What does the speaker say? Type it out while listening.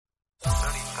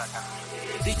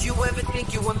Did you ever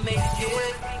think you would make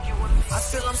it? I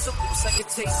feel I'm so close I could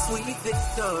taste sweet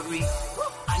victory.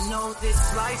 I know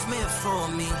this life meant for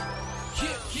me.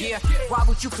 Yeah, why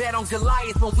would you bet on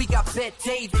Goliath when we got Bet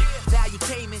David?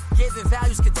 Valuetainment, giving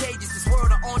values contagious. This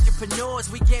world of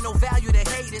entrepreneurs, we get no value to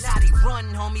haters. How they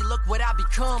run, homie, look what I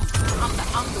become.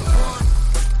 I'm the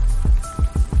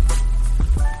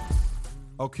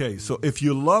one. Okay, so if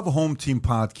you love Home Team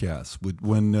Podcasts,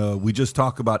 when we just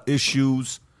talk about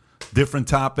issues, different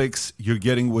topics, you're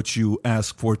getting what you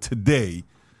ask for today.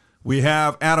 We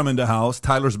have Adam in the house,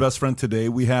 Tyler's best friend today.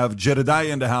 We have Jedediah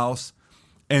in the house.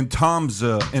 And Tom's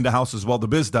in the house as well, the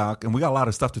Biz Doc, and we got a lot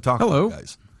of stuff to talk about,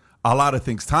 guys. A lot of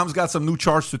things. Tom's got some new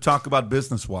charts to talk about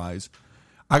business-wise.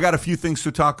 I got a few things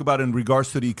to talk about in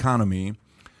regards to the economy.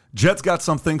 Jed's got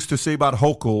some things to say about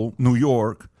Hochul, New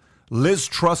York. Liz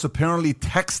Truss apparently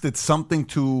texted something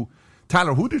to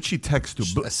Tyler. Who did she text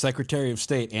to? Secretary of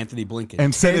State Anthony Blinken.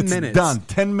 And said it's done.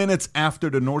 10 minutes after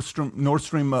the Nord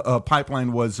Stream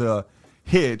pipeline was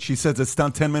hit. She says it's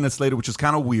done 10 minutes later, which is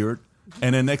kind of weird.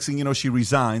 And then next thing you know, she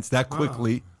resigns that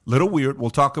quickly. Little weird. We'll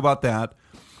talk about that.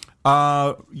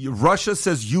 Russia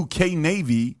says UK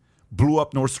Navy blew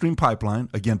up Nord Stream pipeline.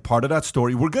 Again, part of that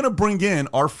story. We're going to bring in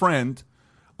our friend,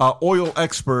 oil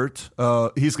expert.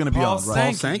 He's going to be on,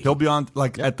 right? He'll be on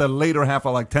at the later half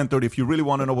of 10:30. If you really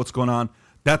want to know what's going on,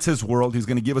 that's his world. He's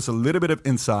going to give us a little bit of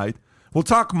insight. We'll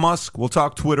talk Musk. We'll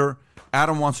talk Twitter.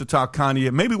 Adam wants to talk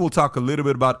Kanye. Maybe we'll talk a little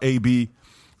bit about AB.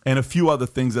 And a few other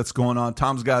things that's going on.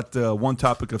 Tom's got one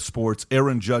topic of sports.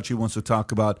 Aaron Judge he wants to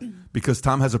talk about because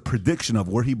Tom has a prediction of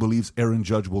where he believes Aaron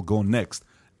Judge will go next.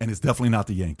 And it's definitely not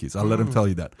the Yankees. I'll let him tell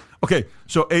you that. Okay,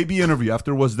 so AB interview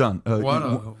after it was done.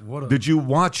 Did you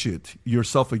watch it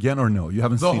yourself again or no? You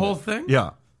haven't seen the whole thing? Yeah.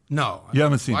 No. You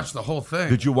haven't seen it? Watched the whole thing.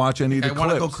 Did you watch any of the clips? I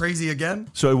want to go crazy again?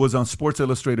 So it was on Sports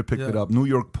Illustrated, picked it up. New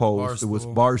York Post. It was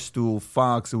Barstool,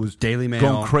 Fox. It was Daily Mail,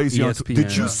 going crazy. ESPN.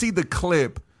 Did you see the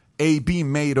clip AB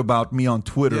made about me on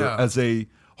Twitter as a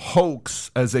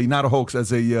hoax, as a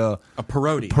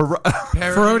parody.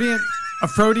 A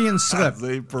Freudian slip. As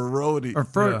a parody.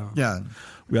 Yeah.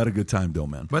 We had a good time, though,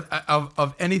 man. But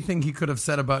of anything he could have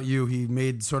said about you, he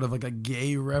made sort of like a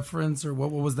gay reference, or what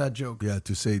was that joke? Yeah,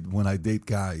 to say when I date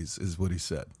guys is what he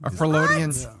said. A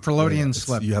Freudian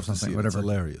slip. You have to see it. Whatever. It's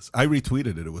hilarious. I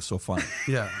retweeted it. It was so funny.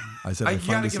 Yeah. I said I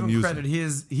gotta give him credit.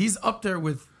 He's up there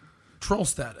with troll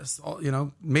status,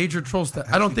 major troll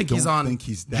status. I don't think he's on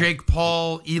Jake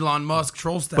Paul, Elon Musk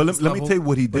troll status. But let me tell you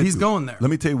what he did. He's going there. Let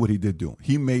me tell you what he did do.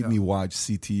 He made me watch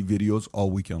CTE videos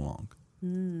all weekend long.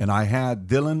 And I had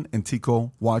Dylan and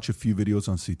Tico watch a few videos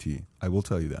on CTE. I will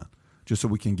tell you that. Just so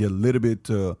we can get a little bit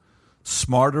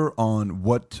smarter on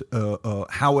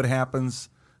how it happens,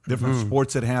 different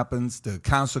sports it happens, the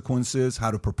consequences,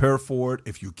 how to prepare for it,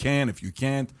 if you can, if you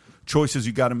can't, choices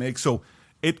you got to make. So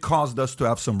it caused us to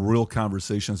have some real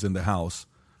conversations in the house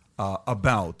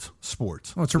about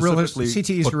sports. Well, it's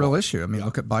CTE is a real issue. I mean,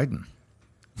 look at Biden.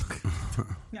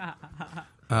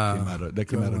 That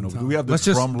came out of nowhere. Do we have the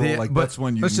drum roll? That's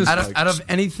when you. Out of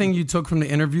anything you took from the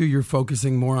interview, you're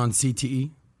focusing more on CTE.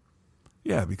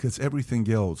 Yeah, because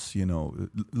everything else,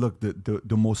 look,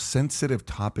 the most sensitive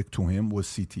topic to him was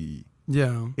CTE.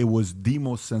 Yeah, it was the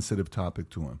most sensitive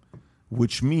topic to him,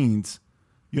 which means.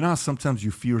 You know how sometimes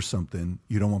you fear something,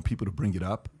 you don't want people to bring it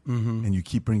up, and you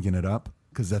keep bringing it up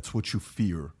because that's what you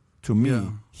fear. To me,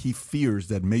 he fears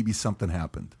that maybe something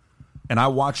happened. And I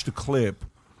watched a clip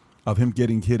of him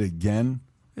getting hit again.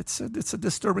 It's a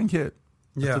disturbing hit.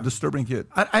 It's a disturbing hit.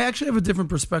 I actually have a different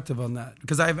perspective on that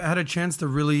because I've had a chance to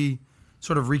really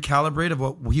sort of recalibrate of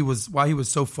why he was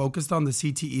so focused on the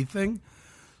CTE thing.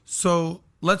 So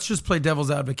let's just play devil's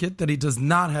advocate that he does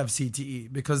not have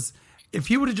CTE because if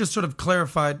he would have just sort of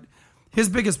clarified, his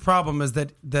biggest problem is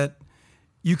that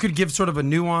you could give sort of a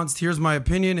nuanced, here's my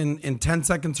opinion in 10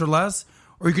 seconds or less,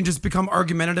 or you can just become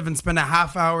argumentative and spend a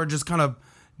half hour just kind of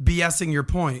BSing your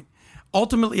point.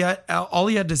 Ultimately, all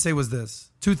he had to say was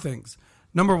this, two things.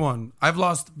 Number one, I've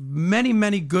lost many,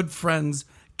 many good friends,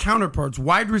 counterparts,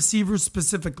 wide receivers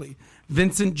specifically.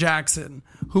 Vincent Jackson,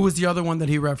 who was the other one that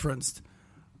he referenced?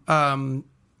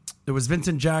 There was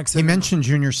Vincent Jackson. He mentioned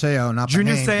Junior Seau, not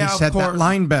Junior the name. Seau, he said of course. That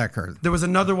linebacker. There was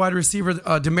another wide receiver,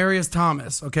 Demaryius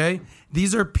Thomas, okay?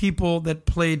 These are people that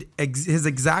played his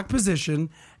exact position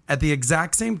at the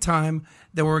exact same time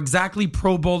that were exactly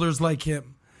Pro Bowlers like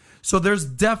him. So there's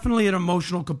definitely an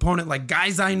emotional component. Like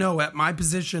guys I know at my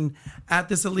position at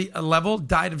this elite level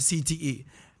died of CTE.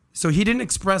 So he didn't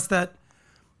express that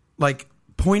like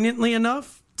poignantly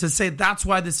enough to say that's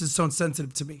why this is so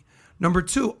sensitive to me. Number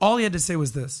two, all he had to say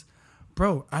was this.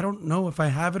 Bro, I don't know if I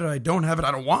have it or I don't have it.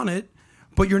 I don't want it,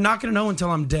 but you're not going to know until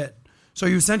I'm dead. So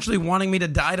you're essentially wanting me to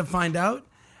die to find out?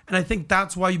 And I think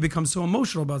that's why you become so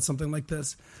emotional about something like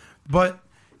this. But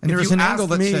and there was an angle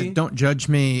that me, said, don't judge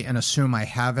me and assume I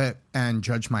have it and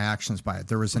judge my actions by it.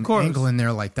 There was an angle in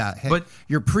there like that. Hey, but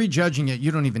you're prejudging it.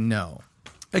 You don't even know.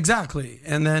 Exactly.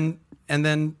 And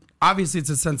then obviously it's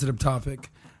a sensitive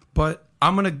topic, but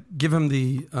I'm going to give him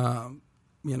the,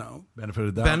 benefit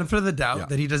of the doubt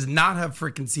that he does not have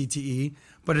freaking CTE,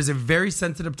 but is a very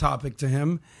sensitive topic to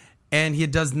him. And he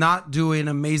does not do an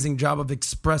amazing job of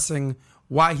expressing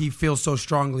why he feels so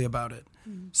strongly about it.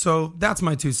 So that's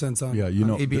my 2 cents on,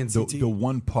 on AB and CTE. The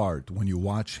one part when you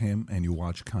watch him and you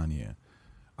watch Kanye,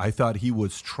 I thought he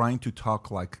was trying to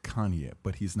talk like Kanye,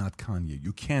 but he's not Kanye.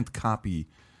 You can't copy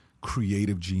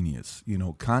creative genius.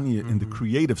 Kanye in the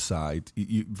creative side,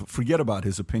 you forget about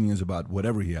his opinions about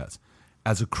whatever he has.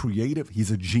 As a creative,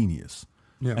 he's a genius.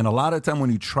 Yeah. And a lot of time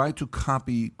when you try to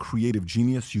copy creative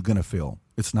genius, you're going to fail.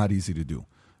 It's not easy to do.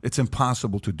 It's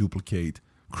impossible to duplicate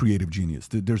creative genius.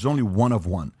 There's only one of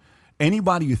one.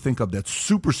 Anybody you think of that's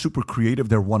super, super creative,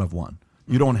 they're one of one.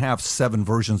 You don't have 7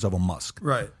 versions of a Musk.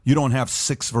 Right. You don't have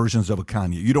 6 versions of a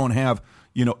Kanye. You don't have,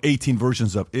 18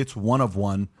 versions of, it's one of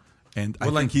one. And I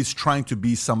think he's trying to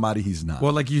be somebody he's not.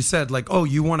 Well, like you said,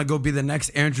 you want to go be the next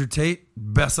Andrew Tate?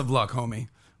 Best of luck, homie.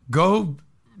 Go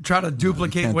try to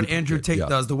duplicate what Andrew Tate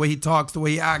does, the way he talks, the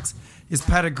way he acts, his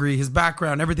pedigree, his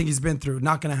background, everything he's been through.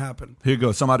 Not going to happen. Here you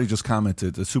go. Somebody just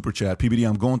commented, a super chat. PBD,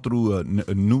 I'm going through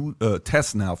a new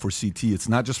test now for CT. It's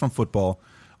not just from football,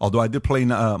 although I did play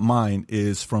mine,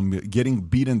 is from getting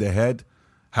beat in the head.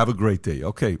 Have a great day.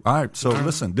 Okay. All right. So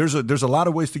listen, there's a lot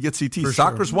of ways to get CT.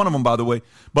 Soccer's one of them, by the way.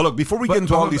 But look, before we get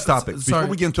into all these topics,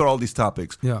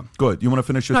 yeah. Good. You want to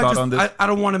finish your thought on this? I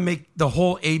don't want to make the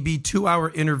whole AB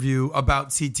 2-hour interview about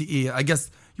CTE. I guess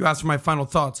you asked for my final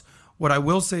thoughts. What I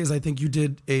will say is I think you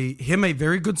did him a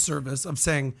very good service of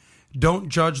saying, don't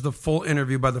judge the full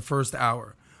interview by the first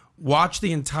hour. Watch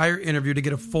the entire interview to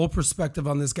get a full perspective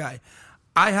on this guy.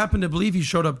 I happen to believe he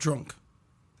showed up drunk.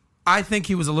 I think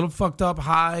he was a little fucked up,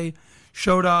 high,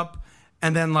 showed up,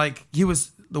 and then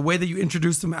the way that you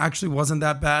introduced him actually wasn't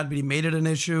that bad, but he made it an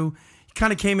issue. He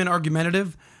kind of came in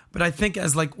argumentative, but I think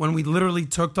as when we literally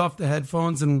took off the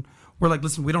headphones and we're like,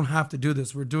 listen, we don't have to do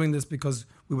this. We're doing this because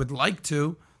we would like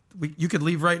to. You could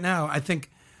leave right now. I think,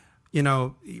 he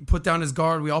put down his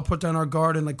guard. We all put down our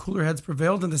guard, and cooler heads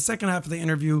prevailed. In the second half of the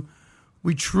interview,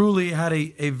 we truly had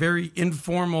a very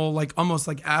informal, almost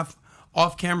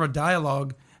off-camera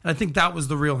dialogue. And I think that was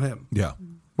the real him. Yeah.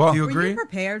 Well, do you agree? Were you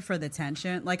prepared for the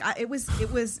tension? It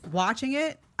was watching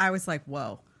it. I was like,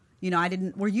 whoa. I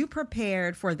didn't. Were you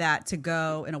prepared for that to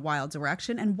go in a wild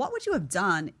direction? And what would you have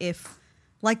done if,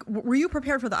 were you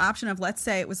prepared for the option of, let's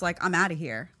say it was I'm out of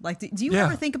here? Do you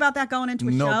ever think about that going into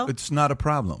a show? No, it's not a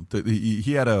problem.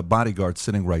 He had a bodyguard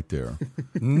sitting right there.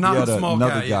 Not he had a small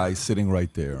another guy sitting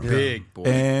right there. Big boy.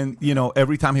 And,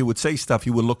 every time he would say stuff,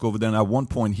 he would look over there. And at one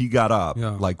point, he got up,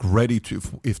 ready to,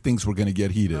 if things were going to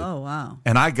get heated. Oh, wow.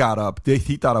 And I got up.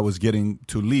 He thought I was getting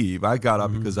to leave. I got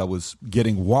up because I was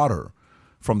getting water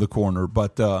from the corner.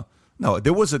 But, no,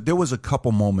 there was a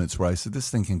couple moments where I said,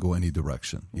 this thing can go any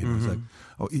direction. It's like,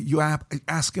 oh, you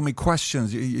asking me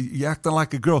questions. You acting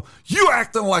like a girl. You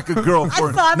acting like a girl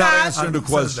for not answering the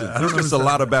question. There's just a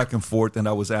lot of back and forth, and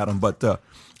I was at him. But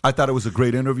I thought it was a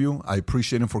great interview. I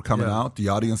appreciate him for coming out. The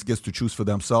audience gets to choose for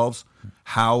themselves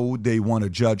how they want to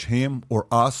judge him or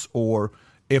us, or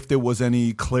if there was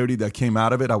any clarity that came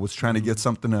out of it. I was trying to get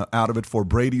something out of it for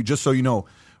Brady. Just so you know,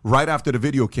 right after the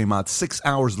video came out, 6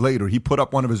 hours later, he put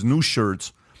up one of his new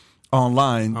shirts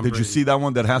online. Did you see that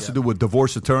one that has to do with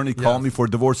divorce attorney? Call me for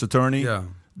divorce attorney. Yeah.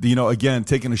 Again,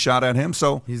 taking a shot at him.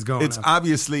 So he's going. It's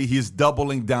obviously he's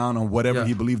doubling down on whatever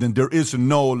he believed in. There is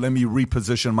no, let me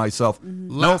reposition myself.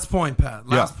 Last point, Pat.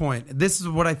 Last point. This is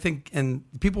what I think, and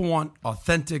people want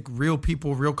authentic, real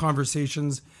people, real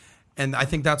conversations. And I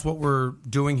think that's what we're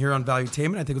doing here on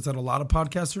Valuetainment. I think it's what a lot of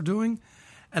podcasts are doing.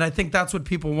 And I think that's what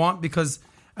people want, because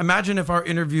imagine if our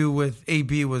interview with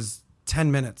AB was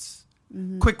 10 minutes.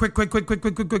 Quick. You're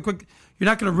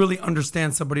not going to really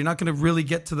understand somebody. You're not going to really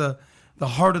get to the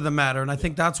heart of the matter. And I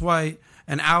think that's why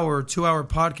an hour, 2-hour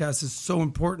podcast is so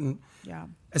important,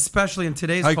 especially in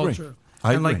today's culture.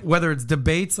 I agree. Whether it's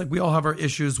debates, we all have our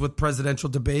issues with presidential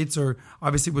debates, or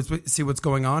obviously see what's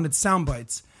going on. It's sound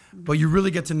bites. But you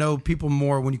really get to know people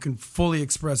more when you can fully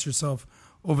express yourself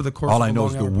over the course All of I know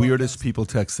is a the long-hour weirdest podcast. people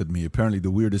texted me. Apparently, the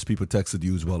weirdest people texted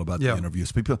you as well about Yeah. the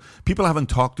interviews. People I haven't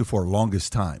talked to for the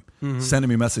longest time sending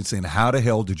me a message saying, how the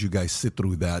hell did you guys sit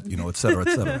through that, et cetera,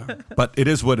 et cetera. But it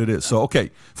is what it is. So,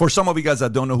 okay, for some of you guys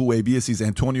that don't know who AB is, he's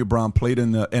Antonio Brown, played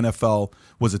in the NFL,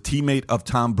 was a teammate of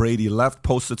Tom Brady,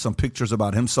 posted some pictures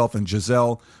about himself and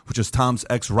Giselle, which is Tom's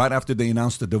ex, right after they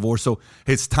announced the divorce. So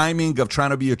his timing of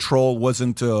trying to be a troll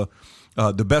wasn't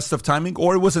the best of timing,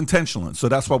 or it was intentional. So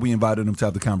that's why we invited him to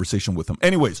have the conversation with him.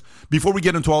 Anyways, before we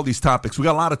get into all these topics, we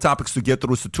got a lot of topics to get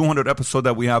through. It's the 200th episode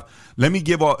that we have. Let me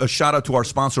give a shout out to our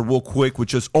sponsor real quick,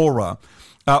 which is Aura.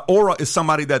 Aura is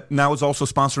somebody that now is also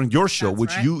sponsoring your show, That's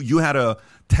which right. you had to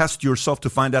test yourself to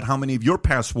find out how many of your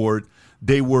password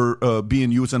they were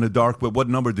being used in the dark. But what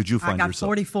number did you I find got yourself?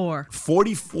 44.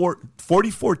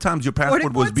 44 times your password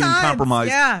 44 was being times,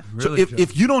 compromised. yeah. So Really,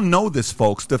 if you don't know this,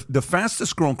 folks, the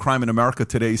fastest growing crime in America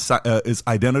today is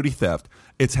identity theft.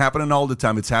 It's happening all the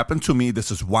time. It's happened to me.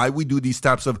 This is why we do these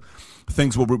types of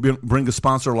things where we bring a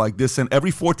sponsor like this. And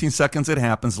every 14 seconds it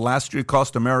happens. Last year it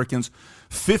cost Americans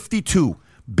 $52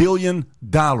 billion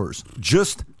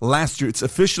just last year. It's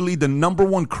officially the number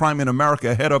one crime in America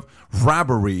ahead of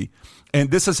robbery. And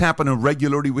this has happened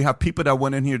regularly. We have people that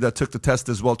went in here that took the test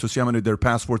as well to see how many of their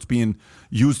passwords being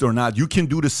used or not. You can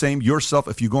do the same yourself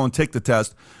if you go and take the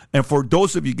test. And for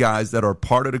those of you guys that are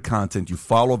part of the content, you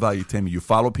follow Valuetainment, you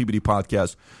follow PBD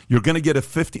Podcast, you're going to get a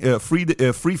free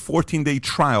 14-day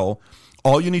trial.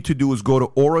 All you need to do is go to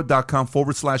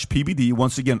aura.com/PBD.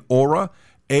 Once again, Aura,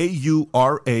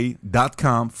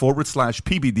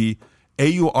 AURA.com/PBD,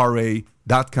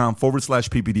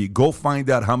 AURA.com/PBD. Go find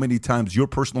out how many times your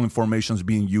personal information is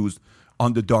being used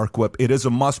on the dark web. It is a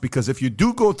must, because if you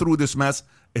do go through this mess,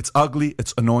 it's ugly,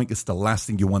 it's annoying, it's the last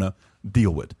thing you want to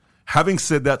deal with. Having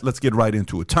said that, let's get right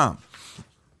into it. Tom,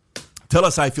 tell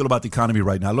us how you feel about the economy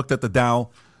right now. I looked at the Dow.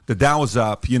 The Dow is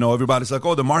up. Everybody's like,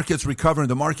 oh, the market's recovering.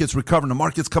 The market's recovering. The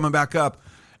market's coming back up.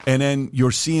 And then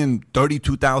you're seeing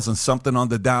 32,000 something on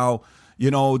the Dow.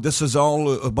 This is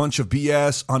all a bunch of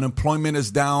BS. Unemployment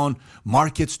is down.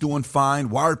 Market's doing fine.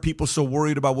 Why are people so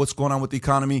worried about what's going on with the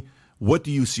economy? What do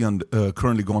you see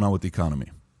currently going on with the economy?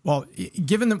 Well,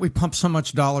 given that we pump so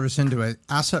much dollars into it,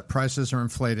 asset prices are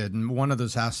inflated. And one of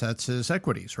those assets is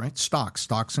equities, right? Stocks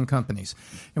and companies.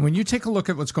 And when you take a look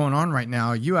at what's going on right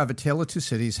now, you have a tale of two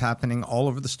cities happening all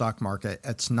over the stock market.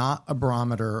 It's not a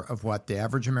barometer of what the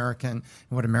average American and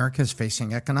what America is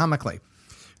facing economically.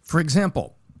 For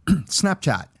example,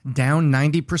 Snapchat down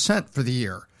 90% for the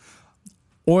year.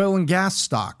 Oil and gas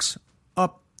stocks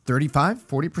up 35,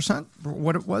 40% for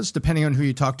what it was, depending on who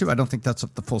you talk to. I don't think that's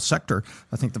the full sector.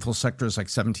 I think the full sector is like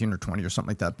 17 or 20 or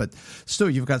something like that. But still,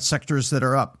 you've got sectors that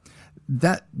are up.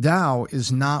 That Dow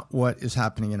is not what is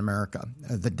happening in America.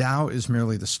 The Dow is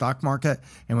merely the stock market.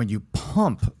 And when you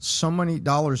pump so many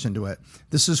dollars into it,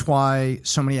 this is why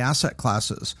so many asset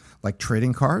classes like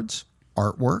trading cards,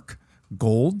 artwork,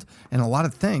 gold, and a lot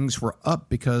of things were up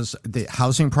because the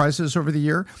housing prices over the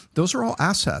year, those are all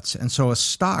assets. And so a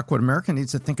stock, what America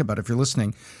needs to think about, if you're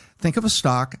listening, think of a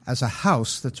stock as a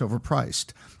house that's overpriced.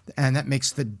 And that makes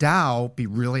the Dow be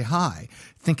really high.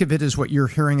 Think of it as what you're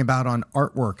hearing about on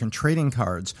artwork and trading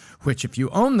cards, which if you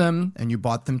own them and you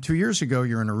bought them 2 years ago,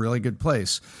 you're in a really good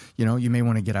place. You may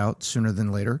want to get out sooner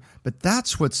than later, but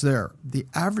that's what's there. The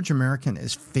average American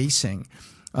is facing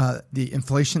the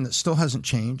inflation that still hasn't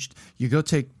changed. You go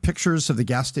take pictures of the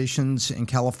gas stations in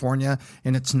California,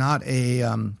 and it's not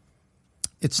a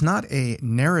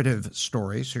narrative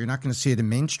story, so you're not going to see it in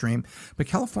mainstream. But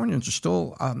Californians are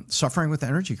still suffering with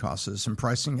energy costs and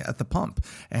pricing at the pump.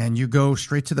 And you go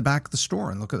straight to the back of the store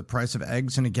and look at the price of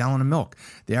eggs and a gallon of milk.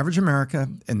 The average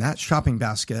American in that shopping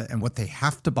basket and what they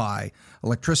have to buy,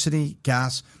 electricity,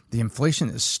 gas, the inflation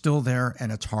is still there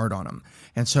and it's hard on them.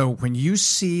 And so when you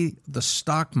see the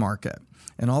stock market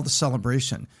and all the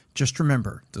celebration, just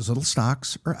remember those little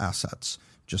stocks are assets,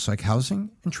 just like housing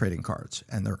and trading cards,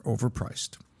 and they're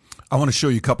overpriced. I want to show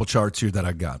you a couple charts here that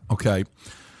I got, okay?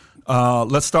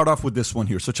 Let's start off with this one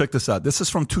here. So check this out. This is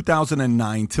from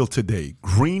 2009 till today.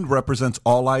 Green represents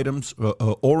all items.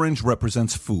 Orange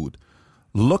represents food.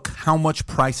 Look how much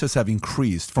prices have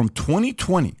increased from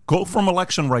 2020. Go from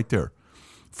election right there.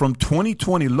 From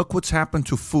 2020, look what's happened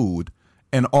to food,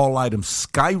 and all items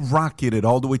skyrocketed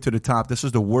all the way to the top. This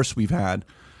is the worst we've had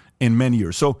in many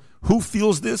years. So who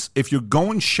feels this? If you're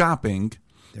going shopping,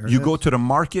 you go to the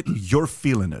market, you're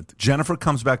feeling it. Jennifer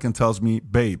comes back and tells me,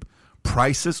 babe,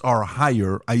 prices are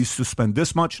higher. I used to spend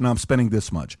this much, now I'm spending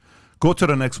this much. Go to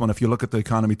the next one if you look at the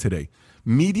economy today.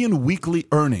 Median weekly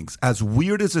earnings, as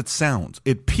weird as it sounds,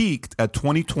 it peaked at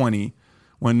 2020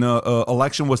 when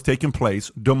election was taking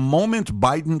place. The moment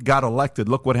Biden got elected,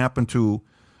 look what happened to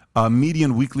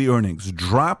median weekly earnings.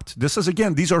 Dropped. This is,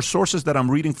 again, these are sources that I'm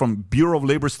reading from Bureau of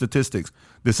Labor Statistics.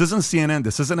 This isn't CNN.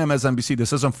 This isn't MSNBC.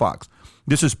 This isn't Fox.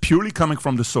 This is purely coming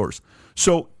from the source.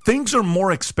 So things are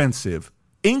more expensive.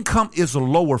 Income is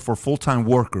lower for full-time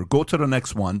worker. Go to the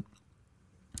next one.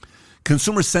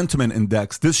 Consumer Sentiment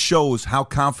Index. This shows how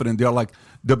confident they are. Like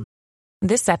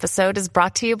This episode is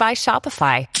brought to you by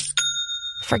Shopify.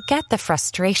 Forget the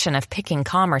frustration of picking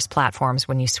commerce platforms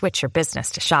when you switch your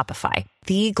business to Shopify,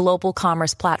 the global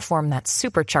commerce platform that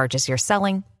supercharges your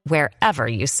selling wherever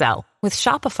you sell. With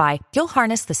Shopify, you'll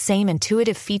harness the same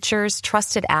intuitive features,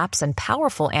 trusted apps, and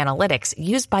powerful analytics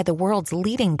used by the world's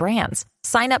leading brands.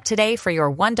 Sign up today for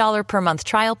your $1 per month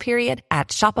trial period at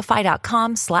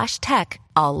shopify.com/tech,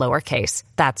 all lowercase.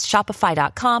 That's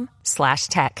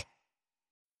shopify.com/tech.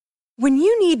 When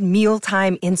you need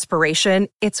mealtime inspiration,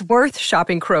 it's worth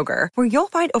shopping Kroger, where you'll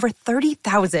find over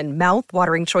 30,000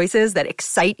 mouth-watering choices that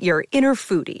excite your inner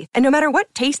foodie. And no matter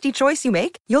what tasty choice you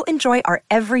make, you'll enjoy our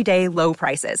everyday low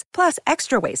prices, plus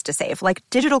extra ways to save, like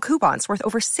digital coupons worth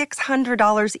over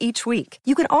 $600 each week.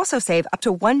 You can also save up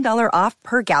to $1 off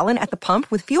per gallon at the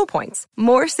pump with fuel points.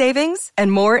 More savings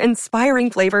and more inspiring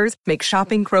flavors make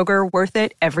shopping Kroger worth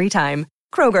it every time.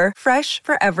 Kroger, fresh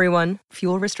for everyone.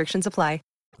 Fuel restrictions apply.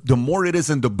 the more it is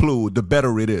in the blue, the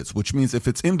better it is, which means if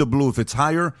it's in the blue, if it's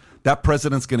higher, that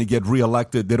president's going to get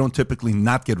reelected. They don't typically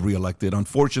not get reelected.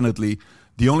 Unfortunately,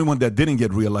 the only one that didn't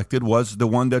get reelected was the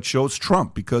one that shows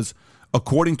Trump, because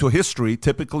according to history,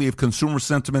 typically if consumer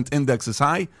sentiment index is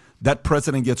high, that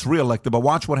president gets reelected. But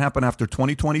watch what happened after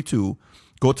 2022.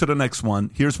 Go to the next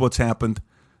one. Here's what's happened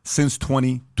since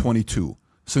 2022,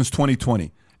 since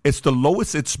 2020. It's the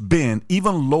lowest it's been,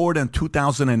 even lower than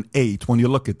 2008 when you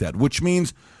look at that, which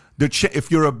means if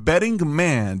you're a betting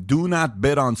man, do not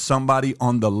bet on somebody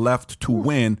on the left to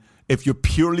win. If you're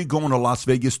purely going to Las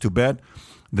Vegas to bet,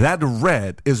 that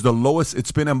red is the lowest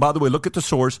it's been. And by the way, look at the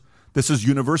source. This is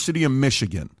University of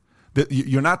Michigan.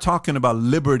 You're not talking about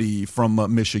Liberty from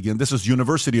Michigan. This is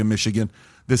University of Michigan.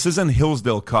 This isn't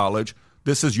Hillsdale College.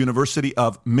 This is University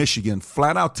of Michigan,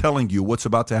 flat out telling you what's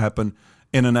about to happen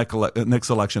in the next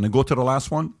election. And go to the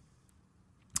last one.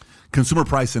 Consumer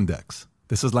Price Index.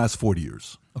 This is last 40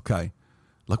 years. Okay.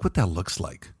 Look what that looks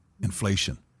like.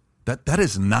 Inflation. That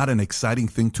is not an exciting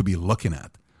thing to be looking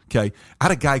at. Okay. I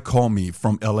had a guy call me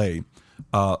from LA,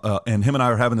 and him and I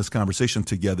are having this conversation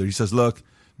together. He says, look,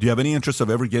 do you have any interest of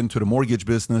ever getting to the mortgage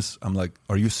business? I'm like,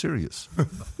 are you serious?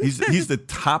 He's the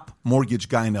top mortgage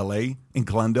guy in LA, in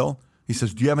Glendale. He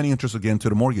says, do you have any interest of getting to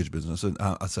the mortgage business? And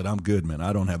I said, I'm good, man.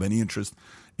 I don't have any interest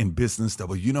in business. That,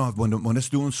 well, you know, when it's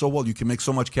doing so well, you can make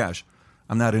so much cash.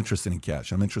 I'm not interested in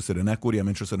cash. I'm interested in equity. I'm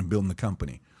interested in building the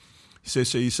company.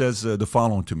 He says the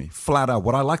following to me, flat out.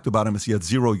 What I liked about him is he had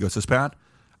zero. He goes, says, Pat,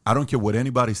 I don't care what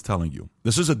anybody's telling you.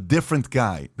 This is a different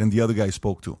guy than the other guy I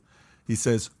spoke to. He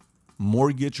says,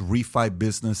 mortgage refi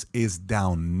business is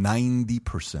down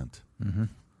 90%. Mm-hmm.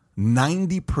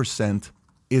 90%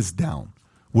 is down.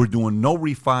 We're doing no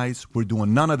refis. We're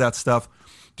doing none of that stuff.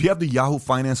 Do you have the Yahoo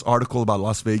Finance article about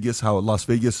Las Vegas, how Las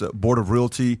Vegas Board of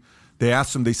Realty, they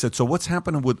asked him, they said, so what's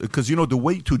happening with, because, you know, the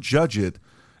way to judge it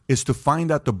is to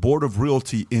find out the Board of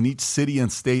Realty in each city and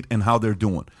state and how they're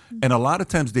doing. And a lot of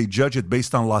times they judge it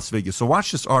based on Las Vegas. So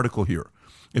watch this article here.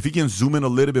 If you can zoom in a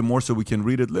little bit more so we can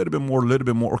read it a little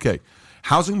bit more. Okay.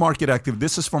 Housing market activity.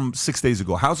 This is from 6 days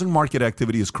ago. Housing market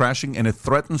activity is crashing and it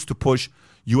threatens to push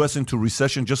U.S. into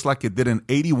recession just like it did in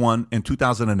 81 and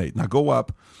 2008. Now go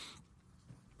up.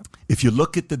 If you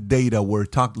look at the data where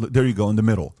there you go in the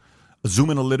middle. Zoom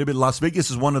in a little bit. Las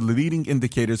Vegas is one of the leading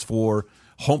indicators for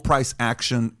home price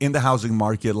action in the housing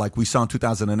market like we saw in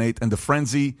 2008. And the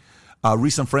frenzy,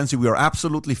 recent frenzy, we are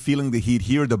absolutely feeling the heat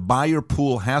here. The buyer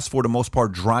pool has, for the most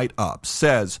part, dried up,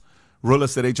 says real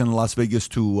estate agent in Las Vegas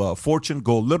to Fortune.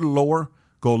 Go a little lower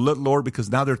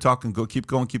because now they're talking, keep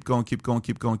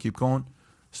going.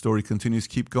 Story continues,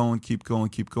 keep going.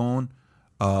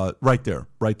 Right there.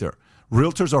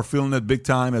 Realtors are feeling it big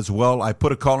time as well. I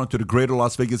put a call into the Greater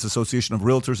Las Vegas Association of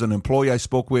Realtors. An employee I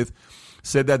spoke with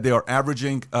said that they were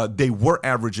averaging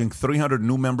 300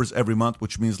 new members every month,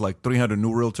 which means like 300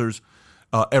 new realtors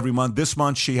every month. This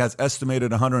month, she has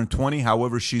estimated 120.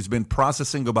 However, she's been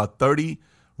processing about 30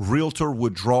 realtor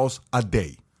withdrawals a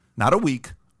day. Not a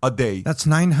week, a day. That's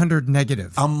 900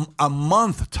 negative. A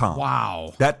month, Tom.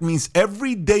 Wow. That means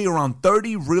every day around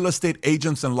 30 real estate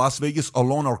agents in Las Vegas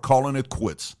alone are calling it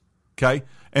quits. Okay?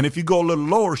 And if you go a little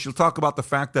lower, she'll talk about the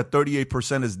fact that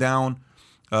 38% is down.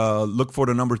 Look for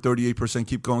the number 38%.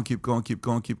 Keep going.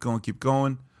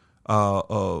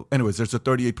 Anyways, there's a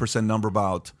 38% number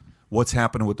about what's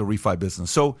happening with the refi business.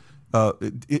 So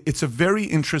it's a very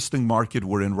interesting market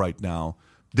we're in right now.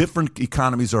 Different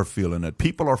economies are feeling it.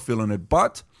 People are feeling it.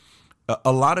 But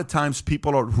a lot of times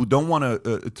people who don't want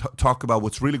to talk about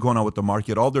what's really going on with the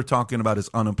market, all they're talking about is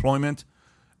unemployment.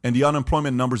 And the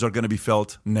unemployment numbers are going to be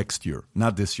felt next year,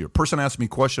 not this year. Person asked me a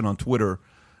question on Twitter,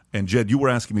 and Jed, you were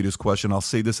asking me this question. I'll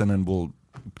say this, and then we'll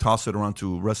toss it around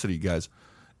to the rest of you guys.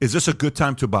 Is this a good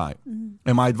time to buy?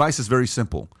 And my advice is very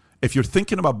simple. If you're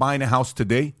thinking about buying a house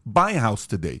today, buy a house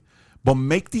today. But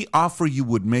make the offer you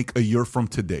would make a year from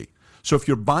today. So if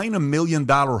you're buying $1 million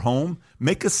home,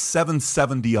 make a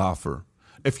 $770 offer.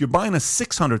 If you're buying a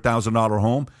 $600,000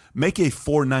 home, make a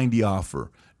 $490 offer.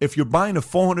 If you're buying a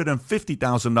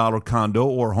 $450,000 condo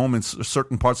or home in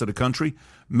certain parts of the country,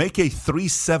 make a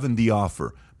 $370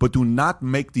 offer. But do not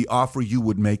make the offer you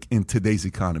would make in today's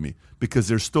economy, because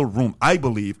there's still room, I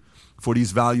believe, for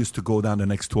these values to go down the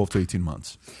next 12 to 18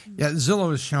 months. Yeah,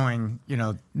 Zillow is showing,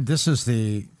 this is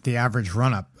the average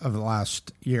run-up of the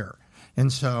last year. And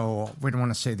so we don't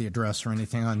want to say the address or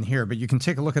anything on here, but you can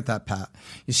take a look at that, Pat.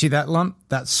 You see that lump?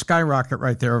 That skyrocket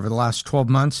right there over the last 12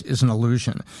 months is an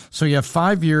illusion. So you have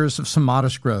 5 years of some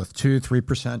modest growth,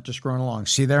 2-3%, just growing along.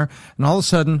 See there? And all of a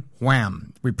sudden,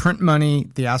 wham, we print money,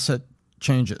 the asset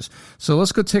changes. So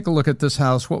let's go take a look at this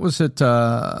house. What was it,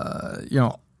 October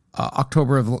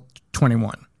of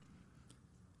 21?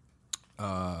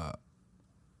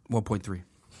 1.3.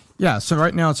 Yeah, so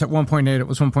right now it's at 1.8. It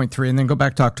was 1.3, and then go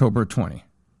back to October 20.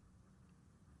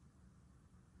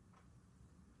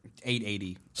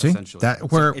 880. See essentially.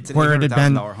 that where it's an where it had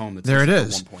been. Home that's there it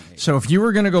is. 1.8. So if you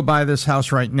were going to go buy this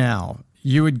house right now,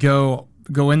 you would go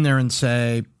in there and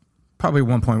say probably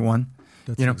 1.1.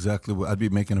 That's exactly what I'd be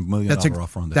making $1 million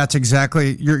offer on that. That's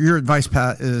exactly your advice,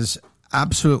 Pat, is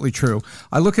absolutely true.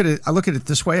 I look at it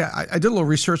this way. I did a little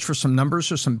research for some numbers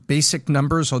or some basic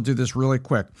numbers. I'll do this really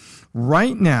quick.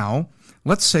 Right now,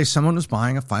 let's say someone was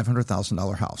buying a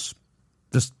 $500,000 house.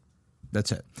 That's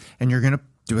it. And you're going to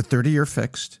do a 30-year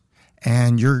fixed,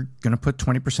 and you're going to put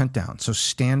 20% down. So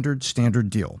standard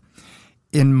deal.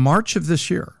 In March of this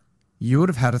year, you would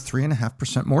have had a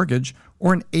 3.5% mortgage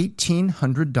or an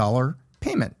 $1,800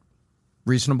 payment.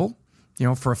 Reasonable,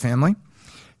 for a family.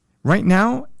 Right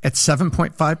now, at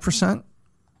 7.5%,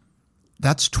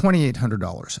 that's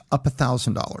 $2,800, up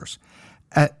 $1,000.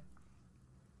 At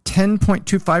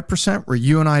 10.25%, where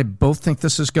you and I both think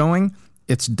this is going,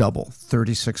 it's double,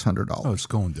 $3,600. Oh, it's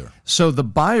going there. So the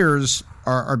buyers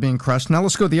are being crushed. Now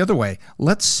let's go the other way.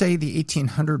 Let's say the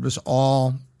 $1,800 was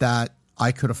all that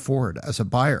I could afford as a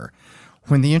buyer.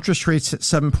 When the interest rate's at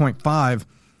 7.5,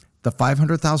 the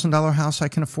 $500,000 house I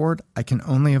can afford, I can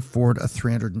only afford a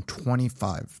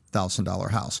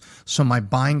 $325,000 house. So my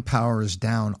buying power is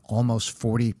down almost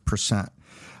 40%.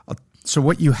 So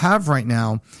what you have right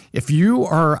now, if you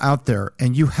are out there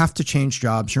and you have to change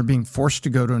jobs, you're being forced to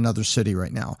go to another city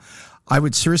right now, I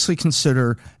would seriously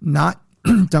consider not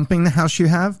dumping the house you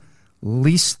have,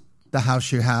 lease the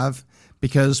house you have,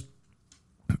 because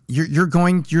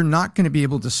you're not going to be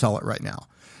able to sell it right now.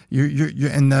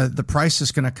 And the price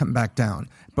is going to come back down.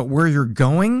 But where you're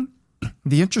going,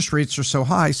 the interest rates are so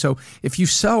high. So if you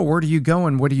sell, where do you go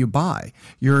and what do you buy?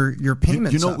 Your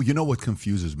payments. You know what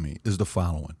confuses me is the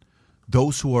following: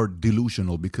 those who are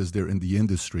delusional because they're in the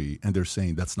industry and they're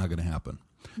saying that's not going to happen.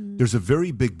 There's a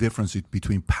very big difference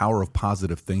between power of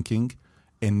positive thinking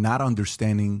and not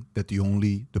understanding that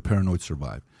the paranoid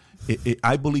survive.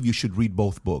 I believe you should read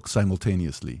both books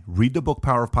simultaneously. Read the book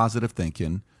Power of Positive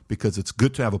Thinking, because it's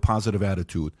good to have a positive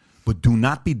attitude, but do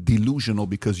not be delusional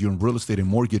because you're in real estate and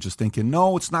mortgages thinking,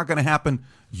 no, it's not going to happen.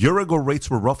 Year ago, rates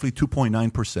were roughly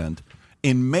 2.9%.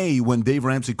 In May, when Dave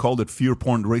Ramsey called it fear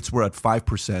porn, rates were at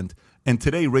 5%. And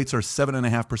today, rates are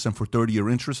 7.5% for 30-year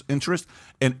interest.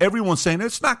 And everyone's saying,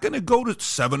 it's not going to go to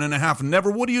 7.5%.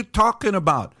 Never. What are you talking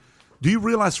about? Do you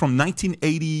realize from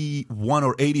 1981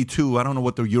 or 82, I don't know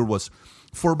what the year was,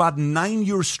 for about 9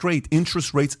 years straight,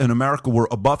 interest rates in America were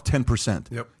above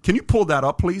 10%. Yep. Can you pull that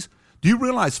up, please? Do you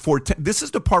realize this is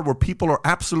the part where people are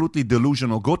absolutely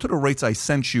delusional. Go to the rates I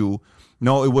sent you.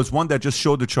 No, it was one that just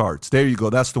showed the charts. There you go.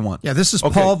 That's the one. Yeah, this is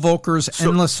Paul Volcker's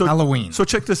Endless Halloween. So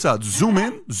check this out. Zoom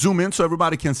in so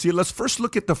everybody can see it. Let's first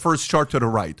look at the first chart to the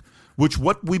right, which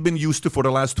what we've been used to for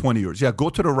the last 20 years. Yeah, go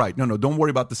to the right. No, don't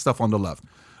worry about the stuff on the left.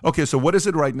 Okay, so what is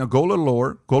it right now? Go a little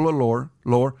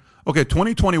lower. Okay,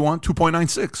 2021,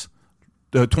 2.96.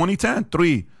 2010,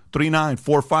 3, 3.9,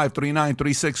 4.5, 3.9,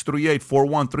 3.6, 3.8,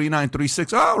 4.1, 3.9,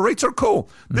 3.6. Oh, rates are cool.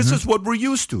 This is what we're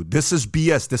used to. This is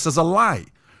BS. This is a lie.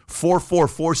 4.4,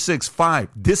 4.6, 5.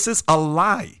 This is a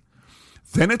lie.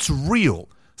 Then it's real.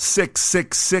 6,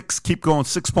 6, 6. Keep going.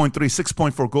 6.3,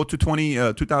 6.4. Go to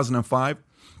 2005.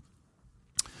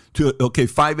 to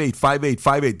 5.8, 5.8,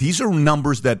 5.8. These are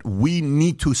numbers that we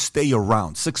need to stay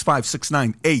around. 6.5,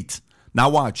 6.9, 8. Now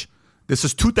watch. This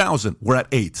is 2000. We're at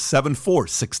 8. 7.4,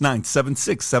 6.9,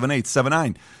 7.6, 7.8,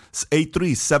 7.9,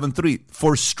 8.3, 7.3.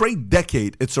 For a straight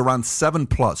decade, it's around 7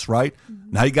 plus, right?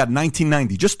 Now you got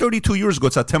 1990. Just 32 years ago,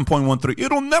 it's at 10.13.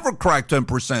 It'll never crack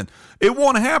 10%. It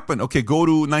won't happen. Okay, go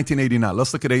to 1989.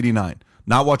 Let's look at 89.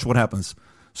 Now watch what happens.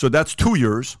 So that's 2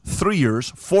 years, 3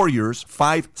 years, 4 years,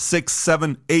 5, 6,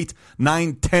 7, 8,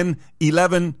 9, 10,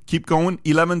 11. Keep going.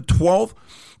 11, 12.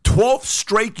 12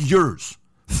 straight years.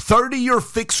 30-year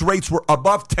fixed rates were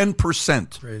above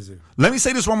 10%. Crazy. Let me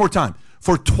say this one more time.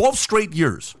 For 12 straight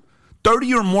years,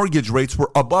 30-year mortgage rates were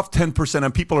above 10%,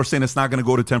 and people are saying it's not going to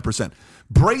go to 10%.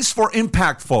 Brace for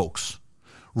impact, folks.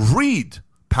 Read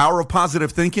Power of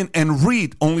Positive Thinking and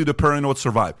read Only the Paranoid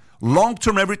Survive.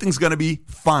 Long-term, everything's going to be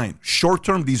fine.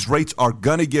 Short-term, these rates are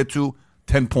going to get to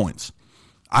 10 points.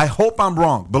 I hope I'm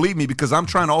wrong. Believe me, because I'm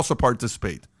trying to also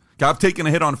participate. I've taken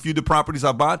a hit on a few of the properties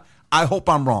I bought. I hope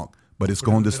I'm wrong, but it's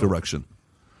going this direction.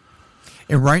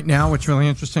 And right now, what's really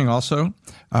interesting also,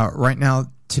 right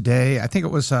now, today, I think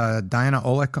it was Diana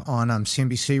Olick on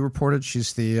CNBC reported.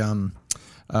 She's the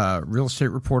real estate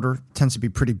reporter, tends to be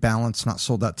pretty balanced, not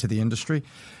sold out to the industry.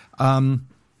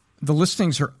 The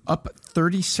listings are up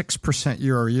 36%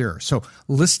 year over year. So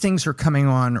listings are coming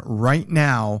on right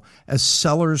now as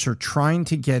sellers are trying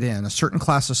to get in, a certain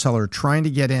class of seller trying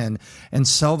to get in and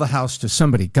sell the house to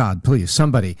somebody. God, please,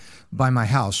 somebody buy my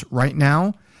house right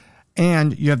now.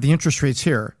 And you have the interest rates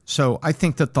here. So I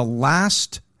think that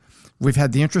we've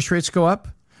had the interest rates go up.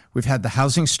 We've had the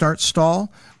housing start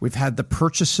stall. We've had the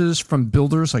purchases from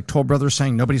builders like Toll Brothers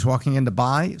saying nobody's walking in to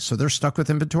buy, so they're stuck with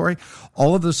inventory.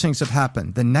 All of those things have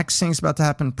happened. The next thing's about to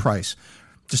happen, price.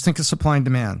 Just think of supply and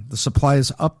demand. The supply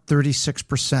is up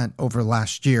 36% over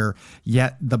last year,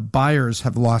 yet the buyers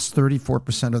have lost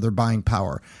 34% of their buying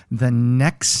power. The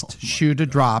next shoe to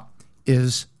drop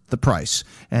is the price.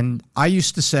 And I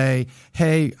used to say,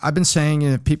 hey, I've been saying,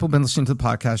 if people have been listening to the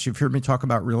podcast, you've heard me talk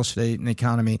about real estate and the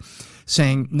economy,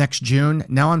 saying next June.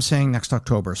 Now I'm saying next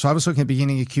October. So I was looking at the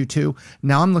beginning of Q2.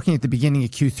 Now I'm looking at the beginning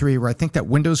of Q3, where I think that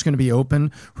window is going to be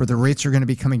open, where the rates are going to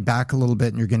be coming back a little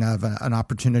bit and you're going to have an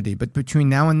opportunity. But between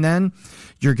now and then,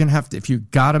 you're going to have to, if you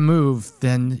got to move,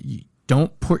 then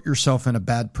don't put yourself in a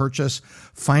bad purchase.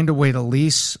 Find a way to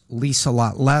lease a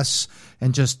lot less,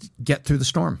 and just get through the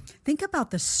storm. Think about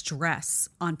the stress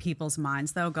on people's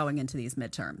minds, though, going into these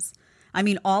midterms. I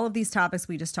mean, all of these topics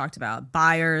we just talked about,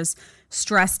 buyers,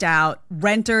 stressed out,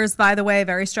 renters, by the way,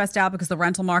 very stressed out because the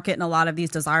rental market in a lot of these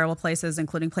desirable places,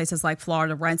 including places like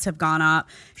Florida, rents have gone up.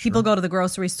 People go to the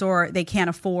grocery store, they can't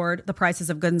afford the prices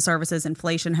of goods and services.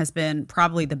 Inflation has been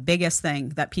probably the biggest thing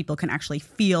that people can actually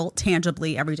feel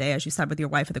tangibly every day, as you said, with your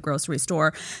wife at the grocery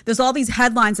store. There's all these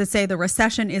headlines that say the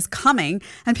recession is coming,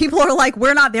 and people are like,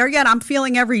 we're not there yet. I'm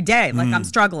feeling every day like I'm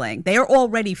struggling. They are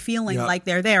already feeling like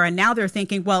they're there, and now they're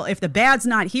thinking, well, if the bad's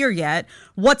not here yet,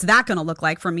 what's that going to look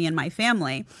like for me and my family?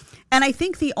 And I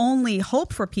think the only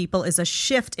hope for people is a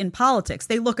shift in politics.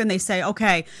 They look and they say,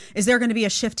 okay, is there going to be a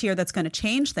shift here that's going to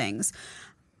change things?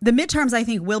 The midterms, I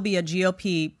think, will be a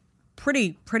GOP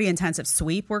pretty intensive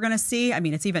sweep we're going to see. I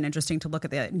mean, it's even interesting to look at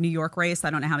the New York race.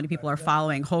 I don't know how many people are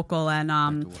following Hochul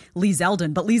and Lee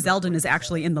Zeldin, but Lee Zeldin is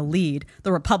actually in the lead,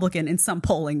 the Republican, in some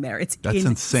polling there. That's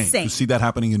insane. You see that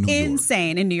happening in New York.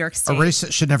 Insane in New York State. A race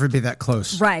that should never be that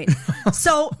close. Right.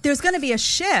 So there's going to be a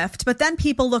shift, but then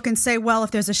people look and say, well, if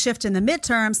there's a shift in the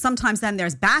midterms, sometimes then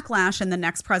there's backlash in the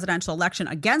next presidential election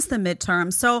against the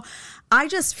midterms. So I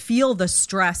just feel the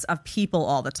stress of people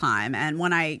all the time. And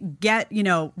when I get,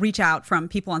 reach out from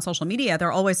people on social media,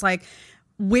 they're always like,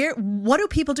 what do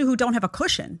people do who don't have a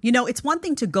cushion? It's one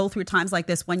thing to go through times like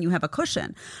this when you have a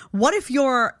cushion. What if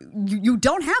you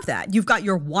don't have that? You've got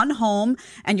your one home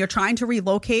and you're trying to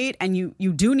relocate and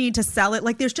you do need to sell it.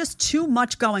 Like, there's just too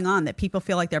much going on that people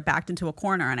feel like they're backed into a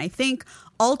corner. And I think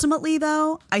ultimately,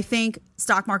 though,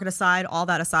 stock market aside, all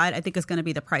that aside, I think it's going to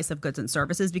be the price of goods and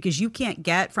services, because you can't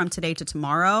get from today to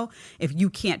tomorrow if you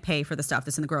can't pay for the stuff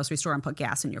that's in the grocery store and put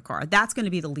gas in your car. That's going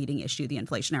to be the leading issue, the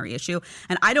inflationary issue.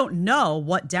 And I don't know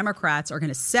what Democrats are going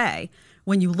to say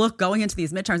when you look going into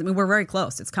these midterms. I mean, we're very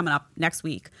close. It's coming up next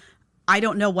week. I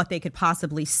don't know what they could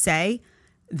possibly say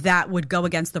that would go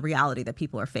against the reality that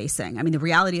people are facing. I mean, the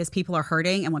reality is people are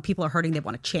hurting, and when people are hurting, they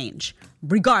want to change,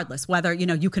 regardless whether,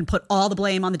 you can put all the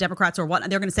blame on the Democrats or what.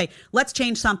 They're going to say, let's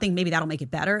change something. Maybe that'll make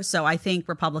it better. So I think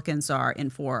Republicans are in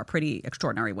for a pretty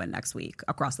extraordinary win next week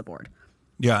across the board.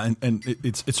 Yeah, and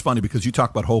it's funny because you talk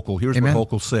about Hochul. Here's Amen. what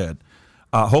Hochul said.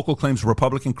 Hochul claims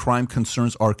Republican crime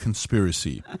concerns are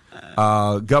conspiracy.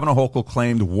 Governor Hochul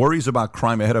claimed worries about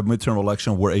crime ahead of midterm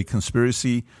election were a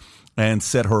conspiracy and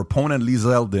said her opponent Lee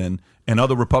Zeldin and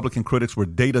other Republican critics were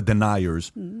data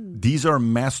deniers. These are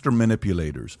master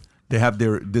manipulators. They have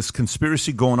this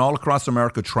conspiracy going all across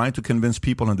America trying to convince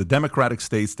people in the Democratic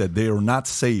states that they are not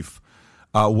safe.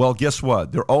 Well, guess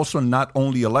what? They're also not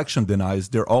only election deniers,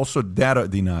 they're also data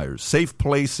deniers. Safe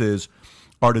places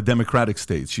are the Democratic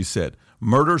states, she said.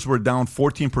 Murders were down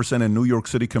 14% in New York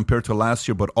City compared to last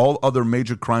year, but all other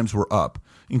major crimes were up,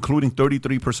 including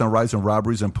 33% rise in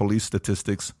robberies, and police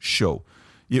statistics show.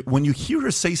 Yet when you hear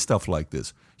her say stuff like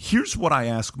this, here's what I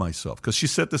ask myself, because she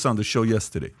said this on the show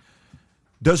yesterday.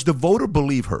 Does the voter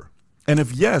believe her? And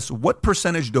if yes, what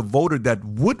percentage of the voter that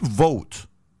would vote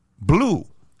blue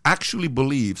actually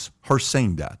believes her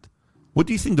saying that? What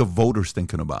do you think the voters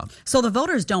thinking about? So the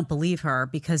voters don't believe her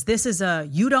because this is a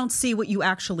you don't see what you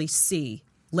actually see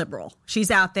liberal.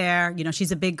 She's out there,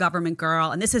 she's a big government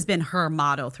girl. And this has been her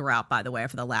motto throughout, by the way,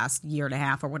 for the last year and a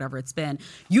half or whatever it's been.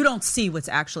 You don't see what's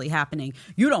actually happening.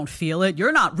 You don't feel it.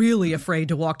 You're not really afraid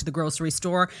to walk to the grocery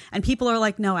store. And people are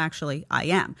like, no, actually, I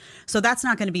am. So that's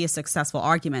not going to be a successful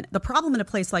argument. The problem in a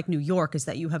place like New York is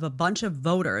that you have a bunch of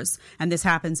voters, and this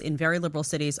happens in very liberal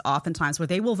cities oftentimes, where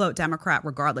they will vote Democrat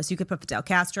regardless. You could put Fidel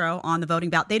Castro on the voting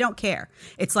ballot. They don't care.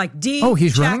 It's like D. Oh,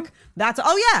 he's check. running?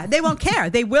 Yeah, they won't care.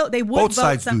 They would Both vote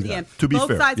sides somebody do that, in. to be both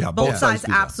fair. Sides, Yeah, both both sides sides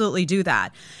do that. absolutely do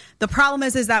that. The problem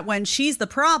is that when she's the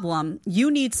problem,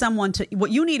 you need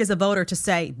what you need is a voter to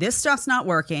say, this stuff's not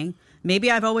working.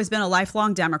 Maybe I've always been a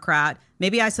lifelong Democrat.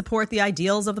 Maybe I support the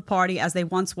ideals of the party as they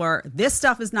once were. This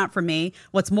stuff is not for me.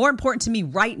 What's more important to me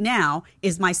right now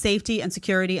is my safety and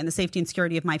security and the safety and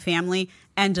security of my family.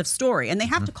 End of story. And they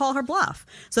have to call her bluff.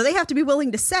 So they have to be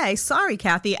willing to say, sorry,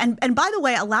 Kathy. And by the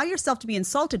way, allow yourself to be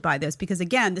insulted by this because,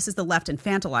 again, this is the left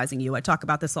infantilizing you. I talk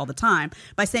about this all the time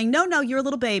by saying, no, you're a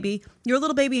little baby. You're a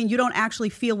little baby and you don't actually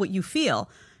feel what you feel.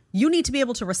 You need to be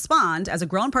able to respond as a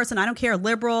grown person. I don't care,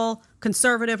 liberal,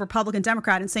 conservative, Republican,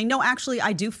 Democrat, and say, no, actually,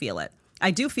 I do feel it. I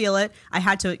do feel it. I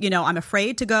had to, I'm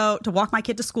afraid to walk my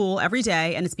kid to school every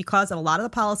day. And it's because of a lot of the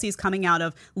policies coming out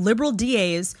of liberal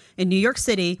DAs in New York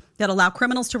City that allow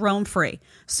criminals to roam free.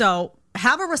 So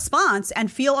have a response and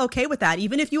feel okay with that.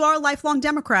 Even if you are a lifelong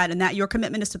Democrat and that your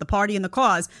commitment is to the party and the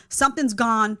cause, something's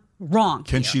gone wrong.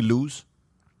 Can she lose?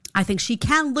 I think she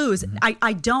can lose.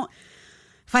 I don't.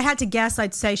 If I had to guess,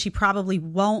 I'd say she probably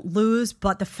won't lose.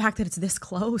 But the fact that it's this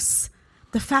close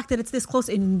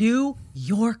in New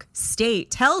York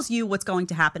State tells you what's going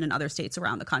to happen in other states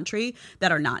around the country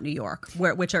that are not New York,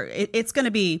 it's going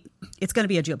to be a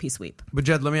GOP sweep. But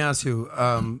Jed, let me ask you,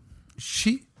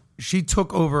 she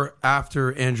took over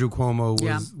after Andrew Cuomo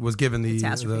was given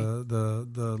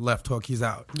the left hook. He's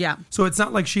out. Yeah. So it's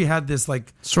not like she had this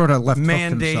sort of left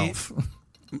mandate himself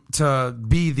to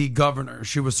be the governor.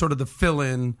 She was sort of the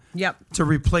fill-in to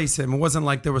replace him. It wasn't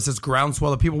like there was this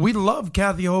groundswell of people. We love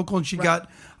Kathy Hochul, and she got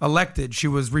elected. She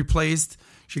was replaced.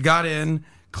 She got in.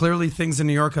 Clearly, things in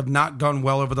New York have not gone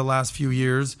well over the last few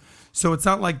years. So it's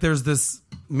not like there's this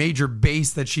major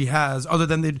base that she has, other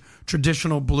than the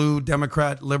traditional blue,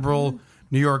 Democrat, liberal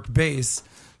New York base.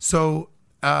 So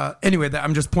anyway,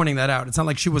 I'm just pointing that out. It's not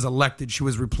like she was elected. She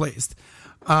was replaced.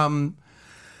 Part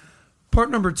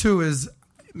number two is,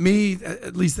 me,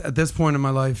 at least at this point in my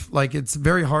life, it's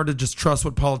very hard to just trust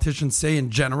what politicians say in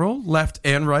general, left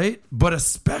and right, but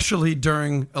especially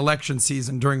during election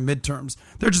season, during midterms.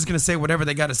 They're just going to say whatever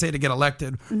they got to say to get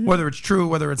elected, whether it's true,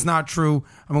 whether it's not true.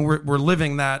 I mean, we're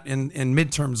living that in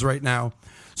midterms right now.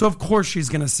 So of course she's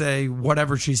going to say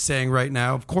whatever she's saying right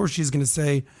now. Of course she's going to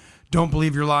say, don't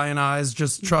believe your lying eyes,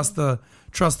 just trust the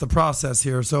process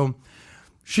here. So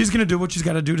she's going to do what she's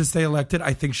got to do to stay elected.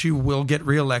 I think she will get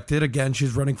reelected. Again,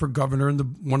 she's running for governor in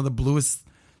one of the bluest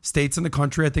states in the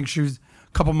country. I think a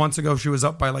couple months ago, she was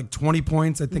up by 20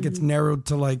 points. I think it's narrowed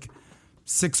to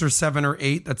 6 or 7 or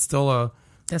 8. That's still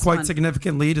quite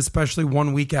significant lead, especially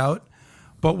 1 week out.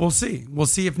 But we'll see. We'll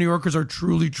see if New Yorkers are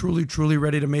truly, truly, truly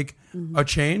ready to make a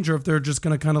change, or if they're just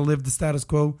going to kind of live the status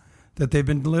quo that they've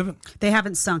been living. They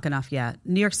haven't sunk enough yet.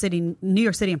 New York City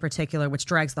in particular, which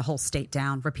drags the whole state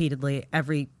down repeatedly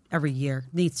every year,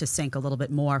 needs to sink a little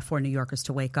bit more for New Yorkers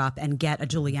to wake up and get a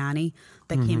Giuliani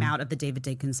that came out of the David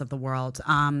Dinkins of the world.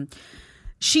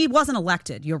 She wasn't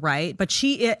elected, you're right, but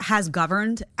she has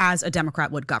governed as a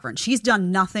Democrat would govern. She's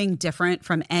done nothing different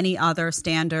from any other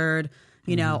standard,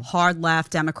 hard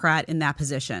left Democrat in that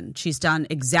position. She's done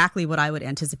exactly what I would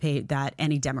anticipate that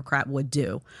any Democrat would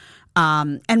do.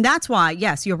 And that's why,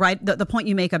 yes, you're right. The point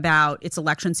you make about it's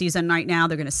election season right now,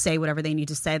 they're going to say whatever they need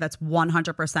to say. That's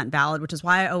 100% valid, which is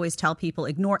why I always tell people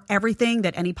ignore everything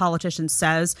that any politician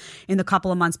says in the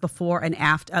couple of months before and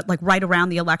after, like right around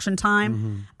the election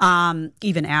time,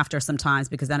 even after sometimes,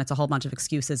 because then it's a whole bunch of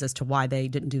excuses as to why they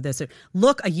didn't do this.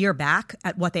 Look a year back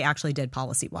at what they actually did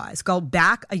policy-wise. Go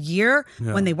back a year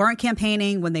when they weren't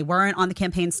campaigning, when they weren't on the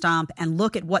campaign stump, and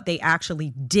look at what they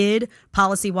actually did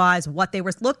policy-wise, what they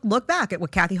were, look back at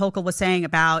what Kathy Hochul was saying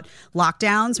about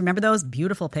lockdowns. Remember those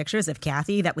beautiful pictures of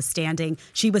Kathy that was standing,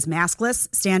 she was maskless,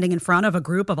 standing in front of a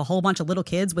group of a whole bunch of little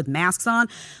kids with masks on.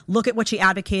 Look at what she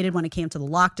advocated when it came to the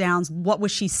lockdowns. What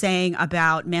was she saying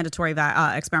about mandatory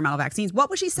experimental vaccines? What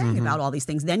was she saying about all these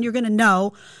things? Then you're going to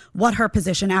know what her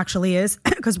position actually is,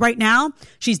 because right now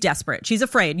she's desperate. She's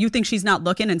afraid. You think she's not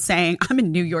looking and saying, I'm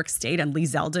in New York State and Lee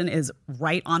Zeldin is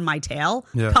right on my tail?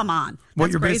 Yeah. Come on. What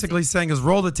That's you're crazy. basically saying is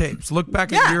roll the tapes. Look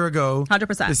back a year ago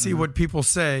 100%. to see what people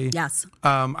say. Yes.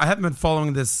 I haven't been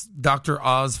following this Dr.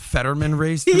 Oz Fetterman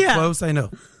race too close. I know.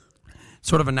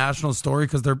 Sort of a national story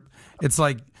because it's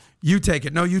like, you take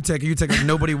it. No, you take it. You take it.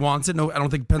 Nobody wants it. No, I don't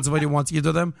think Pennsylvania wants either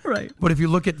of them. Right. But if you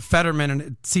look at Fetterman, and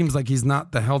it seems like he's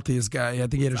not the healthiest guy. I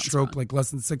think he had a stroke like less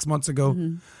than 6 months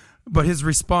ago. But his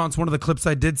response, one of the clips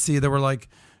I did see, they were like,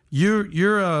 you've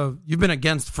been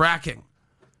against fracking.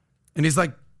 And he's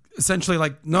like, essentially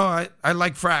like, no, I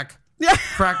like frack. Yeah.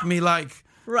 Frack me like.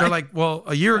 Right. They're like, well,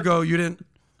 a year ago you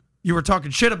were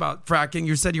talking shit about fracking.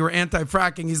 You said you were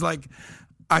anti-fracking. He's like,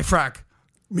 I frack.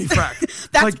 Me frack.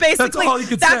 That's like, basically, that's all you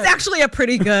could say. That's actually a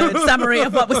pretty good summary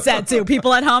of what was said too.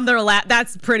 People at home,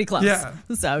 that's pretty close. Yeah.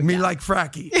 So me like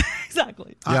fracky.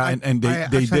 exactly. Yeah, and I they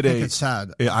actually did think it's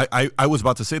sad. I was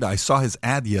about to say that. I saw his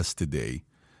ad yesterday,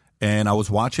 and I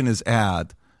was watching his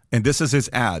ad, and this is his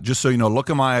ad. Just so you know, look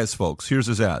at my eyes, folks. Here's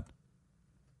his ad.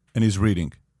 And he's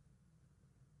reading.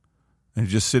 And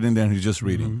he's just sitting there, and he's just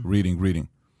reading.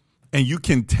 And you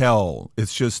can tell,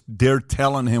 it's just they're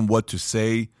telling him what to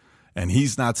say, and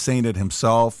he's not saying it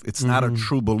himself. It's not a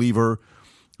true believer.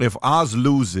 If Oz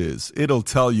loses, it'll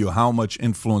tell you how much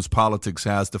influence politics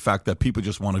has, the fact that people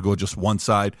just want to go just one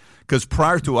side. Because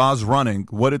prior to Oz running,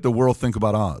 what did the world think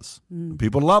about Oz?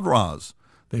 People love Oz.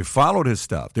 They followed his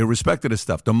stuff. They respected his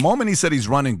stuff. The moment he said he's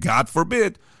running, God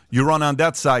forbid, you run on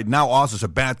that side. Now Oz is a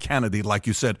bad candidate, like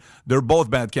you said. They're both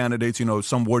bad candidates,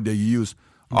 some word that you use.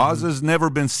 Oz has never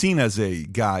been seen as a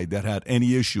guy that had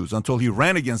any issues until he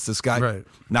ran against this guy. Right.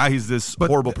 Now he's this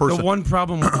horrible person. The one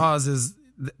problem with Oz is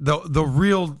the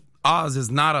real Oz is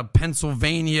not a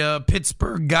Pennsylvania,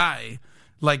 Pittsburgh guy.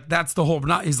 Like, that's the whole,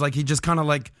 he just kind of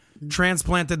like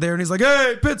transplanted there, and he's like,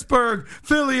 hey, Pittsburgh,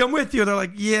 Philly, I'm with you. They're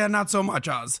like, yeah, not so much,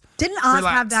 Oz. Didn't Oz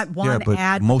Relax. have that one Yeah, but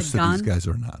ad most with the of gun? these guys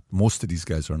are not. Most of these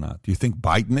guys are not. Do you think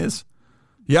Biden is?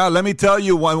 Yeah, let me tell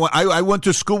you, I went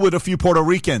to school with a few Puerto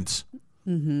Ricans.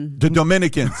 The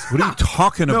Dominicans. What are you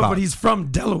talking about? No, but he's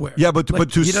from Delaware. Yeah, but to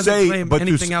he doesn't say, claim but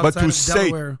anything to outside of say,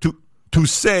 Delaware. to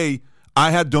say, I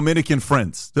had Dominican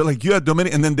friends. They're like, you had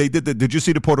Dominican, and then they did. Did you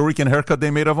see the Puerto Rican haircut they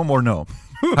made of them or no?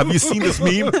 Have you seen this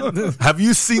meme? Have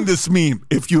you seen this meme?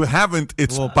 If you haven't,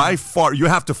 it's by far you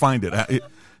have to find it.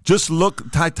 Just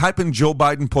look, type in Joe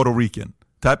Biden Puerto Rican.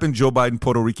 Type in Joe Biden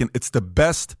Puerto Rican. It's the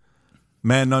best.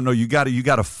 Man, no, you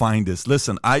gotta find this.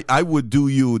 Listen, I would do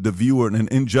you, the viewer, an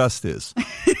injustice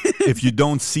if you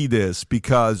don't see this,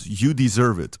 because you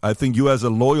deserve it. I think you, as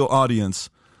a loyal audience,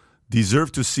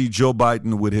 deserve to see Joe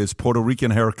Biden with his Puerto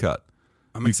Rican haircut.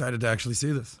 I'm excited to actually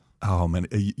see this. Oh man,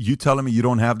 you telling me you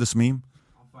don't have this meme?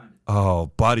 Oh,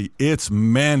 buddy, it's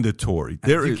mandatory.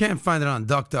 You can't find it on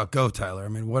DuckDuckGo, Tyler. I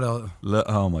mean, what else?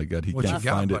 Oh my God, he What can't you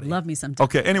got, find it. buddy? Love me some.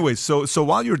 Okay, anyway, so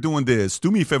while you're doing this,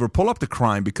 do me a favor, pull up the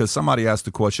crime, because somebody asked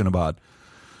a question about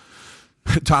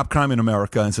top crime in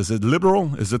America and says, is it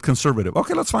liberal? Is it conservative?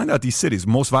 Okay, let's find out these cities.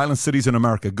 Most violent cities in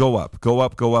America. Go up to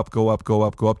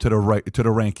the right, to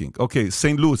the ranking. Okay,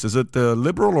 St. Louis, is it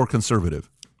liberal or conservative?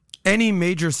 Any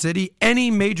major city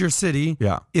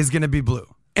Yeah. is going to be blue.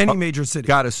 Any major city.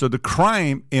 Got it. So the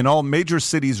crime in all major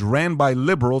cities ran by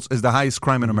liberals is the highest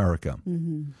crime in America.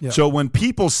 Yeah. So when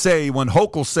people say, when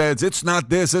Hochul says, it's not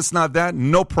this, it's not that,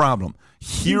 no problem.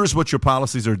 Here's what your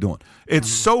policies are doing. It's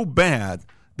so bad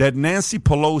that Nancy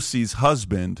Pelosi's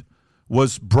husband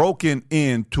was broken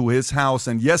into his house.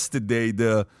 And yesterday,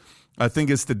 I think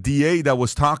it's the DA that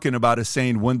was talking about it,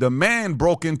 saying when the man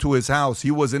broke into his house,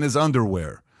 he was in his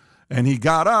underwear. And he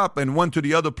got up and went to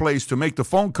the other place to make the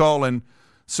phone call. And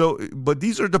so, but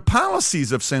these are the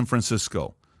policies of San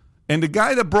Francisco. And the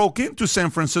guy that broke into San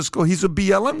Francisco, he's a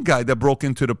BLM guy that broke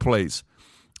into the place.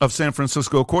 of San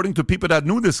Francisco, according to people that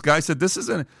knew this guy, said this is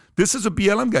a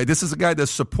BLM guy. This is a guy that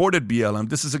supported BLM.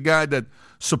 This is a guy that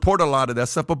supported a lot of that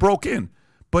stuff, but broke in.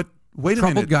 But wait a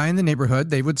minute. Troubled guy in the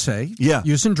neighborhood, they would say. Yeah.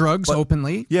 Using drugs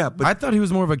openly. Yeah, but I thought he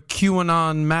was more of a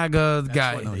QAnon MAGA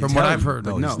guy, from what I've heard.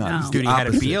 No, No, he's not. He's dude, the he had a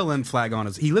opposite. BLM flag on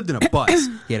his. He lived in a bus.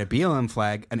 He had a BLM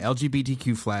flag, an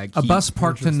LGBTQ flag. A bus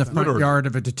parked in the front yard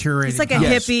of a deteriorating He's like a house.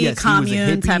 hippie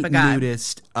commune type of guy.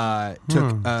 Nudist,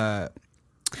 took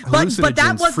But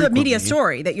that was the media frequently.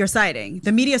 story that you're citing.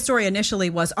 The media story initially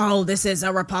was, oh, this is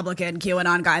a Republican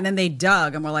QAnon guy. And then they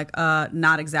dug and were like,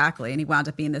 not exactly. And he wound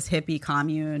up being this hippie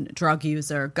commune drug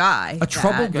user guy. A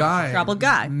troubled guy. Troubled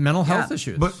guy. Mental health Yeah.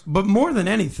 issues. But more than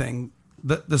anything,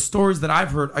 the stories that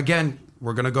I've heard, again,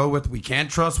 we're going to go with, we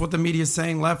can't trust what the media is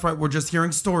saying left, right. We're just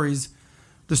hearing stories.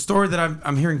 The story that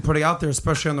I'm hearing putting out there,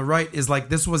 especially on the right, is like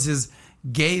this was his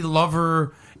gay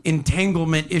lover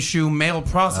entanglement issue, male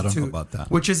prostitute, about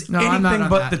that. which is No, I'm not anything on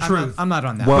but that. the truth. I'm not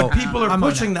on that. But people are I'm on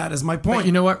pushing that is my point. But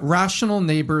you know what? Rational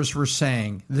neighbors were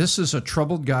saying, this is a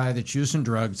troubled guy that's using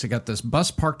drugs. They got this bus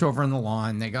parked over on the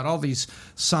lawn. They got all these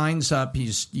signs up.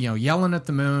 He's yelling at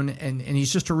the moon, and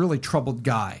he's just a really troubled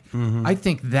guy. I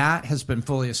think that has been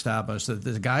fully established, that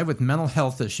the guy with mental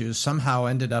health issues somehow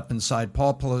ended up inside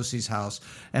Paul Pelosi's house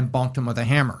and bonked him with a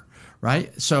hammer,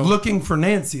 right? So Looking for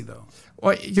Nancy, though.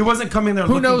 well, He wasn't coming there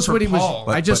who looking knows for what he was. Paul.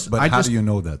 But how do you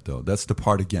know that, though? That's the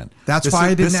part again. That's why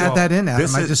I didn't add that in,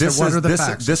 Adam. I just said, what are the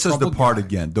facts? This is the Troubled part guy.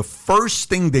 again. The first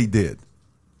thing they did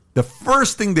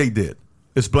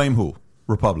is blame who?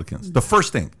 Republicans. The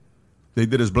first thing they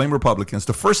did is blame Republicans.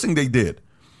 The first thing they did,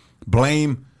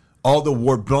 blame all the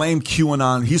war, blame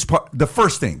QAnon. The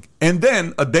first thing. And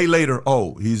then a day later,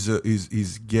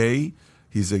 he's gay,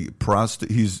 he's a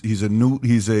prostitute, he's a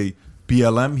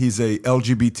BLM, he's a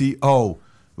LGBT.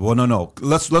 Well, no.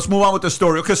 Let's move on with the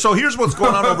story. Okay, so here's what's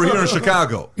going on over here in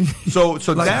Chicago. So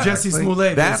Like that, Jesse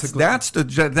Smollett, basically.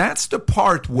 that's the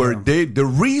part where the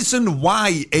reason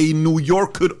why a New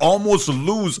York could almost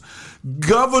lose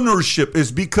governorship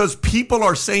is because people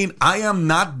are saying, I am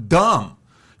not dumb.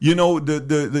 You know,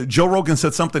 the Joe Rogan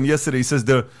said something yesterday. He says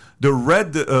the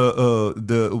red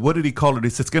what did he call it? He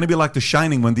says it's going to be like The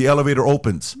Shining when the elevator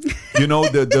opens. You know,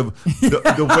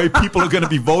 the way people are going to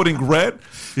be voting red.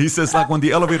 He says like when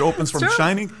the elevator opens from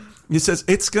Shining. He says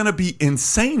it's going to be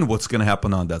insane what's going to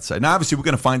happen on that side. Now, obviously, we're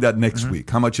going to find out next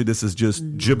week how much of this is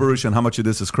just gibberish and how much of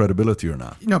this is credibility or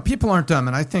not. People aren't dumb.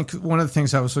 And I think one of the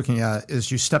things I was looking at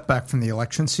is you step back from the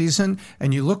election season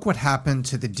and you look what happened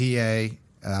to the DA,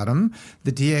 Adam,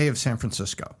 the DA of San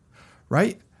Francisco,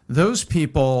 right? Those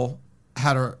people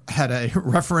had a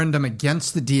referendum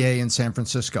against the DA in San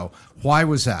Francisco. Why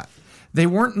was that? They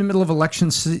weren't in the middle of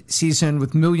election season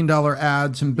with $1 million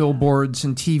ads and billboards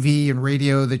and TV and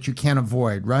radio that you can't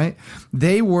avoid, right?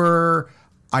 They were,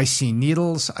 I see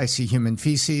needles, I see human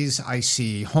feces, I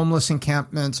see homeless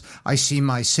encampments, I see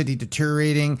my city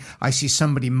deteriorating, I see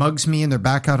somebody mugs me and they're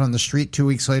back out on the street 2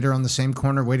 weeks later on the same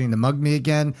corner waiting to mug me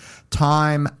again.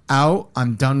 Time out,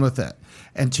 I'm done with it.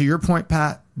 And to your point,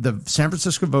 Pat, the San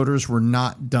Francisco voters were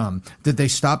not dumb. Did they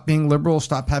stop being liberal,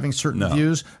 stop having certain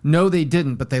views? No, they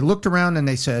didn't. But they looked around and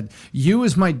they said, you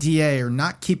as my DA are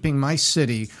not keeping my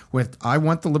city with, I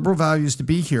want the liberal values to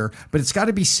be here, but it's got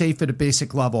to be safe at a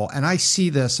basic level. And I see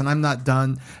this and I'm not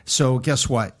done. So guess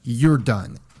what? You're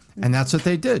done. And that's what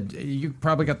they did. You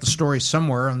probably got the story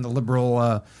somewhere on the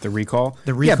liberal... The recall?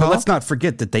 The recall? Yeah, but let's not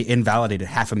forget that they invalidated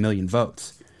 500,000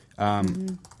 votes.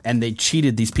 And they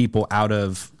cheated these people out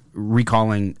of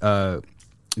recalling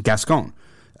Gascon.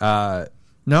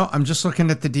 No, I'm just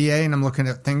looking at the DA and I'm looking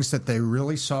at things that they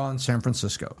really saw in San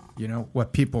Francisco. You know,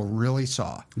 what people really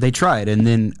saw. They tried, and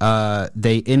then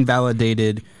they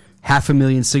invalidated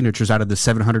 500,000 signatures out of the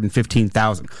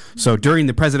 715,000. So during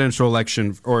the presidential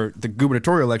election or the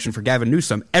gubernatorial election for Gavin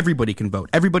Newsom, everybody can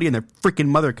vote. Everybody and their freaking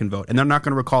mother can vote, and they're not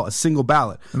going to recall a single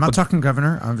ballot. I'm not talking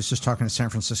governor. I was just talking to San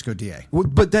Francisco DA.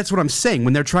 But that's what I'm saying.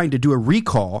 When they're trying to do a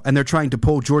recall and they're trying to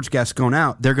pull George Gascon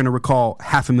out, they're going to recall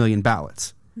 500,000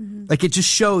 ballots. Like, it just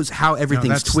shows how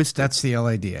everything's twisted. That's the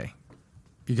LA DA.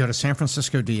 You go to San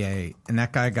Francisco DA, and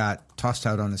that guy got tossed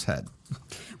out on his head.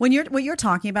 What you're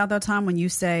talking about, though, Tom, when you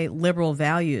say liberal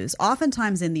values,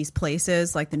 oftentimes in these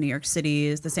places like the New York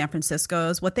Cities, the San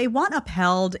Franciscos, what they want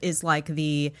upheld is like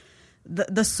the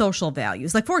social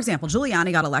values. Like, for example,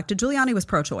 Giuliani got elected. Giuliani was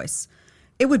pro-choice.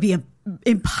 It would be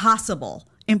impossible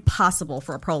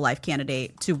for a pro-life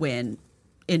candidate to win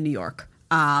in New York.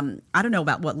 I don't know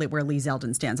about where Lee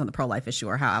Zeldin stands on the pro-life issue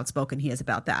or how outspoken he is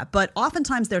about that. But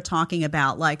oftentimes they're talking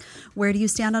about, like, where do you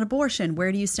stand on abortion?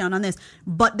 Where do you stand on this?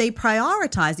 But they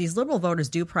prioritize, these liberal voters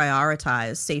do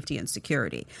prioritize safety and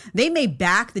security. They may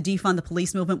back the defund the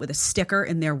police movement with a sticker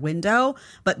in their window,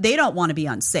 but they don't want to be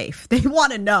unsafe. They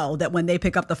want to know that when they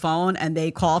pick up the phone and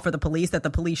they call for the police, that the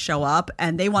police show up,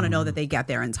 and they want to know that they get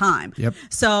there in time. Yep.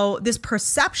 So this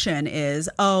perception is,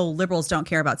 oh, liberals don't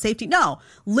care about safety. No,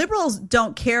 liberals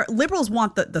don't care. Liberals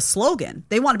want the slogan.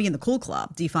 They want to be in the cool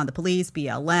club, defund the police,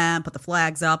 BLM, put the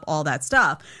flags up, all that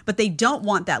stuff. But they don't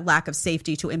want that lack of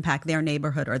safety to impact their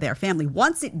neighborhood or their family.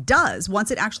 Once it does,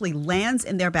 once it actually lands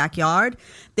in their backyard,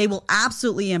 they will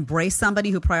absolutely embrace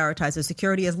somebody who prioritizes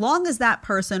security, as long as that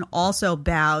person also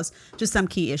bows to some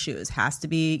key issues. Has to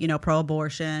be,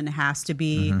 pro-abortion, has to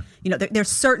be, there's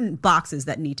certain boxes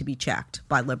that need to be checked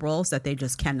by liberals that they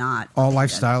just cannot. All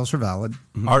lifestyles are valid.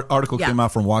 Our article came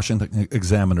out from Washington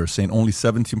Examiner saying only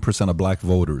 17% of black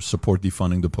voters support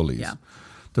defunding the police. Yeah.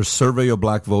 The survey of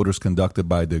black voters conducted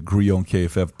by the Griot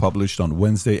KFF published on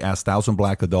Wednesday asked 1,000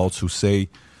 black adults who say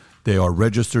they are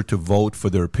registered to vote for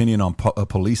their opinion on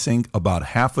policing. About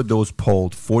half of those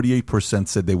polled, 48%,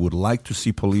 said they would like to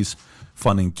see police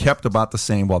funding kept about the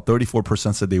same, while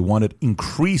 34% said they wanted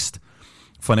increased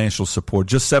financial support.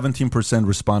 Just 17%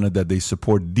 responded that they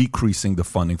support decreasing the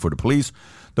funding for the police.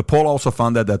 The poll also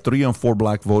found that 3 in 4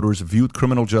 black voters viewed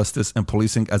criminal justice and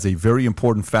policing as a very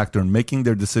important factor in making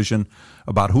their decision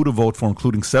about who to vote for,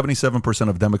 including 77%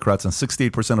 of Democrats and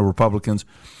 68% of Republicans.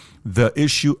 The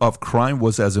issue of crime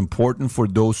was as important for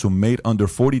those who made under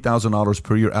 $40,000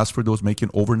 per year as for those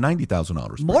making over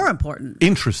 $90,000. More important.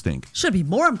 Interesting. Should be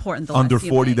more important. The Under life you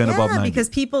 40 make. than above 90. Because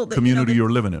people, community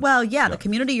you're living in. Well, yeah, the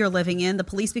community you're living in, the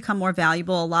police become more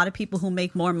valuable. A lot of people who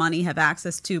make more money have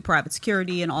access to private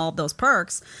security and all of those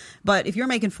perks. But if you're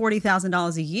making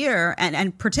 $40,000 a year,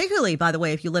 and particularly, by the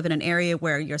way, if you live in an area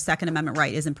where your Second Amendment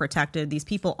right isn't protected, these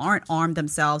people aren't armed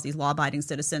themselves, these law-abiding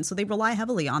citizens, so they rely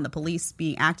heavily on the police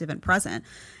being active and present.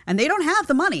 And they don't have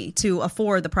the money to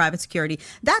afford the private security.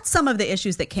 That's some of the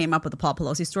issues that came up with the Paul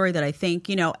Pelosi story that I think,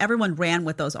 everyone ran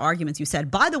with those arguments. You said,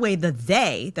 by the way, the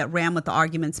they that ran with the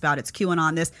arguments about it's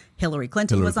QAnon this, Hillary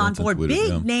Clinton was on board,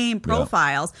 big name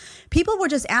profiles. People were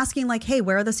just asking, like, hey,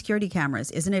 where are the security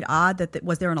cameras? Isn't it odd that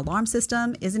was there an alarm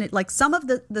system? Isn't it like some of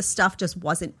the stuff just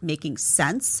wasn't making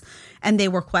sense, and they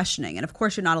were questioning. And of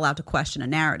course, you're not allowed to question a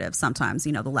narrative. Sometimes,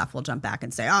 the left will jump back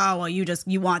and say, oh, well,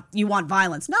 you want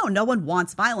violence. No one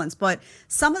wants violence. But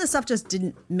some of the stuff just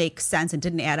didn't make sense and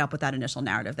didn't add up with that initial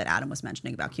narrative that Adam was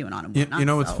mentioning about QAnon and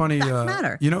whatnot. It's funny.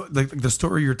 Matter. The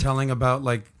story you're telling about,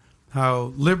 like,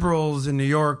 how liberals in New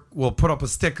York will put up a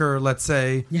sticker, let's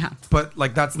say, but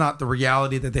like that's not the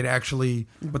reality that they'd actually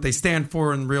what they stand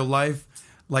for in real life.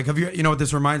 Like, have you what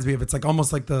this reminds me of? It's like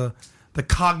almost like the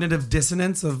cognitive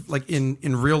dissonance of like in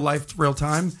real life, real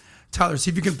time. Tyler, see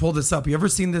if you can pull this up. You ever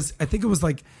seen this? I think it was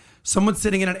like someone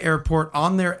sitting in an airport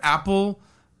on their Apple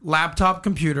laptop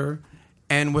computer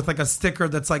and with like a sticker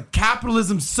that's like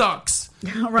capitalism sucks.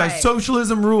 Right. Like,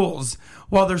 socialism rules,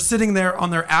 while they're sitting there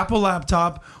on their Apple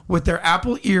laptop with their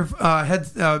Apple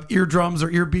eardrums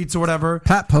or ear beats or whatever.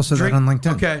 Pat posted that on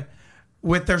LinkedIn. Okay.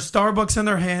 With their Starbucks in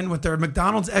their hand, with their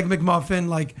McDonald's Egg McMuffin,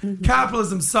 like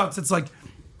capitalism sucks. It's like,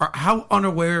 how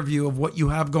unaware of you of what you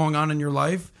have going on in your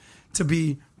life to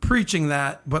be preaching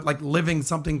that, but like living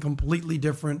something completely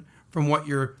different from what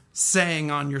you're saying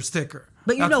on your sticker.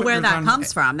 But you know where that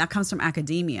comes from. That comes from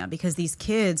academia, because these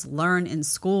kids learn in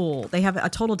school. They have a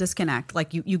total disconnect.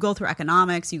 Like you go through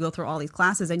economics, you go through all these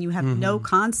classes, and you have no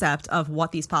concept of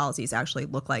what these policies actually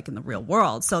look like in the real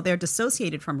world. So they're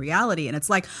dissociated from reality. And it's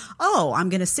like, oh, I'm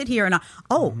going to sit here and,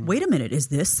 wait a minute, is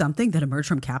this something that emerged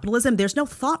from capitalism? There's no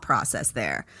thought process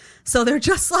there. So they're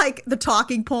just like the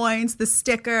talking points, the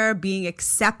sticker, being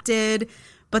accepted.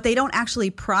 But they don't actually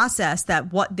process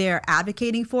that what they're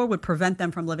advocating for would prevent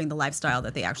them from living the lifestyle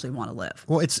that they actually want to live.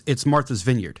 Well, it's Martha's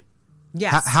Vineyard.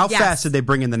 Yes. How fast did they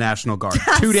bring in the National Guard?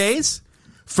 Yes. 2 days?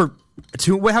 How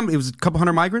many? It was a couple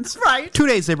hundred migrants? Right. 2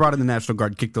 days they brought in the National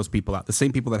Guard, kicked those people out. The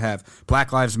same people that have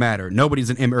Black Lives Matter. Nobody's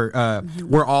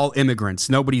we're all immigrants.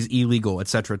 Nobody's illegal, et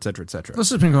cetera, et cetera, et cetera. This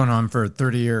has been going on for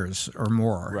 30 years or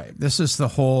more. Right. This is the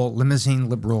whole limousine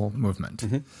liberal movement.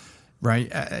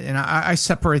 Right. And I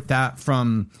separate that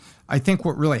from, I think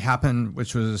what really happened,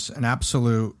 which was an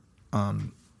absolute,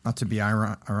 not to be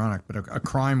ironic, but a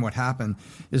crime. What happened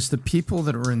is the people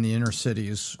that were in the inner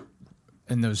cities,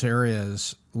 in those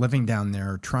areas, living down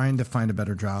there, trying to find a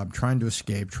better job, trying to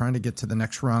escape, trying to get to the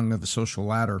next rung of the social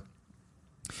ladder.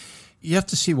 You have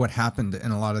to see what happened in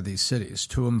a lot of these cities.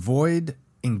 To avoid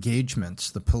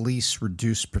engagements, the police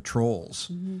reduced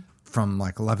patrols from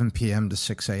like 11 p.m. to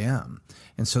 6 a.m.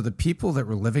 And so the people that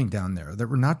were living down there that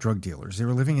were not drug dealers, they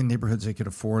were living in neighborhoods they could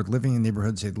afford, living in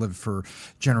neighborhoods they'd lived for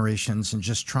generations, and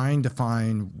just trying to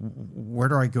find, where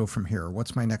do I go from here?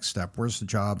 What's my next step? Where's the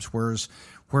jobs? Where's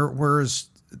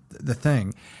the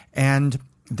thing? And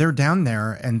they're down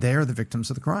there, and they're the victims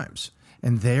of the crimes.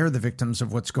 And they're the victims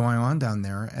of what's going on down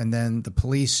there. And then the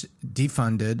police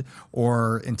defunded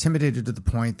or intimidated to the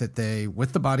point that they,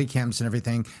 with the body cams and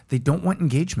everything, they don't want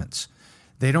engagements.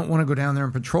 They don't want to go down there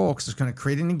and patrol because it's going to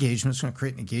create an engagement. It's going to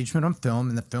create an engagement on film,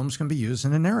 and the film's going to be used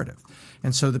in a narrative.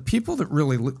 And so the people that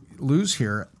really lose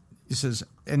here, he says,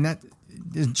 and that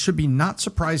it should be not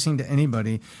surprising to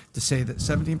anybody to say that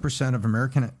 17%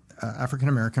 of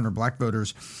African-American or black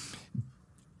voters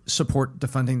support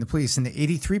defunding the police, and the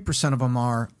 83% of them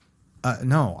are,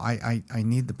 no, I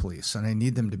need the police, and I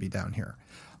need them to be down here.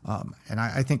 And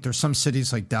I think there's some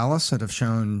cities like Dallas that have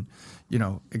shown,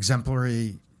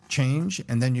 exemplary change,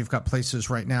 and then you've got places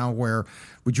right now where,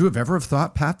 would you have ever have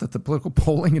thought, Pat, that the political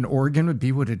polling in Oregon would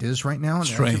be what it is right now in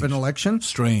the edge of an election?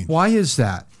 Strange. Why is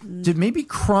that? Did maybe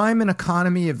crime and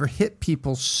economy ever hit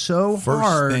people so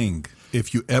hard? First thing,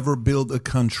 if you ever build a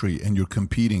country and you're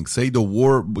competing, say the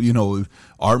war,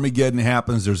 Armageddon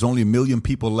happens, there's only 1 million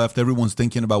people left, everyone's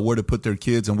thinking about where to put their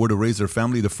kids and where to raise their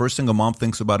family, the first thing a mom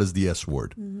thinks about is the S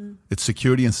word. Mm-hmm. It's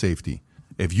security and safety.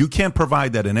 If you can't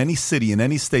provide that in any city, in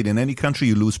any state, in any country,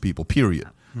 you lose people, period.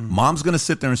 Mm-hmm. Mom's going to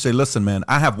sit there and say, listen, man,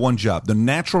 I have one job. The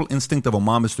natural instinct of a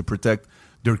mom is to protect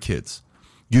their kids.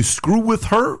 You screw with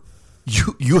her,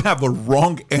 you have a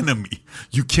wrong enemy.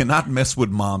 You cannot mess with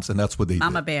moms, and that's what they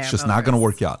Mama do. Bear It's just not going to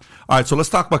work out. All right, so let's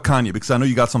talk about Kanye, because I know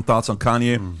you got some thoughts on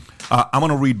Kanye. I'm going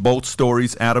to read both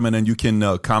stories, Adam, and then you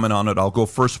can comment on it. I'll go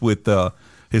first with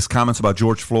his comments about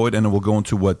George Floyd, and then we'll go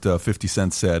into what 50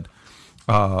 Cent said.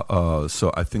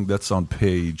 So I think that's on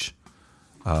page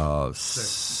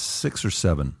 6 or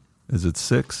 7. Is it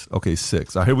 6? Okay,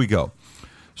 6. Here we go.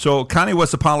 So Kanye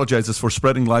West apologizes for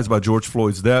spreading lies about George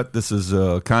Floyd's death. This is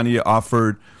Kanye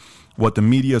offered what the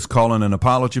media is calling an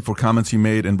apology for comments he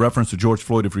made in reference to George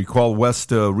Floyd. If you recall,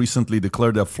 West recently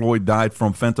declared that Floyd died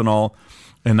from fentanyl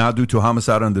and not due to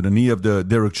homicide under the knee of the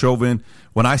Derek Chauvin.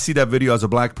 When I see that video as a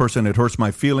black person, it hurts my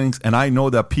feelings. And I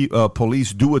know that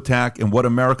police do attack and that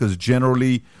America is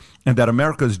generally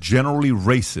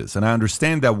racist. And I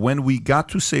understand that when we got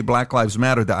to say Black Lives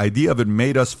Matter, the idea of it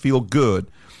made us feel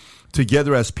good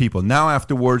together as people. Now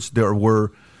afterwards, there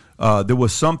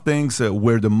was some things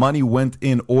where the money went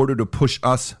in order to push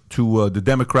us to the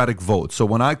Democratic vote. So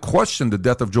when I questioned the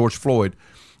death of George Floyd,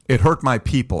 it hurt my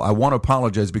people. I want to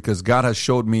apologize because God has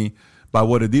showed me by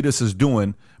what Adidas is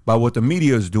doing, by what the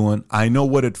media is doing, I know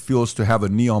what it feels to have a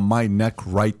knee on my neck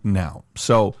right now.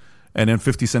 So, and then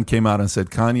 50 Cent came out and said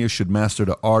Kanye should master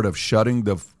the art of shutting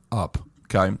the up.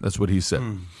 Okay, that's what he said.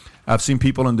 I've seen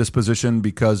people in this position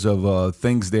because of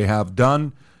things they have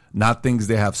done, not things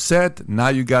they have said. Now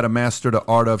you got to master the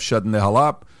art of shutting the hell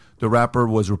up. The rapper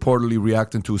was reportedly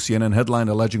reacting to a CNN headline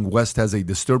alleging West has a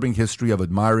disturbing history of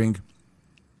admiring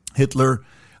Hitler.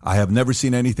 I have never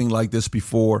seen anything like this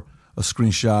before. A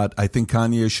screenshot. I think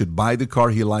Kanye should buy the car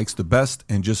he likes the best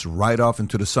and just ride off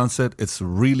into the sunset. It's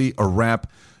really a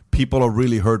wrap. People are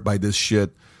really hurt by this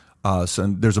shit. So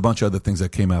there's a bunch of other things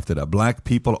that came after that. Black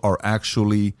people are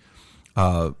actually...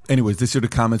 anyways, these are the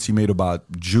comments he made about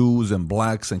Jews and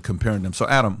blacks and comparing them. So,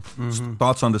 Adam,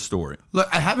 thoughts on the story? Look,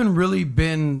 I haven't really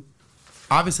been...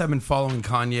 Obviously, I've been following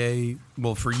Kanye,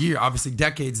 for years, obviously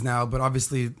decades now, but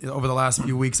obviously over the last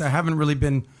few weeks, I haven't really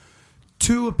been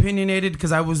too opinionated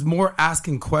because I was more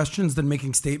asking questions than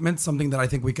making statements, something that I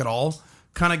think we could all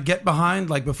kind of get behind.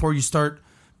 Like before you start,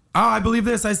 I believe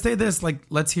this, I say this, like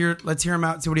let's hear him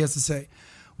out, see what he has to say.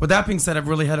 With that being said, I've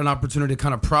really had an opportunity to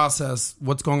kind of process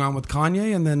what's going on with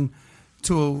Kanye, and then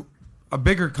to a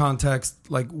bigger context,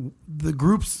 like the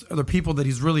groups or the people that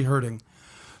he's really hurting.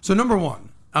 So number one,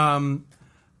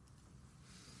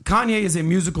 Kanye is a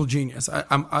musical genius.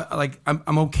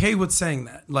 I'm okay with saying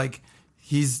that. Like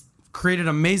he's created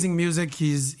amazing music.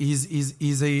 He's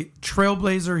a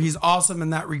trailblazer. He's awesome in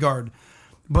that regard.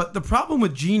 But the problem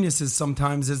with geniuses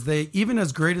sometimes is they, even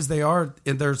as great as they are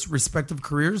in their respective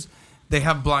careers, they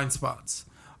have blind spots.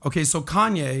 Okay, so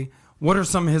Kanye, what are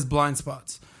some of his blind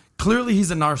spots? Clearly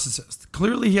he's a narcissist.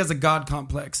 Clearly he has a God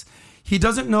complex. He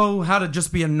doesn't know how to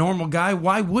just be a normal guy.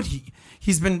 Why would he?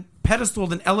 He's been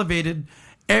pedestaled and elevated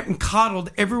and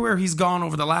coddled everywhere he's gone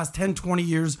over the last 10, 20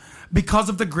 years because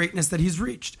of the greatness that he's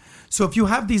reached. So if you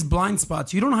have these blind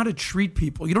spots, you don't know how to treat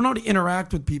people. You don't know how to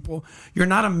interact with people. You're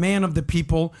not a man of the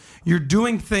people. You're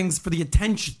doing things for the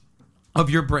attention of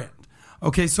your brand.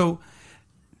 Okay, so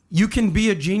you can be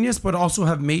a genius, but also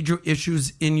have major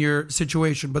issues in your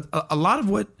situation. But a lot of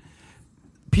what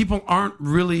people aren't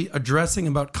really addressing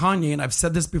about Kanye, and I've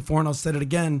said this before and I'll say it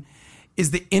again,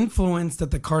 is the influence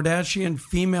that the Kardashian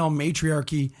female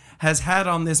matriarchy has had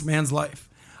on this man's life.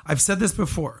 I've said this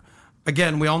before.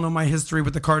 Again, we all know my history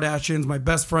with the Kardashians. My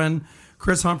best friend,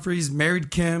 Chris Humphries,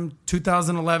 married Kim,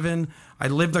 2011. I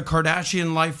lived a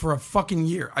Kardashian life for a fucking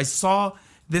year. I saw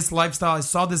this lifestyle, I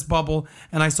saw this bubble,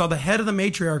 and I saw the head of the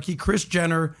matriarchy, Kris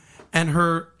Jenner, and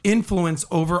her influence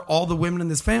over all the women in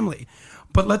this family.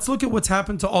 But let's look at what's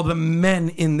happened to all the men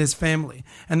in this family.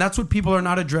 And that's what people are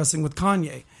not addressing with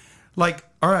Kanye. Like,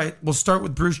 all right, we'll start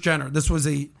with Bruce Jenner. This was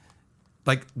a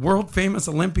world famous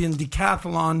Olympian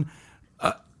decathlon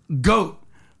GOAT,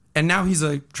 and now he's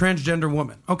a transgender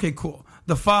woman. Okay, cool.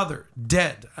 The father,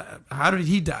 dead. How did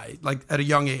he die? Like at a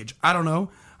young age? I don't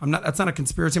know. That's not a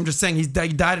conspiracy. I'm just saying he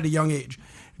died at a young age.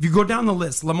 If you go down the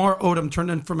list, Lamar Odom turned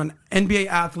in from an NBA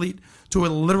athlete to a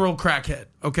literal crackhead.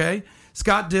 Okay,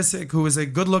 Scott Disick, who is a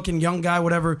good-looking young guy,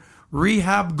 whatever,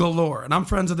 rehab galore, and I'm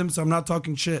friends with him, so I'm not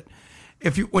talking shit.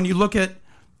 When you look at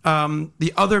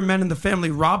the other men in the family,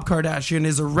 Rob Kardashian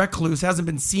is a recluse, hasn't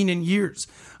been seen in years.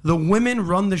 The women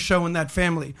run the show in that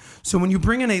family. So when you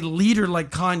bring in a leader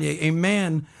like Kanye, a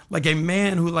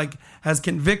man who has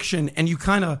conviction, and you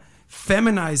kind of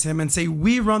feminize him and say,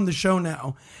 we run the show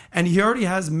now, and he already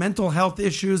has mental health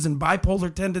issues and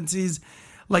bipolar tendencies,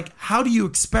 like, how do you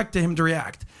expect him to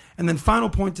react? And then final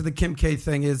point to the Kim K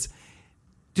thing is,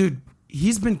 dude,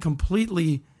 he's been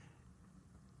completely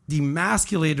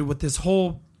demasculated with this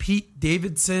whole Pete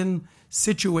Davidson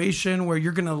situation where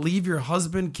you're going to leave your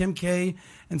husband, Kim K,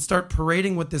 and start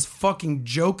parading with this fucking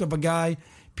joke of a guy,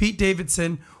 Pete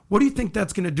Davidson. What do you think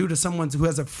that's going to do to someone who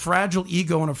has a fragile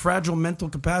ego and a fragile mental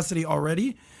capacity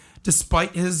already,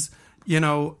 despite his,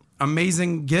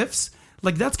 amazing gifts?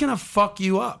 Like, that's going to fuck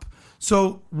you up.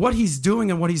 So what he's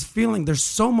doing and what he's feeling, there's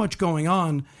so much going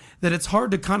on that it's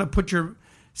hard to kind of put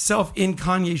yourself in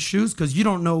Kanye's shoes, because you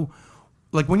don't know.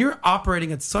 Like, when you're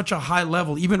operating at such a high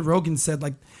level, even Rogan said,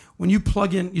 like, when you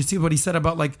plug in, you see what he said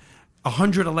about like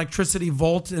 100 electricity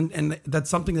volts, and that's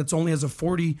something that's only has a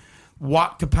 40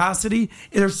 watt capacity.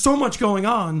 There's so much going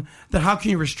on that how can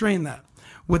you restrain that?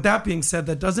 With that being said,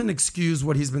 that doesn't excuse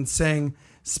what he's been saying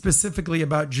specifically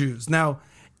about Jews. Now,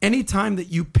 anytime that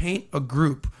you paint a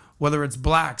group, whether it's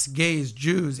blacks, gays,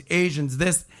 Jews, Asians,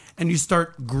 and you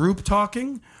start group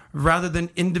talking rather than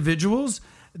individuals,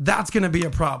 that's going to be a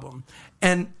problem.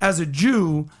 And as a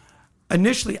Jew,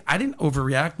 initially, I didn't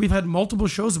overreact. We've had multiple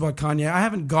shows about Kanye. I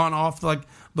haven't gone off like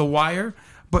the wire.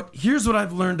 But here's what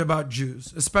I've learned about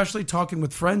Jews, especially talking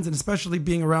with friends and especially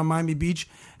being around Miami Beach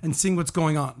and seeing what's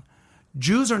going on.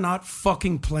 Jews are not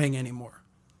fucking playing anymore.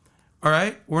 All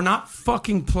right? We're not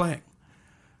fucking playing.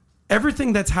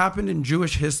 Everything that's happened in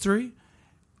Jewish history,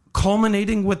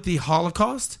 culminating with the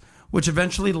Holocaust, which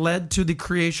eventually led to the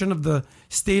creation of the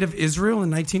State of Israel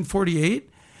in 1948,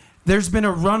 there's been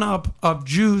a run-up of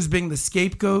Jews being the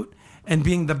scapegoat and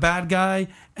being the bad guy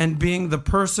and being the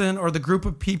person or the group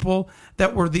of people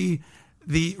that were the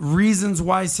reasons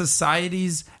why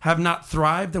societies have not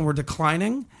thrived and were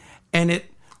declining. And it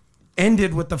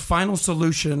ended with the final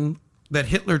solution that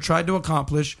Hitler tried to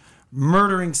accomplish,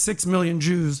 murdering 6 million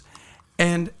Jews.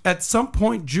 And at some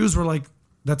point, Jews were like,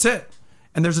 that's it.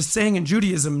 And there's a saying in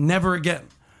Judaism, never again.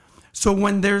 So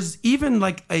when there's even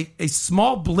like a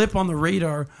small blip on the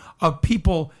radar of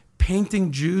people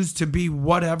painting Jews to be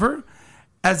whatever,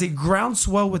 as a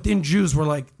groundswell within Jews, we're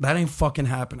like, that ain't fucking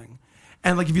happening.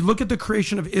 And like, if you look at the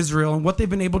creation of Israel and what they've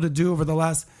been able to do over the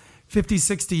last 50,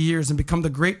 60 years and become the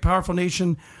great, powerful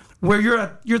nation where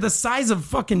you're the size of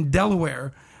fucking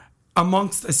Delaware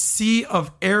amongst a sea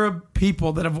of Arab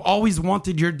people that have always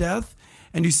wanted your death,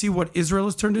 and you see what Israel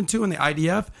has turned into and the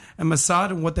IDF and Mossad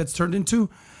and what that's turned into,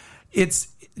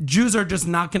 Jews are just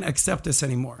not going to accept this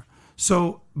anymore.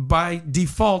 So by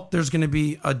default, there's going to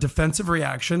be a defensive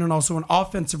reaction and also an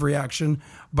offensive reaction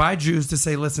by Jews to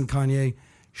say, listen, Kanye,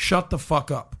 shut the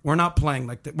fuck up. We're not playing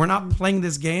like that. We're not playing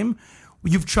this game.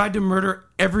 You've tried to murder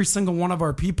every single one of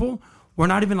our people. We're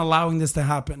not even allowing this to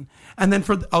happen. And then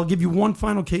I'll give you one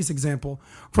final case example.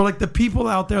 For like the people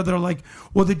out there that are like,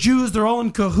 well, the Jews, they're all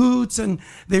in cahoots and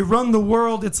they run the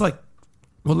world. It's like,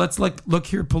 well, let's like look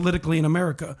here politically in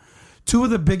America. Two of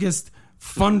the biggest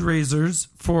fundraisers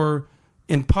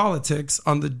in politics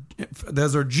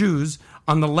those are Jews.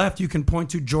 On the left, you can point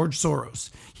to George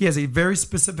Soros. He has a very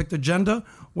specific agenda.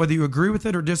 Whether you agree with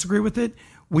it or disagree with it,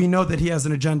 we know that he has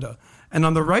an agenda. And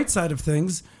on the right side of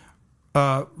things,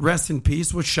 rest in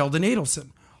peace, was Sheldon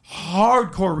Adelson.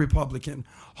 Hardcore Republican,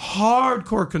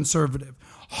 hardcore conservative,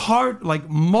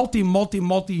 multi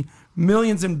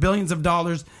millions and billions of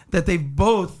dollars that they've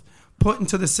both put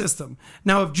into the system.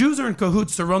 Now, if Jews are in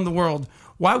cahoots to run the world,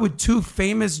 why would two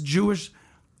famous Jewish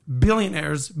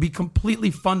billionaires be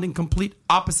completely funding complete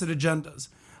opposite agendas?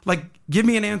 Like, give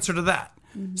me an answer to that.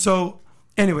 Mm-hmm. So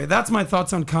anyway, that's my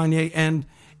thoughts on Kanye. And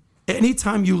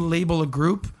anytime you label a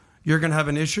group, you're going to have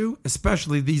an issue,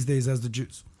 especially these days as the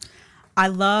Jews. I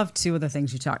love two of the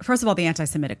things you talk. First of all, the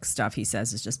anti-Semitic stuff he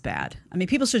says is just bad. I mean,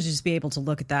 people should just be able to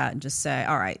look at that and just say,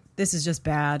 all right, this is just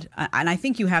bad. And I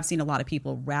think you have seen a lot of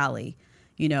people rally,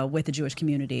 with the Jewish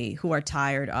community who are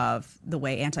tired of the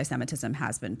way anti-Semitism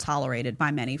has been tolerated by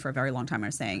many for a very long time,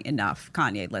 are saying, enough,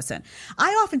 Kanye, listen.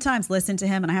 I oftentimes listen to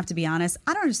him, and I have to be honest,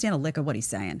 I don't understand a lick of what he's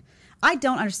saying. I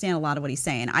don't understand a lot of what he's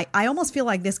saying. I almost feel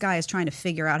like this guy is trying to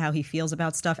figure out how he feels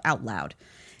about stuff out loud.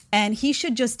 And he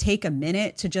should just take a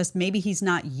minute to just, maybe he's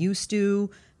not used to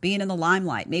being in the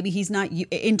limelight. Maybe he's not,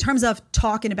 in terms of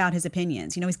talking about his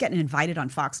opinions. He's getting invited on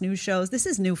Fox News shows. This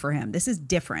is new for him. This is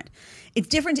different. It's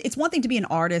different. It's one thing to be an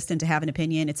artist and to have an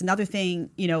opinion. It's another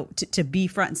thing, to be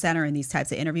front and center in these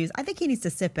types of interviews. I think he needs to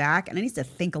sit back and he needs to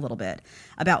think a little bit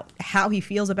about how he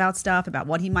feels about stuff, about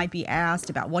what he might be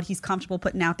asked, about what he's comfortable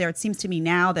putting out there. It seems to me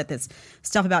now that this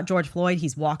stuff about George Floyd,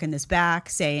 he's walking this back,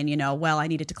 saying, well, I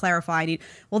needed to clarify.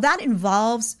 Well, that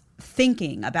involves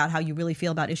thinking about how you really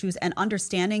feel about issues and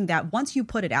understanding that once you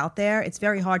put it out there, it's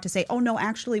very hard to say, oh, no,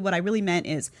 actually, what I really meant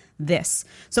is this.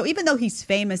 So even though he's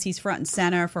famous, he's front and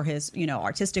center for his,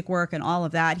 artistic work and all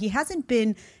of that, he hasn't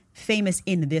been famous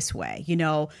in this way,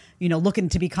 looking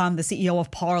to become the CEO of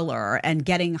Parler and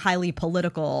getting highly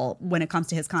political when it comes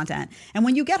to his content. And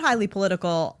when you get highly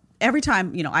political, every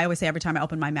time, I always say every time I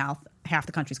open my mouth, half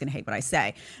the country's going to hate what I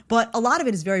say. But a lot of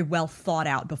it is very well thought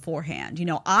out beforehand.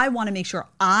 I want to make sure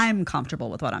I'm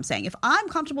comfortable with what I'm saying. If I'm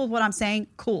comfortable with what I'm saying,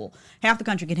 cool. Half the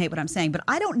country can hate what I'm saying. But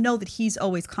I don't know that he's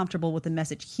always comfortable with the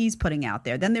message he's putting out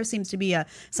there. Then there seems to be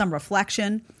some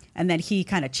reflection, and then he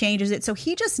kind of changes it. So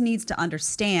he just needs to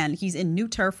understand he's in new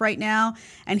turf right now,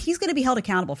 and he's going to be held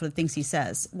accountable for the things he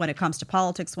says when it comes to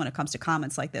politics, when it comes to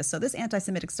comments like this. So this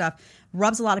anti-Semitic stuff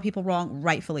rubs a lot of people wrong,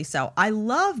 rightfully so. I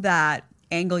love that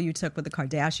angle you took with the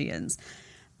Kardashians.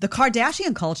 The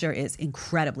Kardashian culture is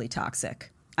incredibly toxic.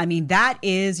 I mean, that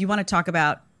is, we talk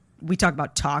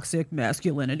about toxic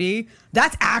masculinity.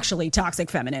 That's actually toxic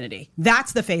femininity.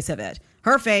 That's the face of it.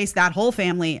 Her face, that whole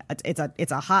family,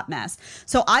 it's a hot mess.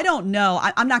 So I don't know.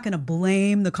 I'm not going to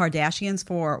blame the Kardashians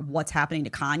for what's happening to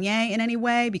Kanye in any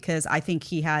way, because I think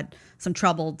he had some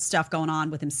troubled stuff going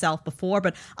on with himself before.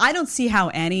 But I don't see how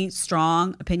any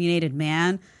strong, opinionated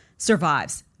man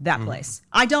survives that place.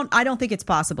 I don't think it's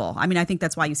possible. I mean, I think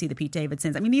that's why you see the Pete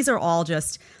Davidsons. I mean, these are all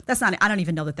just, I don't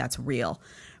even know that that's real.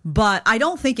 But I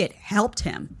don't think it helped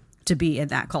him to be in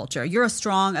that culture. You're a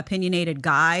strong, opinionated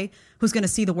guy who's going to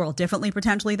see the world differently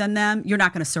potentially than them. You're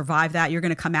not going to survive that. You're going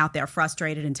to come out there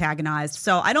frustrated, antagonized.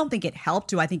 So I don't think it helped.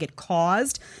 Do I think it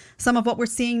caused some of what we're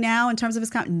seeing now in terms of his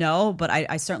content? No, but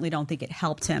I certainly don't think it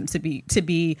helped him to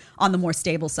be on the more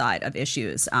stable side of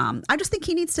issues. I just think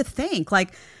he needs to think.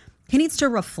 He needs to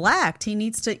reflect. He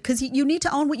needs to, because you need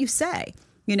to own what you say,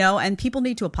 and people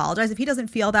need to apologize. If he doesn't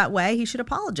feel that way, he should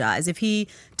apologize. If he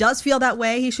does feel that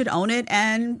way, he should own it.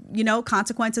 And,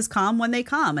 consequences come when they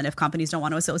come. And if companies don't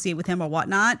want to associate with him or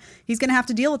whatnot, he's going to have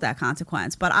to deal with that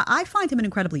consequence. But I find him an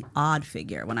incredibly odd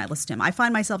figure when I listen to him. I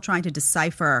find myself trying to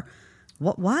decipher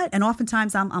what? And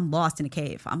oftentimes I'm lost in a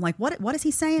cave. I'm like, what is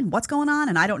he saying? What's going on?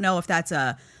 And I don't know if that's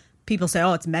people say,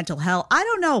 oh, it's mental health. I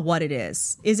don't know what it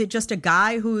is. Is it just a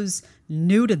guy who's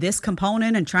new to this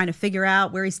component and trying to figure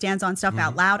out where he stands on stuff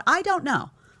out loud? I don't know.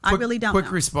 I really don't know.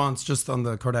 Quick response just on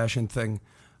the Kardashian thing.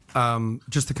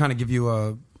 Just to kind of give you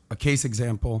a case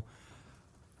example.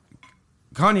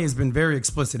 Kanye has been very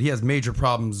explicit. He has major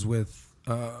problems with,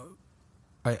 I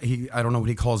don't know what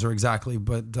he calls her exactly,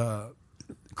 but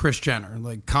Kris Jenner,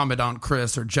 like Commandant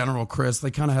Kris or General Kris.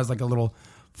 Like, kind of has like a little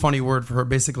funny word for her.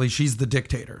 Basically, she's the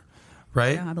dictator,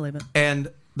 right? Yeah, I believe it.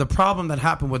 And the problem that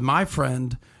happened with my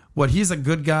friend, he's a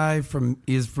good guy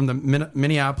he's from the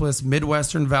Minneapolis,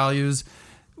 Midwestern values.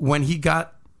 When he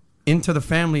got into the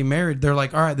family, married, they're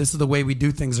like, all right, this is the way we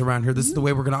do things around here. This is the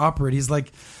way we're going to operate. He's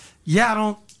like, yeah,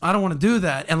 I don't want to do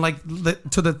that. And like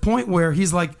to the point where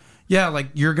he's like, yeah, like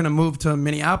you're going to move to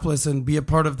Minneapolis and be a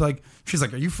part of she's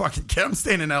like, are you fucking kidding? I'm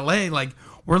staying in LA. Like,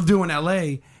 we're doing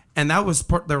LA. And that was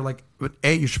they're like,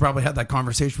 you should probably have that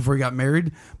conversation before you got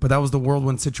married. But that was the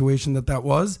whirlwind situation that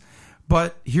was.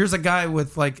 But here's a guy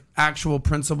with like actual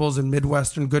principles and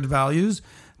Midwestern good values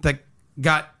that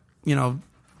got,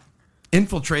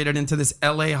 infiltrated into this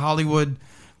LA Hollywood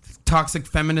toxic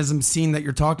feminism scene that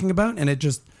you're talking about. And it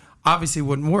just obviously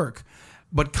wouldn't work.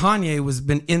 But Kanye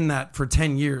been in that for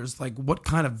 10 years. Like, what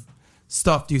kind of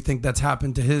stuff do you think that's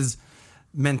happened to his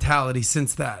mentality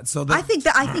since that? So I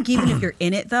think even if you're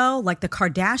in it though, like the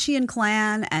Kardashian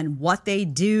clan and what they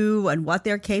do and what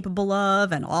they're capable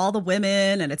of and all the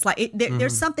women, and it's like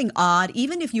there's something odd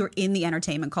even if you're in the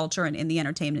entertainment culture and in the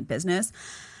entertainment business.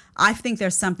 I think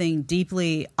there's something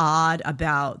deeply odd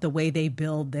about the way they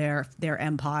build their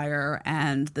empire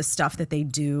and the stuff that they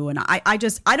do. And I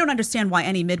don't understand why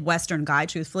any Midwestern guy,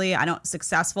 truthfully, I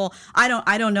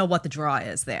don't know what the draw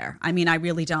is there. I mean, I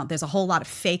really don't. There's a whole lot of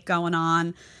fake going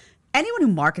on. Anyone who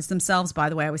markets themselves, by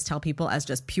the way, I always tell people as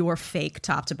just pure fake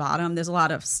top to bottom. There's a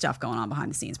lot of stuff going on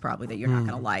behind the scenes probably that you're not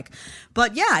going to like.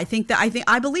 But yeah,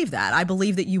 I believe that. I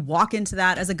believe that you walk into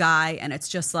that as a guy and it's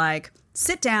just like,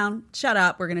 sit down, shut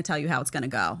up, we're going to tell you how it's going to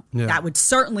go. Yeah. That would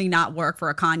certainly not work for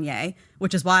a Kanye,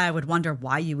 which is why I would wonder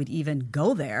why you would even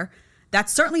go there.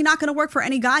 That's certainly not going to work for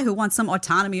any guy who wants some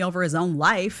autonomy over his own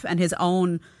life and his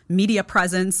own media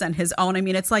presence and his own. I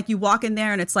mean, it's like you walk in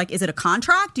there and it's like, is it a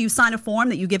contract? Do you sign a form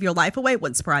that you give your life away? It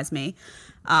wouldn't surprise me.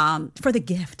 For the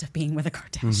gift of being with a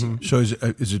Kardashian. So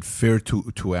is it fair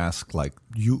to ask, like,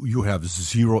 you have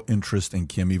zero interest in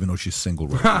Kim, even though she's single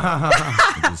right now?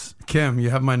 Kim, you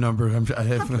have my number. Wouldn't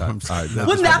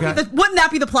that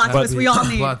be the plot twist we all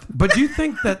need? But do you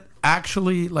think that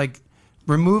actually, like,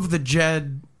 remove the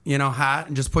Jed, hat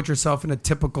and just put yourself in a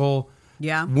typical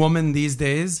woman these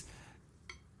days?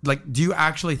 Like, do you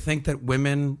actually think that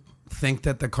women think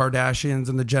that the Kardashians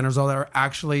and the Jenners, all that, are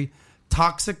actually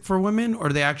toxic for women, or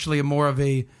are they actually more of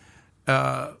a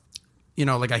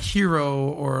like a hero,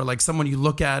 or like someone you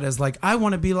look at as like, I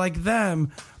want to be like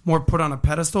them, more put on a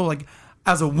pedestal? Like,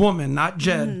 as a woman, not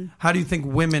Jed, how do you think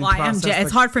women process?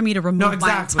 It's hard for me to remove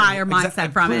my entire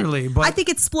mindset from it. But I think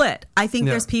it's split. I think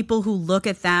there's people who look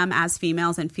at them as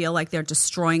females and feel like they're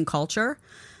destroying culture.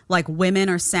 Like, women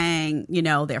are saying,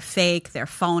 they're fake, they're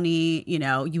phony.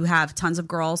 You have tons of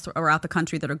girls throughout the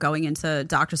country that are going into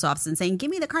doctor's offices and saying,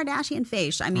 give me the Kardashian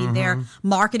face. I mean, they're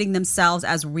marketing themselves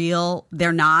as real.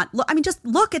 They're not. I mean, just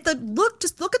look at the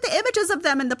images of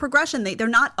them and the progression. They're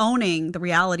not owning the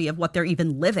reality of what they're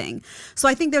even living. So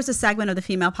I think there's a segment of the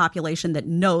female population that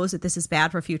knows that this is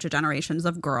bad for future generations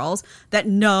of girls, that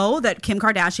know that Kim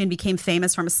Kardashian became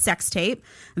famous from a sex tape,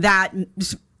 that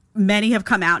many have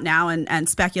come out now and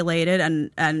speculated,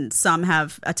 and some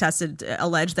have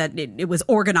alleged that it was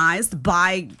organized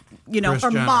by, Kris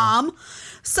her Jenner. mom.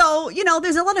 So,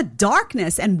 there's a lot of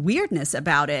darkness and weirdness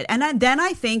about it. And then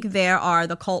I think there are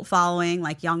the cult following,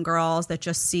 like young girls that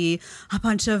just see a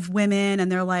bunch of women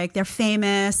and they're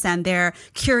famous and they're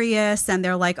curious and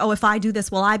they're like, oh, if I do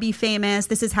this, will I be famous?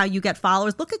 This is how you get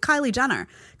followers. Look at Kylie Jenner.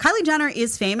 Kylie Jenner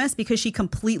is famous because she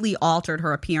completely altered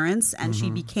her appearance and she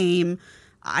became,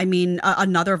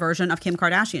 another version of Kim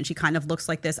Kardashian. She kind of looks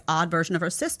like this odd version of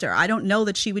her sister. I don't know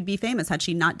that she would be famous had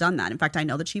she not done that. In fact, I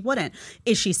know that she wouldn't.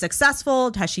 Is she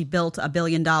successful? Has she built a $1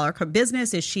 billion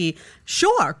business? Is she?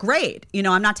 Sure, great.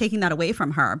 I'm not taking that away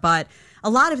from her. But a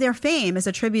lot of their fame is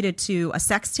attributed to a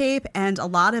sex tape and a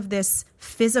lot of this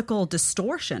physical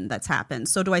distortion that's happened.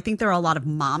 So do I think there are a lot of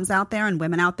moms out there and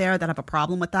women out there that have a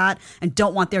problem with that and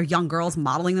don't want their young girls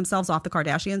modeling themselves off the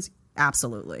Kardashians?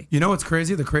 Absolutely. You know what's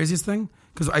crazy? The craziest thing?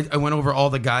 Because I went over all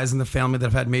the guys in the family that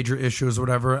have had major issues or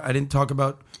whatever. I didn't talk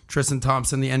about Tristan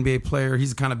Thompson, the NBA player.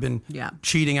 He's kind of been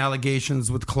cheating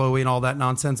allegations with Khloe and all that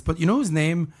nonsense. But you know whose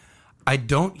name I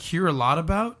don't hear a lot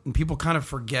about, and people kind of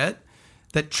forget?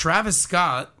 That Travis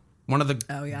Scott, one of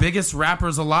the biggest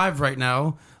rappers alive right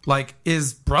now, like,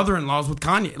 is brother-in-laws with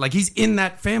Kanye. Like, he's in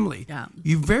that family. Yeah.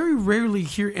 You very rarely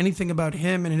hear anything about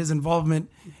him and his involvement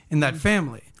in that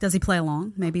family. Does he play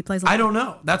along? Maybe he plays along. I don't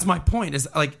know. That's my point. Is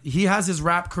like, he has his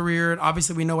rap career, and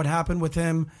obviously we know what happened with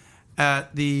him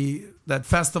at that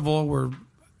festival where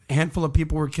a handful of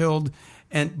people were killed.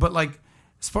 But like,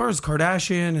 as far as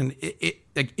Kardashian and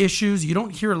like issues, you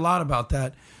don't hear a lot about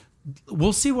that.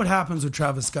 We'll see what happens with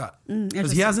Travis Scott,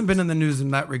 because he hasn't been in the news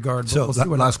in that regard. So, we'll see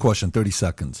what last question, 30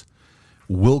 seconds.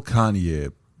 Will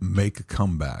Kanye make a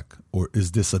comeback, or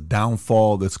is this a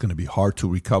downfall that's going to be hard to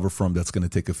recover from, that's going to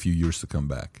take a few years to come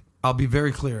back? I'll be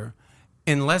very clear.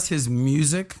 Unless his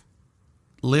music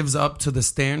lives up to the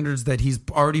standards that he's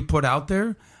already put out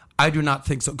there, I do not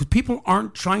think so. Because people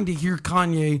aren't trying to hear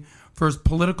Kanye for his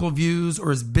political views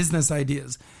or his business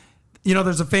ideas.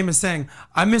 There's a famous saying,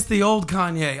 I miss the old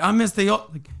Kanye. I miss the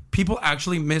old... Like, people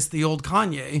actually miss the old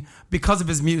Kanye because of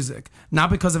his music, not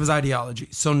because of his ideology.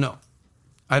 So no,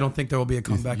 I don't think there will be a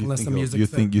comeback unless the music... You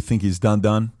think he's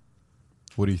done?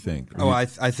 What do you think? I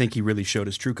think he really showed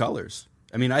his true colors.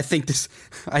 I mean, I think this.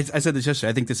 I said this yesterday.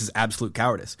 I think this is absolute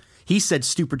cowardice. He said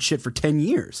stupid shit for 10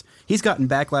 years. He's gotten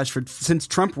backlash since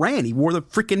Trump ran. He wore the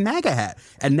freaking MAGA hat,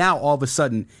 and now all of a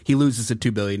sudden he loses at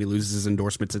 $2 billion. He loses his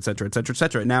endorsements, et cetera, et cetera, et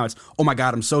cetera. And now it's, oh my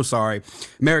God, I'm so sorry.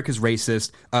 America's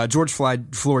racist. George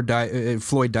Floyd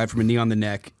died from a knee on the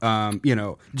neck.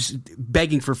 Just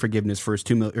begging for forgiveness for his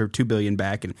 $2 billion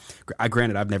back. And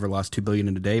granted, I've never lost $2 billion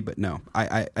in a day, but no,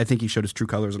 I think he showed his true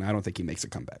colors, and I don't think he makes a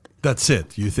comeback. That's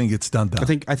it. You think it's done?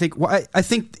 I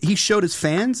think he showed his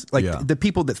fans, the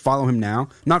people that follow him now,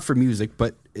 not for music,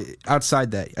 but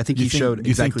outside that, I think he showed exactly.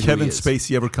 You think Kevin who he is.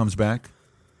 Spacey ever comes back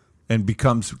and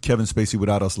becomes Kevin Spacey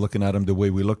without us looking at him the way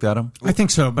we looked at him? I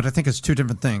think so, but I think it's two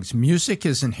different things. Music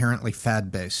is inherently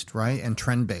fad-based, right, and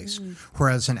trend-based,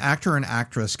 whereas an actor and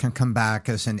actress can come back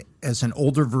as an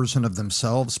older version of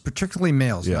themselves, particularly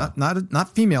males,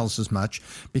 not females as much,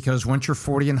 because once you're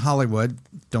 40 in Hollywood,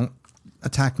 don't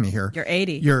attack me here. You're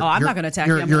 80. I'm not going to attack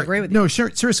you. I'm going to agree with you. No,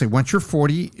 seriously. Once you're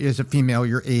 40 as a female,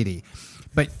 you're 80.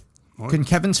 But can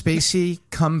Kevin Spacey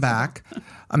come back?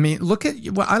 I mean,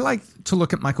 I like to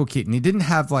look at Michael Keaton. He didn't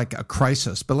have like a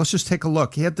crisis, but let's just take a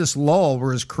look. He had this lull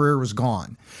where his career was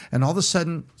gone. And all of a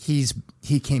sudden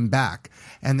he came back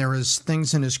and there was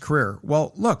things in his career.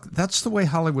 Well, look, that's the way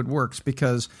Hollywood works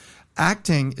because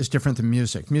acting is different than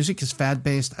music. Music is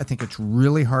fad-based. I think it's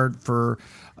really hard for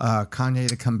Kanye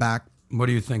to come back. What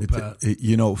do you think, Pat?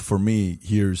 For me,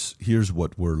 here's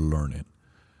what we're learning.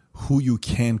 Who you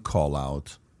can call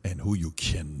out and who you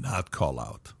cannot call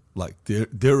out. Like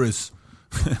there's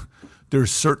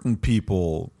certain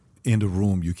people in the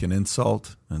room you can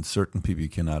insult and certain people you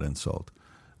cannot insult.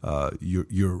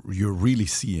 You're really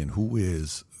seeing who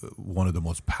is one of the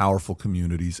most powerful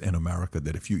communities in America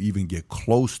that if you even get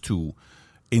close to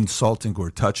insulting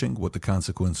or touching, what the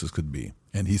consequences could be.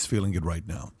 And he's feeling it right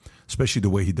now, especially the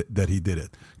way that he did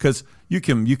it. Because you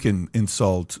can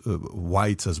insult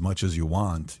whites as much as you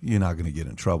want. You're not going to get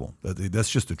in trouble. That's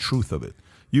just the truth of it.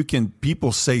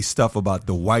 People say stuff about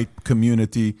the white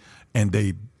community and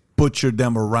they butcher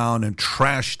them around and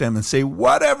trash them and say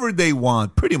whatever they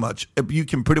want. Pretty much, you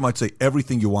can pretty much say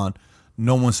everything you want.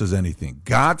 No one says anything.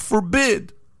 God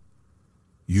forbid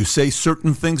you say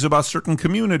certain things about certain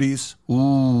communities.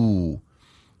 Ooh,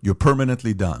 you're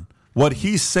permanently done. What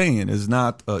he's saying is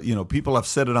not, people have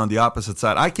said it on the opposite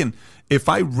side. If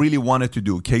I really wanted to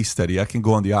do a case study, I can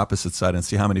go on the opposite side and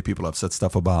see how many people have said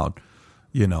stuff about,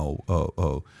 you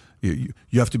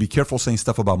have to be careful saying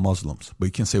stuff about Muslims, but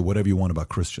you can say whatever you want about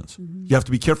Christians. Mm-hmm. You have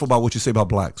to be careful about what you say about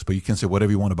blacks, but you can say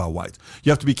whatever you want about whites.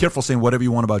 You have to be careful saying whatever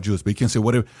you want about Jews, but you can say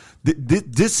whatever.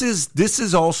 This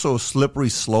is also a slippery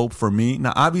slope for me.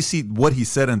 Now, obviously, what he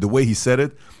said and the way he said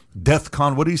it,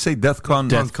 DEFCON. What do you say? DEFCON.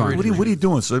 DEFCON. What are you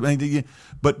doing? So,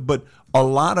 but a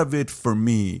lot of it for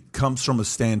me comes from a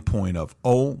standpoint of,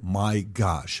 oh my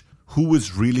gosh, who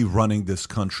is really running this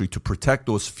country to protect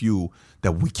those few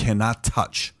that we cannot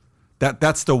touch?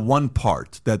 That's the one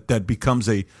part that becomes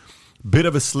a bit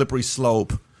of a slippery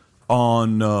slope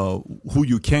on who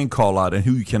you can call out and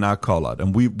who you cannot call out.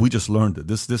 And we just learned it.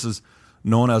 This is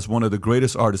known as one of the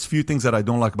greatest artists. Few things that I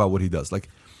don't like about what he does, like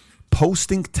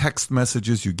posting text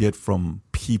messages you get from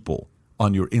people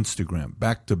on your Instagram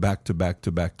back to back to back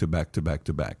to back to back to back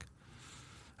to back.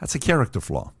 That's a character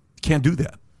flaw. You can't do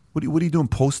that. What are you doing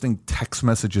posting text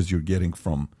messages you're getting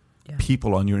from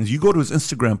people on your... You go to his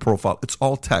Instagram profile, it's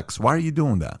all text. Why are you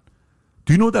doing that?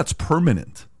 Do you know that's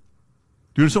permanent?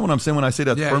 Do you understand what I'm saying when I say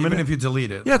that's permanent? Even if you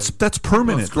delete it. Yeah, that's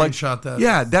permanent. Screenshot that.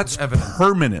 Yeah, that's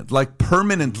permanent. Like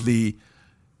permanently,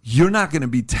 you're not going to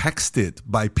be texted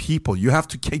by people. You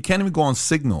can't even go on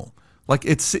Signal. Like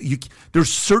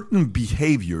there's certain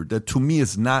behavior that to me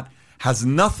has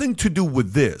nothing to do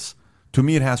with this. To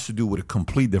me, it has to do with a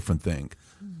complete different thing.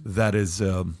 That is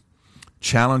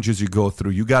challenges you go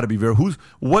through. You got to be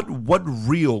what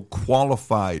real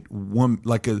qualified woman,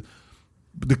 like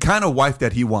the kind of wife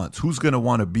that he wants. Who's going to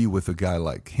want to be with a guy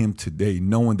like him today,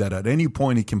 knowing that at any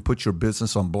point he can put your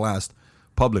business on blast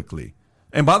publicly?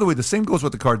 And by the way, the same goes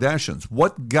with the Kardashians.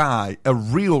 What guy, a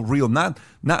real, not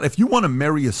if you want to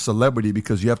marry a celebrity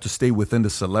because you have to stay within the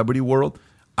celebrity world,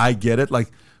 I get it.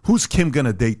 Like, who's Kim going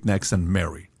to date next and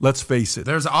marry? Let's face it.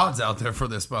 There's odds out there for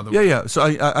this, by the way. Yeah. So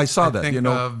I saw that. I think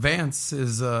Vance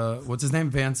is, what's his name?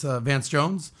 Vance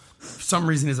Jones? For some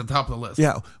reason, he's at the top of the list.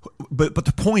 Yeah. But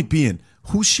the point being,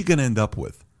 who's she going to end up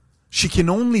with? She can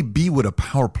only be with a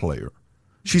power player.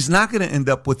 She's not going to end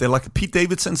up with it. Like Pete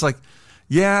Davidson's like,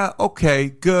 yeah, okay,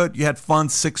 good. You had fun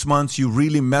 6 months. You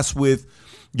really mess with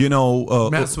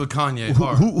Mess with Kanye.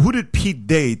 Who did Pete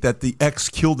date that the ex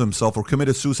killed himself or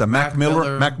committed suicide? Mac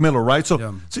Miller. Mac Miller, right?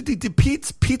 So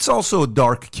Pete's also a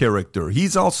dark character.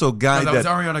 He's also a guy that was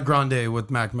Ariana Grande with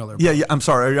Mac Miller. Yeah. I'm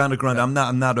sorry, Ariana Grande. Yeah.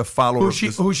 I'm not a follower.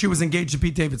 Who she was engaged to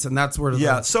Pete Davidson. That's where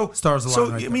the stars align.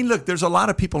 So I mean, look, there's a lot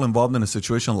of people involved in a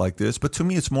situation like this, but to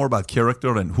me, it's more about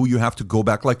character and who you have to go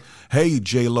back. Like, hey,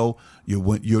 J-Lo,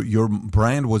 your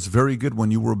brand was very good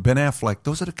when you were Ben Affleck.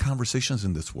 Those are the conversations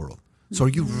in this world. So are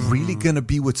you really going to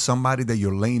be with somebody that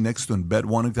you're laying next to in bed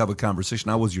wanting to have a conversation?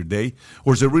 How was your day?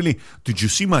 Or is it really, did you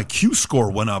see my Q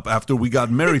score went up after we got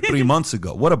married 3 months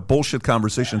ago? What a bullshit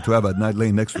conversation to have at night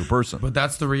laying next to a person. But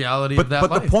that's the reality of that life.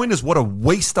 But the point is, what a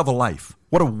waste of a life.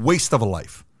 What a waste of a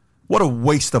life. What a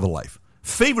waste of a life.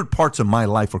 Favorite parts of my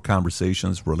life are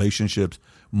conversations, relationships,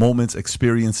 moments,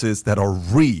 experiences that are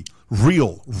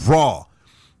real, raw,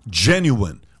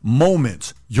 genuine.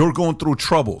 Moments, you're going through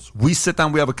troubles. We sit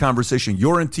down, we have a conversation.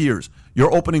 You're in tears.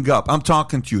 You're opening up. I'm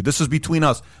talking to you. This is between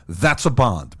us. That's a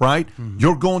bond, right? Mm-hmm.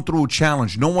 You're going through a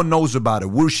challenge. No one knows about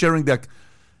it. We're sharing that.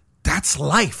 That's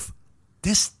life.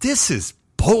 This is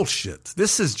bullshit.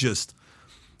 This is just,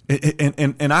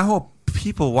 and I hope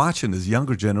people watching this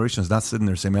younger generation is not sitting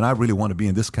there saying, man, I really want to be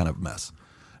in this kind of mess.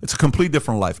 It's a complete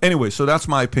different life. Anyway, so that's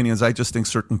my opinions. I just think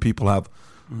certain people have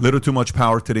little too much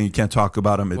power today. You can't talk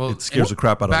about them. It scares the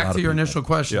crap out of a lot of people. Back to your initial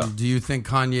question. Do you think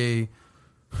Kanye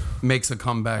makes a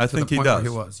comeback to the point where he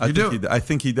was? I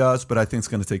think he does, but I think it's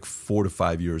going to take 4 to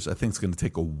 5 years. I think it's going to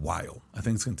take a while.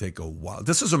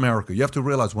 This is America. You have to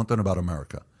realize one thing about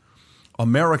America.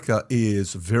 America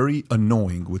is very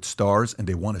annoying with stars, and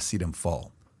they want to see them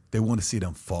fall.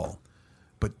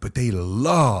 But they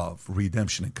love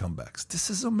redemption and comebacks. This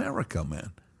is America,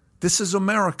 man. This is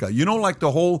America. Like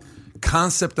the whole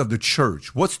concept of the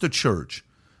church. What's the church?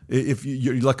 If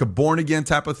you're like a born again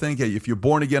type of thing, if you're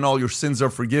born again, all your sins are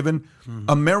forgiven. Mm-hmm.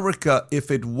 America, if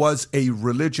it was a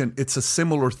religion, it's a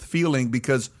similar feeling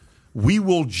because we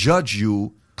will judge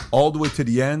you all the way to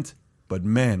the end. But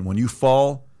man, when you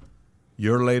fall, a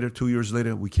year later, 2 years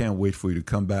later, we can't wait for you to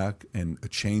come back and a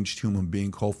changed human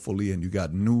being, hopefully, and you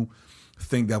got new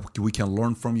thing that we can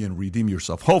learn from you and redeem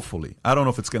yourself. Hopefully. I don't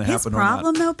know if it's going to happen or not. His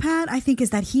problem, though, Pat, I think,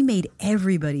 is that he made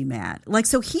everybody mad. Like,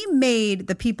 so he made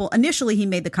the people, initially he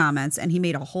made the comments and he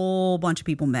made a whole bunch of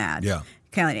people mad. Yeah.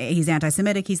 He's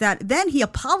anti-Semitic, he's that. Then he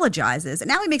apologizes, and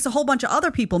now he makes a whole bunch of other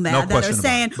people mad that are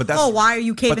saying, why are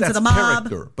you caving to the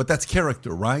mob? But that's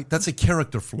character, right? That's a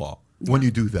character flaw when you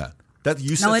do that.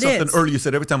 You said something is. earlier. You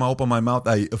said every time I open my mouth,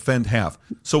 I offend half.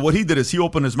 So what he did is he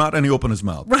opened his mouth and he opened his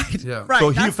mouth. Right. Yeah. Right.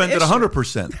 So he offended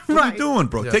 100%. What are you doing,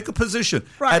 bro? Yeah. Take a position.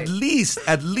 Right. At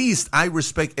least I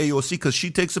respect AOC because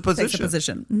she takes a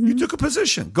position. Mm-hmm. You took a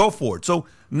position. Go for it. So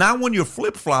now when you're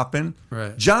flip-flopping,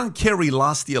 right. John Kerry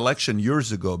lost the election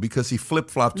years ago because he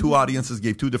flip-flopped. Two audiences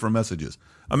gave two different messages.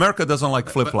 America doesn't like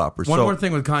flip-floppers. One more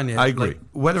thing with Kanye. I agree. Like,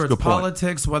 whether it's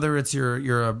politics, whether it's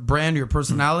your brand, your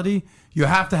personality, you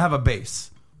have to have a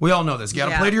base. We all know this. You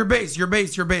got to play to your base, your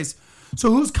base. So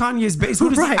who's Kanye's base? Who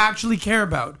does he actually care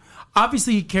about?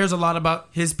 Obviously, he cares a lot about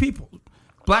his people,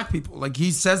 black people. Like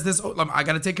he says this, I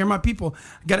got to take care of my people.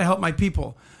 I got to help my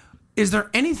people. Is there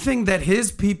anything that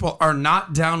his people are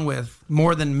not down with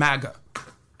more than MAGA?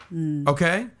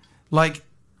 Okay? Like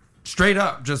straight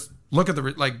up, just look at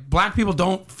black people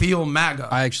don't feel MAGA.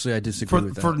 I disagree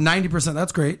with that. For 90%,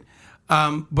 that's great.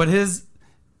 But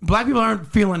black people aren't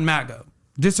feeling MAGA.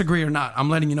 Disagree or not, I'm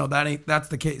letting you know that's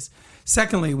the case.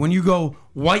 Secondly, when you go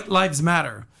white lives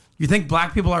matter, you think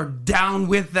black people are down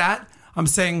with that? I'm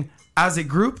saying as a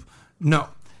group, no.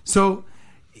 So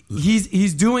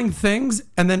he's doing things,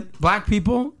 and then black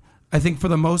people, I think for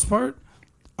the most part,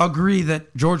 agree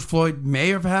that George Floyd may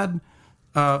have had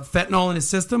fentanyl in his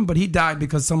system, but he died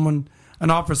because an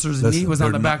officer's knee was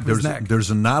on the back of his neck.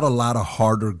 There's not a lot of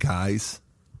harder guys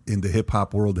in the hip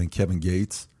hop world than Kevin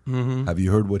Gates. Mm-hmm. Have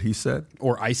you heard what he said?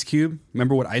 Or Ice Cube?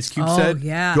 Remember what Ice Cube said?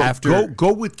 Yeah.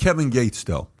 Go with Kevin Gates,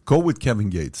 though. Go with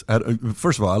Kevin Gates.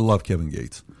 First of all, I love Kevin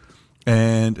Gates.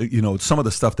 And, some of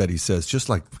the stuff that he says, just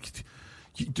like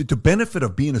the benefit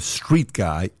of being a street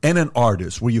guy and an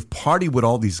artist where you've partied with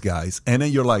all these guys, and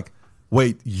then you're like,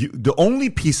 wait, the only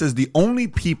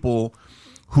people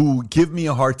who give me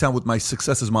a hard time with my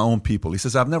success is my own people. He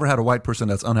says, I've never had a white person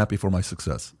that's unhappy for my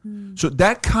success. So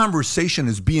that conversation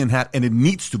is being had, and it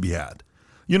needs to be had.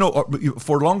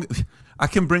 I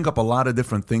can bring up a lot of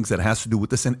different things that has to do with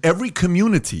this. And every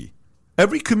community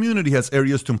has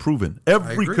areas to improve in.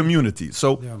 Every community.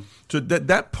 So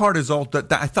that part is all,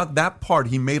 I thought that part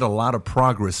he made a lot of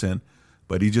progress in,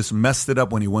 but he just messed it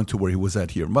up when he went to where he was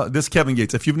at here. This Kevin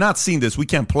Gates, if you've not seen this, we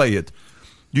can't play it.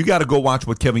 You got to go watch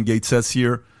what Kevin Gates says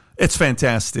here. It's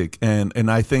fantastic,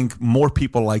 and I think more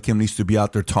people like him needs to be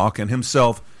out there talking.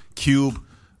 Himself, Cube,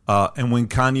 and when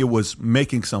Kanye was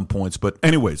making some points. But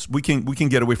anyways, we can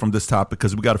get away from this topic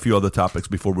because we got a few other topics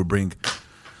before we bring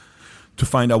to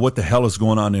find out what the hell is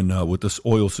going on in with this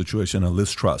oil situation and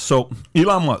Liz Truss. So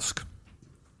Elon Musk.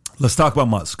 Let's talk about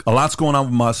Musk. A lot's going on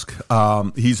with Musk.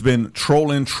 He's been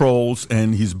trolling trolls,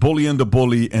 and he's bullying the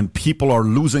bully, and people are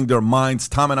losing their minds.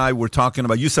 Tom and I were talking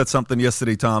about, you said something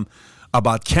yesterday, Tom,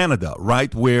 about Canada,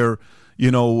 right? Where, a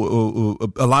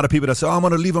lot of people that say, I'm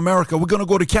going to leave America. We're going to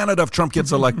go to Canada if Trump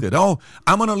gets elected. I'm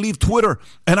going to leave Twitter,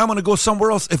 and I'm going to go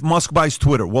somewhere else if Musk buys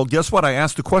Twitter. Well, guess what? I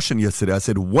asked the question yesterday. I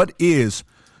said, what is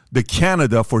the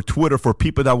Canada for Twitter for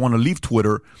people that want to leave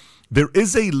Twitter? There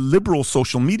is a liberal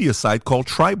social media site called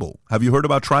Tribal. Have you heard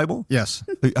about Tribal? Yes.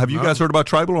 Have you guys heard about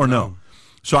Tribal or no?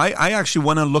 So I actually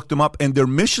went and looked them up, and their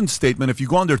mission statement, if you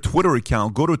go on their Twitter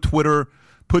account, go to Twitter,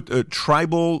 put a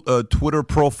Tribal Twitter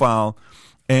profile,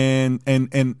 and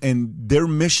their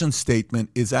mission statement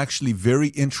is actually very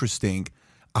interesting.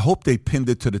 I hope they pinned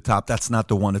it to the top. That's not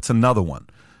the one. It's another one.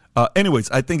 Anyways,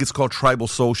 I think it's called Tribal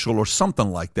Social or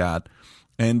something like that.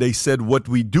 And they said what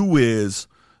we do is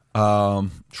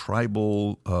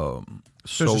Tribal Social.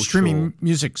 There's a streaming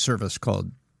music service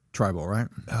called Tribal, right?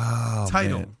 Oh,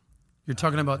 Tidal. man. You're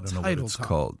talking about I don't know what Tidal. it's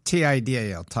called.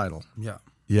 TIDAL, Tidal. Yeah.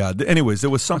 Yeah. Anyways, there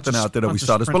was something out there that we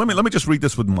saw this. But let me just read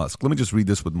this with Musk.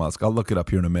 I'll look it up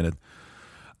here in a minute.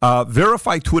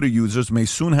 Verified Twitter users may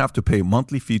soon have to pay a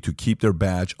monthly fee to keep their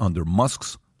badge under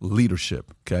Musk's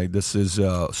leadership. Okay, this is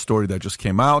a story that just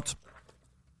came out.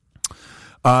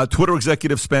 Twitter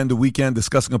executives spent the weekend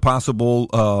discussing a possible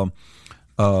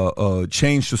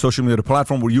change to social media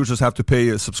platform where users have to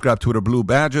pay subscribe Twitter Blue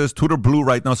badges. Twitter Blue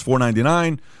right now is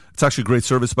 $4.99. It's actually a great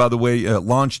service, by the way.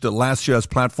 Launched last year as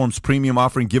platform's premium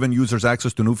offering, giving users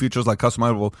access to new features like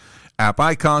customizable app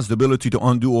icons, the ability to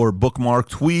undo or bookmark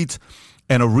tweets,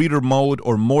 and a reader mode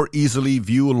or more easily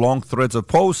view long threads of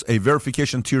posts. A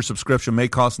verification tier subscription may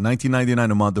cost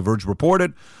 $19.99 a month, The Verge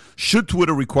reported. Should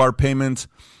Twitter require payment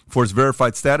for its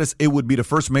verified status, it would be the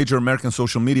first major American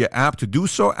social media app to do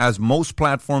so, as most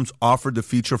platforms offer the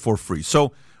feature for free.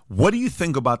 So what do you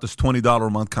think about this $20 a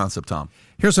month concept, Tom?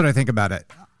 Here's what I think about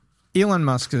it. Elon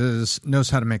Musk knows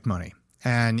how to make money,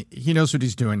 and he knows what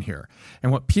he's doing here.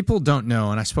 And what people don't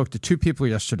know, and I spoke to two people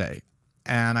yesterday,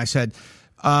 and I said,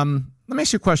 let me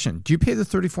ask you a question. Do you pay the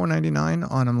 $34.99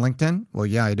 on LinkedIn? Well,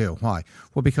 yeah, I do. Why?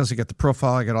 Well, because I get the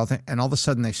profile, I get all that, and all of a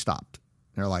sudden they stopped.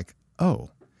 They're like,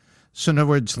 oh. So in other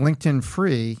words, LinkedIn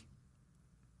free,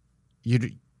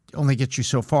 only gets you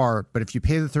so far, but if you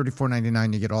pay the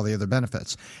 $34.99, you get all the other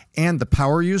benefits. And the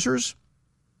power users,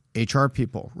 HR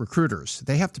people, recruiters,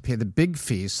 they have to pay the big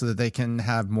fees so that they can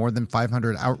have more than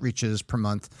 500 outreaches per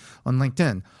month on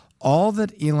LinkedIn. All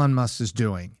that Elon Musk is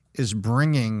doing is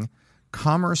bringing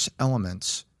commerce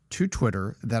elements to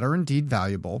Twitter that are indeed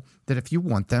valuable, that if you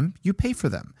want them, you pay for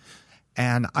them.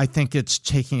 And I think it's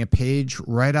taking a page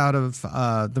right out of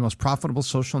the most profitable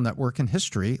social network in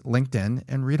history, LinkedIn,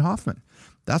 and Reid Hoffman.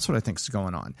 That's what I think is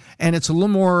going on. And it's a little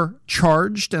more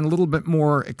charged and a little bit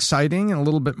more exciting and a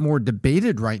little bit more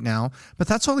debated right now. But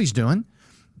that's all he's doing.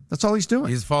 That's all he's doing.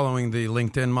 He's following the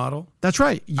LinkedIn model. That's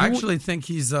right. I actually think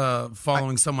he's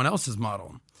following someone else's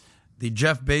model, the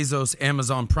Jeff Bezos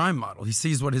Amazon Prime model. He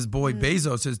sees what his boy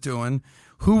Bezos is doing.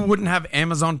 Who wouldn't have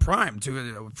Amazon Prime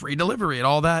to free delivery and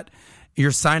all that?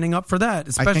 You're signing up for that,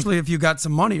 especially if you got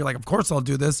some money. You're like, of course I'll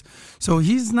do this. So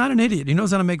he's not an idiot. He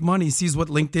knows how to make money. He sees what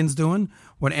LinkedIn's doing,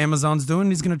 what Amazon's doing.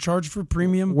 He's going to charge for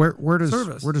premium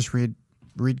service. Where does Reid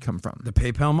come from? The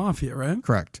PayPal mafia, right?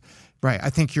 Correct. Right. I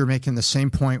think you're making the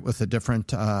same point with a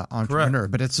different entrepreneur,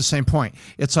 Correct. But it's the same point.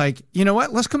 It's like, you know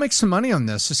what? Let's go make some money on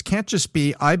this. This can't just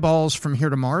be eyeballs from here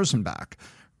to Mars and back,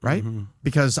 right? Mm-hmm.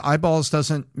 Because eyeballs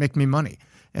doesn't make me money.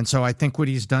 And so I think what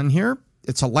he's done here,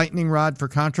 it's a lightning rod for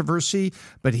controversy,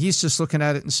 but he's just looking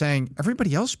at it and saying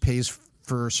everybody else pays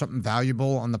for something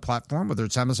valuable on the platform, whether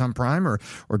it's Amazon Prime or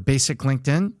basic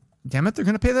LinkedIn. Damn it, they're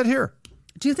going to pay that here.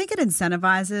 Do you think it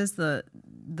incentivizes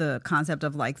the concept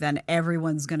of like then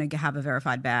everyone's going to have a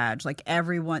verified badge, like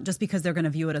everyone, just because they're going to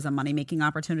view it as a money making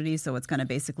opportunity, so it's going to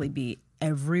basically be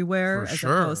everywhere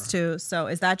opposed to. So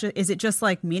is it just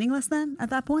like meaningless then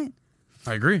at that point?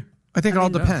 I agree. I think it all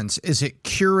depends. Is it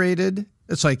curated?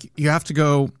 It's like you have to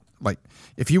go, like,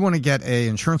 if you want to get a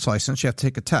insurance license, you have to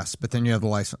take a test, but then you have the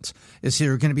license. Is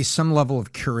there going to be some level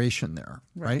of curation there,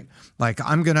 right? Like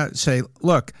I'm going to say,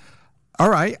 look, all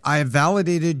right, I have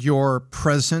validated your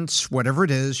presence, whatever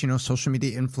it is, social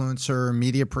media influencer,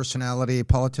 media personality,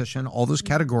 politician, all those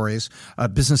categories, a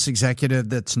business executive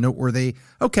that's noteworthy.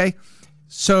 Okay,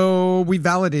 so we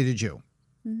validated you.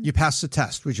 You passed the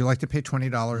test. Would you like to pay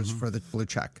 $20 for the blue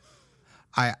check?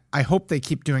 I hope they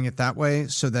keep doing it that way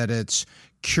so that it's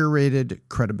curated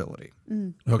credibility.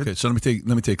 Okay, so let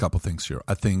me take a couple things here.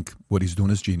 I think what he's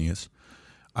doing is genius.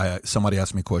 Somebody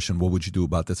asked me a question, what would you do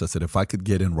about this? I said, if I could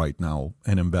get in right now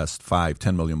and invest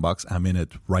 $5-10 million, I'm in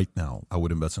it right now. I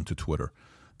would invest into Twitter.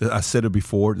 I said it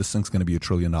before, this thing's going to be $1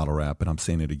 trillion app, and I'm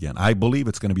saying it again. I believe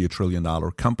it's going to be $1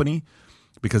 trillion company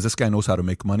because this guy knows how to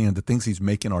make money, and the things he's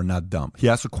making are not dumb. He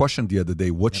asked a question the other day,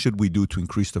 what should we do to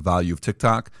increase the value of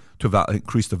TikTok, to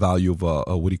increase the value of,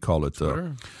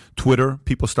 Twitter?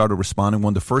 People started responding.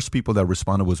 One of the first people that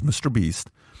responded was Mr.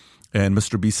 Beast. And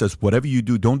Mr. Beast says, whatever you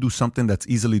do, don't do something that's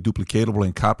easily duplicatable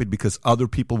and copied because other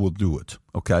people will do it,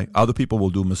 okay? Other people will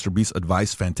do Mr. Beast's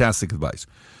advice, fantastic advice.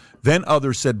 Then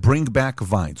others said, bring back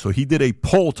Vine. So he did a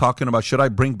poll talking about, should I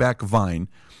bring back Vine?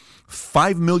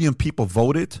 5 million people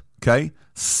voted, okay?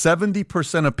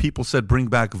 70% of people said, bring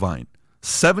back Vine.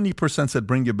 70% said,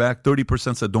 bring it back.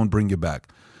 30% said, don't bring it back.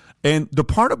 And the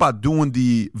part about doing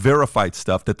the verified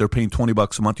stuff that they're paying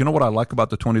 $20 a month, you know what I like about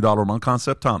the $20 a month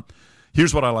concept, Tom?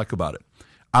 Here's what I like about it.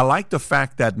 I like the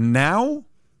fact that now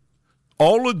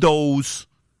all of those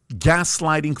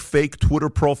gaslighting fake Twitter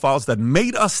profiles that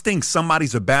made us think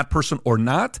somebody's a bad person or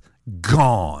not,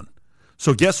 gone.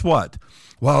 So guess what?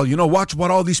 Well, watch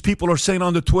what all these people are saying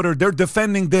on the Twitter. They're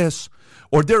defending this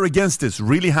or they're against this.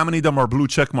 Really, how many of them are blue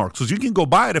check marks? So you can go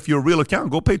buy it if you're a real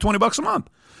account. Go pay $20 a month.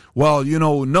 Well,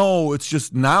 no, it's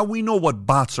just now we know what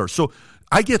bots are. So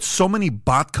I get so many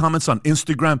bot comments on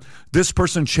Instagram. This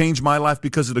person changed my life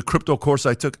because of the crypto course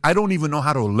I took. I don't even know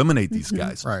how to eliminate these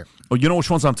guys. Right. Oh, you know which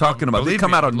ones I'm talking about? They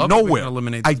come out of nowhere.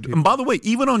 And by the way,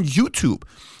 even on YouTube,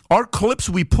 our clips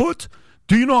we put,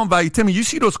 do you know on Valuetainment, you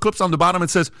see those clips on the bottom, it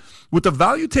says, with the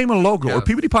Valuetainment logo or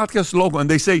PBD Podcast logo, and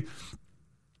they say,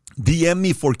 DM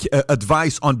me for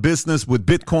advice on business with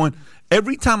Bitcoin.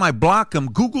 Every time I block them,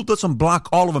 Google doesn't block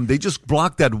all of them. They just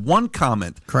block that one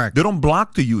comment. Correct. They don't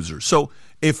block the user. So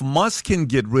if Musk can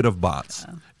get rid of bots,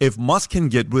 if Musk can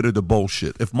get rid of the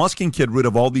bullshit, if Musk can get rid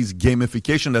of all these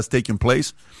gamification that's taking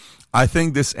place, I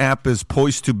think this app is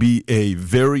poised to be a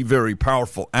very, very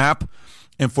powerful app.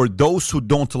 And for those who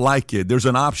don't like it, there's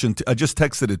an option. I just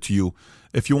texted it to you.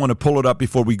 If you want to pull it up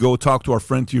before we go talk to our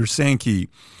friend here, Sankey.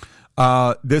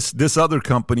 This other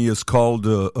company is called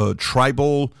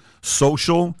Tribal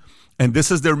Social, and this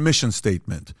is their mission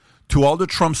statement. To all the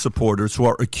Trump supporters who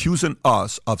are accusing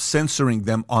us of censoring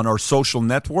them on our social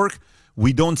network,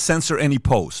 we don't censor any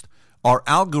post. Our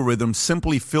algorithms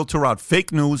simply filter out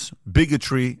fake news,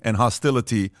 bigotry, and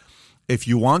hostility. If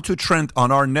you want to trend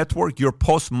on our network, your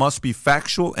post must be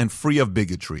factual and free of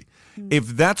bigotry. If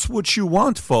that's what you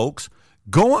want, folks,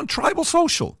 go on Tribal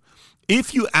Social.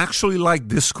 If you actually like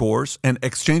discourse and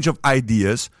exchange of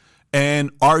ideas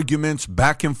and arguments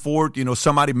back and forth,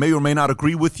 somebody may or may not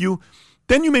agree with you,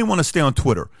 then you may want to stay on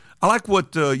Twitter. I like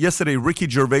what yesterday Ricky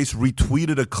Gervais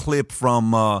retweeted a clip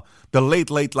from the Late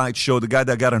Night Show, the guy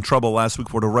that got in trouble last week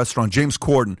for the restaurant, James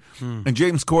Corden. And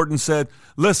James Corden said,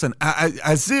 listen,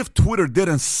 as if Twitter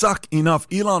didn't suck enough,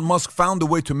 Elon Musk found a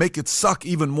way to make it suck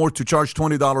even more to charge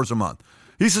 $20 a month.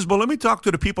 He says, but let me talk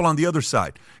to the people on the other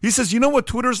side. He says, you know what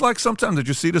Twitter's like sometimes? Did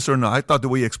you see this or not? I thought the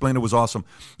way he explained it was awesome.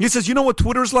 He says, you know what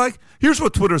Twitter's like? Here's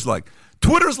what Twitter's like.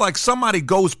 Twitter's like somebody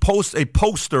goes post a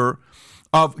poster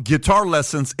of guitar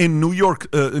lessons in New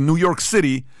York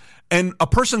City, and a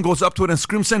person goes up to it and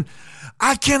screams saying,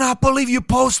 I cannot believe you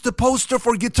post the poster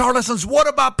for guitar lessons. What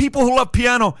about people who love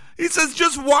piano? He says,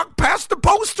 just walk past the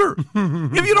poster.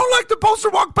 If you don't like the poster,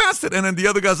 walk past it. And then the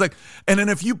other guy's like, and then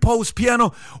if you post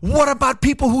piano, what about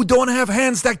people who don't have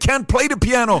hands that can't play the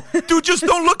piano? Dude, just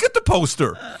don't look at the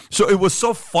poster. So it was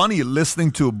so funny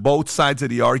listening to both sides of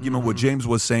the argument, what James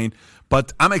was saying.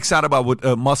 But I'm excited about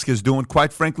what Musk is doing.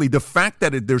 Quite frankly, the fact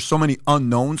that there's so many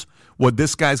unknowns, what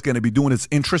this guy's going to be doing is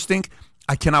interesting.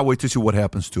 I cannot wait to see what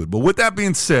happens to it. But with that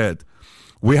being said,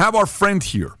 we have our friend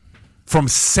here from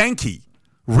Sankey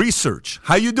Research.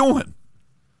 How you doing?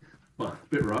 Well, a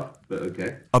bit rough, but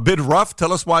okay. A bit rough?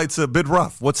 Tell us why it's a bit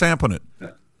rough. What's happening?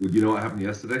 Well, you know what happened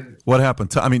yesterday? What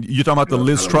happened? You're talking about the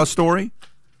Liz Truss story?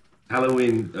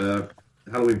 Halloween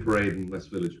parade in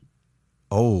West Village.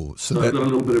 Oh, so I've got a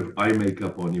little bit of eye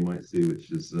makeup on, you might see,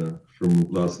 which is from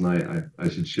last night. I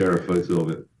should share a photo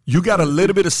of it. You got a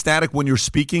little bit of static when you're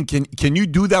speaking. Can you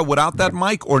do that without that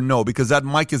mic or no? Because that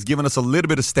mic is giving us a little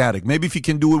bit of static. Maybe if you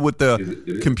can do it with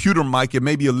the computer mic, it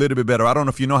may be a little bit better. I don't know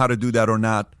if you know how to do that or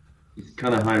not. It's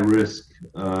kind of high risk.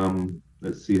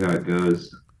 Let's see how it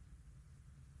goes.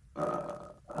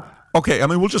 Okay,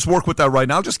 we'll just work with that right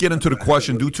now. I'll just get into the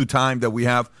question due to time that we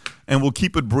have, and we'll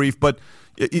keep it brief. But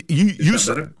you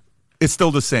It's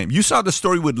still the same. You saw the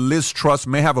story with Liz Truss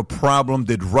may have a problem.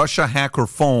 Did Russia hack her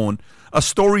phone? A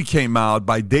story came out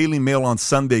by Daily Mail on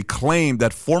Sunday claimed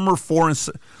that former Foreign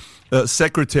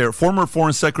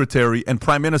Secretary and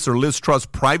Prime Minister Liz Truss'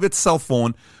 private cell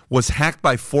phone was hacked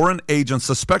by foreign agents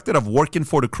suspected of working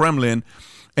for the Kremlin,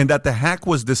 and that the hack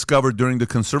was discovered during the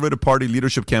Conservative Party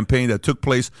leadership campaign that took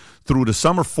place through the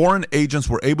summer. Foreign agents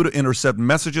were able to intercept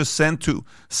messages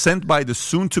sent by the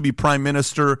soon-to-be Prime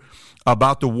Minister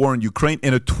about the war in Ukraine.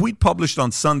 In a tweet published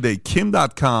on Sunday, Kim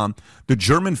Dotcom, the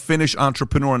German-Finnish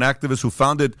entrepreneur and activist who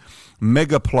founded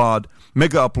Mega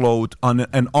Upload, on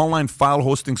an online file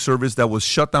hosting service that was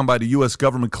shut down by the U.S.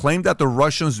 government, claimed that the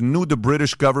Russians knew the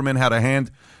British government had a hand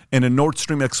in the Nord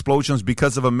Stream explosions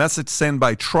because of a message sent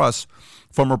by Truss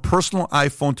from her personal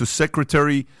iPhone to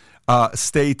Secretary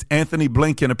State Anthony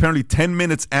Blinken, apparently 10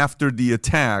 minutes after the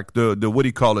attack,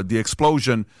 the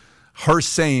explosion, her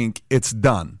saying it's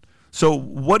done. So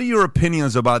what are your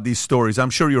opinions about these stories? I'm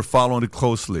sure you're following it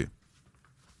closely.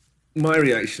 My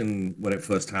reaction when it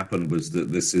first happened was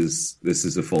that this is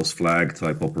a false flag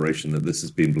type operation, that this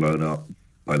has been blown up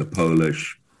by the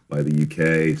Polish, by the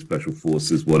UK, special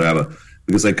forces, whatever,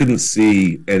 because I couldn't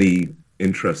see any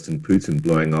interest in Putin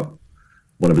blowing up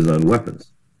one of his own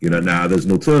weapons. Now there's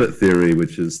an alternate theory,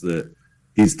 which is that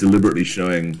he's deliberately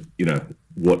showing,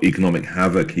 what economic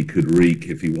havoc he could wreak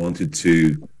if he wanted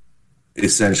to,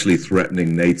 essentially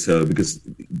threatening NATO, because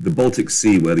the Baltic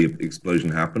Sea, where the explosion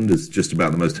happened, is just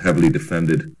about the most heavily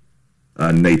defended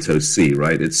NATO sea,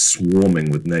 right? It's swarming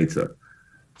with NATO.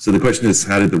 So the question is,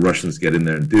 how did the Russians get in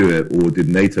there and do it, or did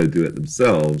NATO do it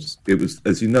themselves? It was,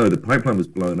 as you know, the pipeline was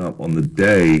blown up on the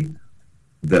day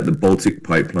that the Baltic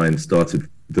pipeline started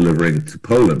delivering to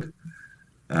Poland.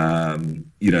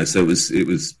 So it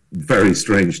was very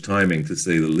strange timing, to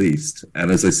say the least. And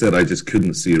as I said, I just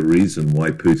couldn't see a reason why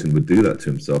Putin would do that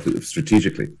to himself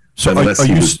strategically. So unless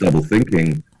he was double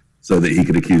thinking so that he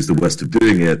could accuse the West of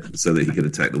doing it, so that he could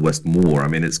attack the West more. I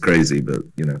mean, it's crazy, but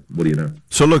what do you know?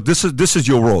 So look, this is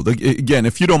your role. Again,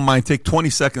 if you don't mind, take 20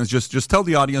 seconds. Just tell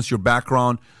the audience your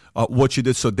background, what you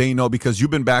did, so they know, because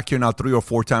you've been back here now 3 or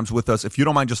 4 times with us. If you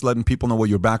don't mind just letting people know what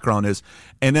your background is,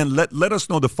 and then let us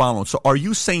know the following. So are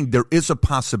you saying there is a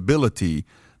possibility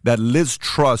that Liz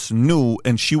Truss knew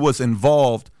and she was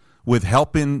involved with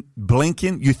helping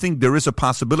Blinken? You think there is a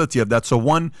possibility of that? So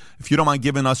one, if you don't mind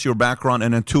giving us your background,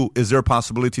 and then two, is there a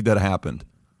possibility that happened?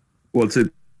 Well,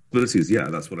 possibilities, yeah,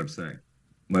 that's what I'm saying.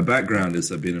 My background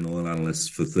is I've been an oil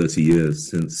analyst for 30 years,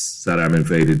 since Saddam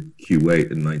invaded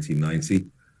Kuwait in 1990.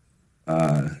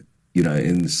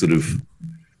 In sort of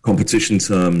competition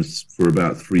terms, for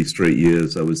about 3 straight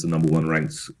years, I was the number 1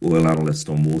 ranked oil analyst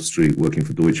on Wall Street working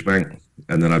for Deutsche Bank.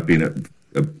 And then I've been at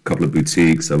a couple of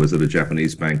boutiques. I was at a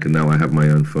Japanese bank, and now I have my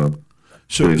own firm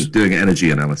doing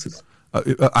energy analysis.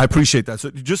 I appreciate that. So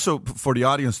just so for the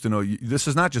audience to know, this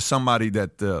is not just somebody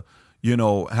that,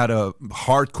 had a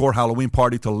hardcore Halloween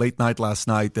party till late night last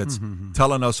night that's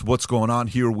telling us what's going on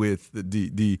here with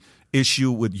the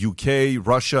issue with UK,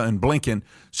 Russia, and Blinken.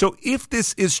 So if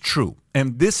this is true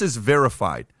and this is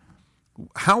verified,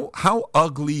 how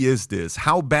ugly is this?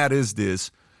 How bad is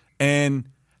this? And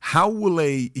how will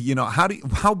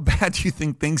how bad do you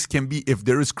think things can be if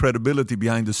there is credibility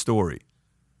behind the story?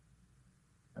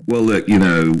 Well, look,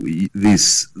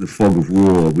 the fog of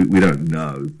war, we don't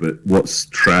know. But what's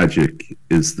tragic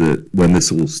is that when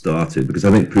this all started, because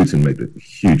I think Putin made a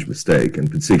huge mistake, and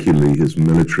particularly his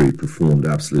military performed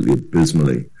absolutely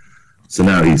abysmally. So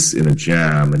now he's in a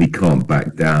jam and he can't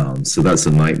back down. So that's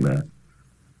a nightmare.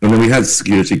 And then we had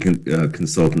security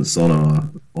consultants on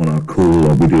our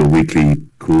call. We do a weekly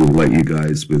call like you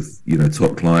guys with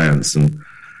top clients, and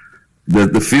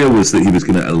the fear was that he was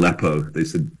going to Aleppo. They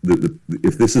said that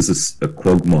if this is a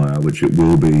quagmire, which it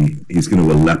will be, he's going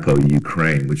to Aleppo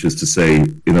Ukraine, which is to say,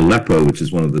 in Aleppo, which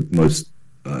is one of the most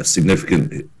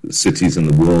significant cities in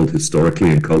the world historically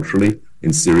and culturally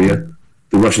in Syria,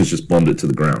 the Russians just bombed it to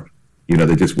the ground.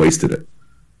 They just wasted it.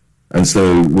 And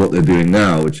so what they're doing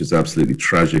now, which is absolutely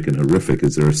tragic and horrific,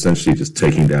 is they're essentially just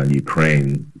taking down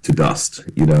Ukraine to dust,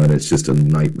 and it's just a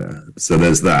nightmare. So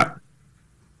there's that.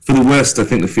 For the West, I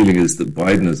think the feeling is that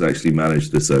Biden has actually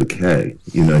managed this okay.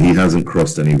 He hasn't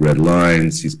crossed any red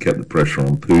lines. He's kept the pressure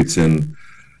on Putin.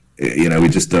 We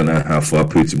just don't know how far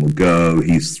Putin will go.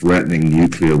 He's threatening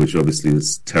nuclear, which obviously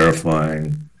is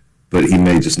terrifying, but he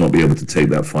may just not be able to take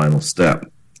that final step.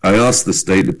 I asked the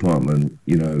State Department,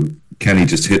 can he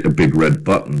just hit a big red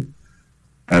button?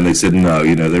 And they said, no,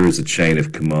 there is a chain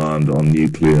of command on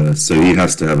nuclear, so he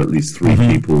has to have at least 3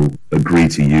 people agree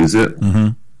to use it.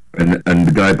 And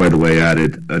the guy, by the way,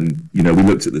 added, and we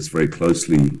looked at this very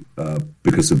closely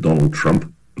because of Donald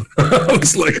Trump, I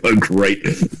was like, oh, great.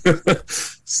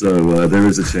 So there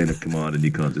is a chain of command, and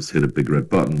you can't just hit a big red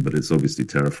button, but it's obviously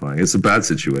terrifying. It's a bad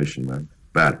situation, man.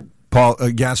 Bad. Paul,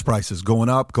 gas prices going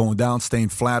up, going down, staying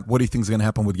flat. What do you think is going to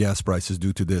happen with gas prices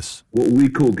due to this? What we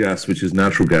call gas, which is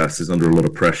natural gas, is under a lot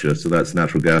of pressure. So that's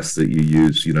natural gas that you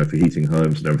use, for heating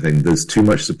homes and everything. There's too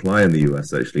much supply in the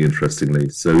US, actually, interestingly.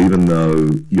 So even though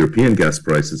European gas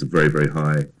prices are very, very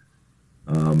high,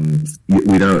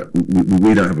 we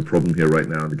don't have a problem here right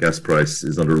now. The gas price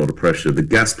is under a lot of pressure. The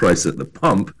gas price at the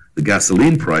pump, the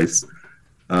gasoline price,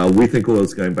 we think oil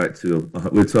is going back to,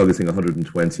 we're targeting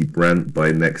 120 Brent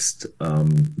by next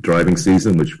driving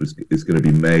season, which is going to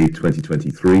be May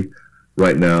 2023.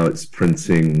 Right now it's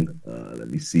printing, let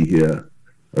me see here,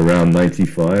 around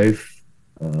 95.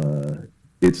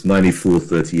 It's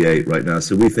 94.38 right now.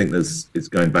 So we think it's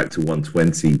going back to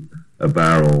 120 a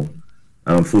barrel.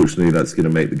 And unfortunately, that's going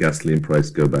to make the gasoline price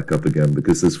go back up again,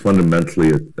 because there's fundamentally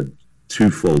a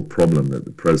twofold problem that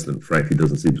the president, frankly,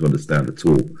 doesn't seem to understand at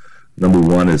all. Number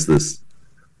one is there's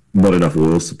not enough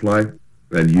oil supply,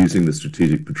 and using the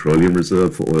Strategic Petroleum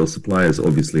Reserve for oil supply is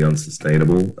obviously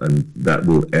unsustainable, and that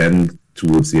will end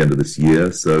towards the end of this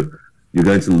year. So you're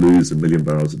going to lose 1 million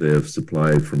barrels a day of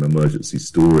supply from emergency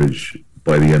storage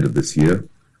by the end of this year.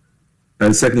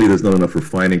 And secondly, there's not enough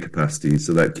refining capacity,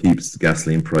 so that keeps the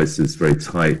gasoline prices very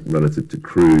tight relative to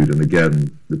crude. And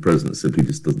again, the president simply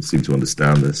just doesn't seem to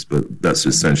understand this, but that's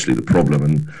essentially the problem.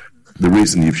 And the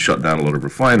reason you've shut down a lot of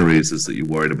refineries is that you're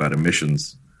worried about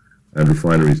emissions, and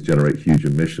refineries generate huge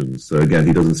emissions. So again,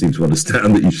 he doesn't seem to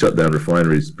understand that you shut down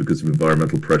refineries because of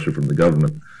environmental pressure from the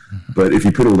government. But if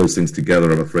you put all those things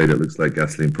together, I'm afraid it looks like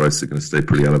gasoline prices are going to stay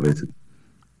pretty elevated.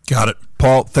 Got it.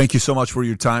 Paul, thank you so much for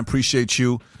your time. Appreciate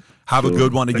you. Have a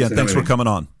good one again. Thanks for coming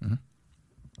on. Mm-hmm.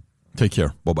 Take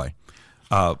care. Bye-bye.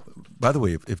 By the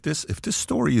way, if this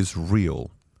story is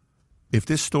real, and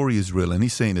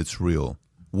he's saying it's real,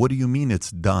 what do you mean it's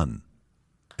done?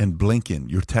 And Blinken,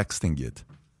 you're texting it.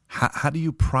 How do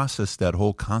you process that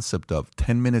whole concept of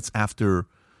 10 minutes after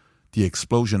the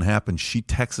explosion happened, she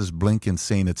texts Blinken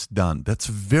saying it's done? That's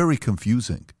very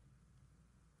confusing.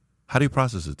 How do you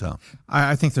process it, Tom?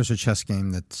 I think there's a chess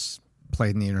game that's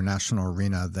played in the international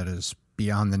arena that is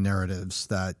beyond the narratives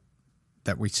that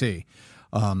we see.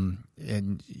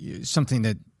 And something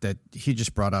that he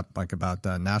just brought up, like about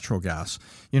natural gas.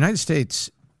 United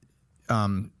States,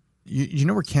 you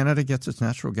know where Canada gets its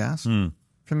natural gas? From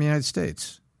the United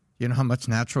States. You know how much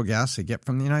natural gas they get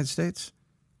from the United States?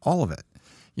 All of it.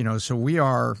 So we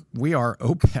are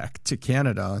OPEC to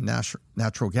Canada on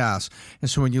natural gas. And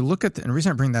so when you look at and the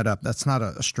reason I bring that up, that's not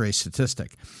a stray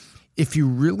statistic. If you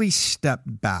really step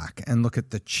back and look at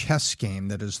the chess game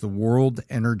that is the world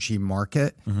energy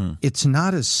market, it's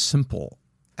not as simple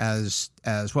as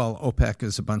well. OPEC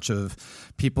is a bunch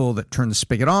of people that turn the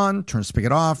spigot on, turn the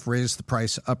spigot off, raise the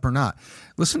price up or not.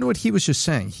 Listen to what he was just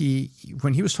saying.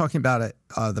 When he was talking about it,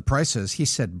 the prices, he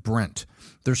said Brent.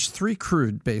 There's 3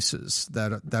 crude bases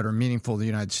that are meaningful to the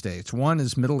United States. One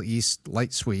is Middle East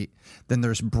light sweet. Then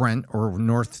there's Brent, or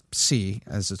North Sea,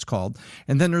 as it's called.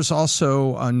 And then there's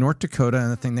also North Dakota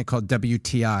and a thing they call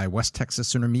WTI, West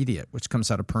Texas Intermediate, which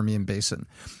comes out of Permian Basin.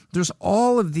 There's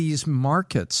all of these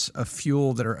markets of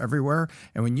fuel that are everywhere.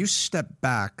 And when you step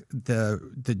back, the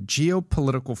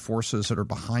geopolitical forces that are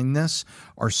behind this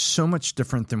are so much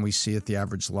different than we see at the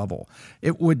average level.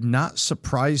 It would not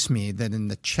surprise me that in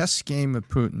the chess game of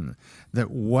Putin,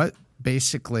 that what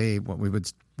we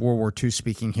would, World War II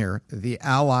speaking here, the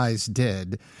Allies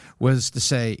did was to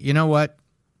say, you know what,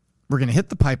 we're going to hit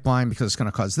the pipeline because it's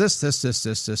going to cause this, and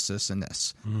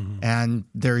this. Mm-hmm. And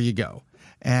there you go.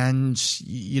 And,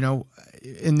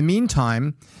 in the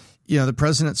meantime, the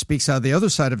president speaks out of the other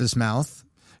side of his mouth,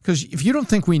 because if you don't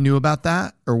think we knew about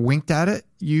that or winked at it,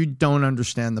 you don't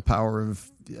understand the power of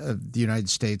the United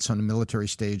States on the military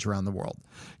stage around the world.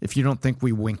 If you don't think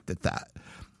we winked at that,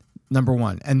 number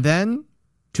one. And then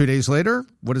 2 days later,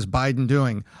 what is Biden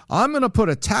doing? I'm going to put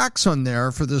a tax on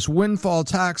there for this windfall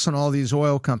tax on all these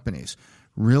oil companies.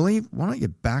 Really? Why don't you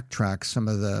backtrack some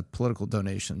of the political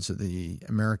donations of the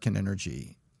American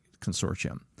Energy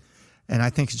Consortium? And I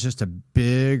think it's just a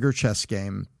bigger chess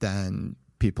game than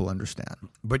people understand.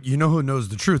 But you know who knows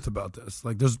the truth about this?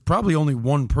 Like, there's probably only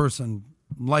one person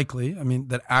likely,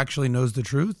 that actually knows the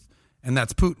truth, and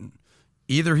that's Putin.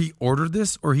 Either he ordered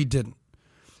this or he didn't.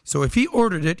 So if he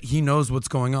ordered it, he knows what's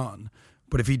going on.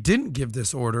 But if he didn't give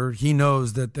this order, he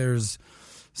knows that there's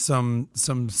some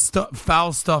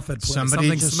foul stuff at play.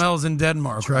 Something smells in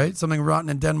Denmark, right? Something rotten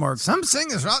in Denmark. Something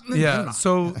is rotten in Denmark. Yeah,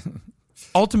 so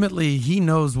ultimately he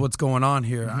knows what's going on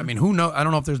here. Mm-hmm. Who knows? I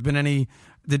don't know if there's been any...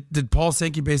 Did Paul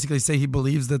Sankey basically say he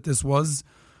believes that this was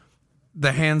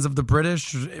the hands of the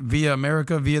British via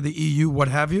America, via the EU, what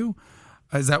have you.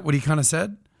 Is that what he kind of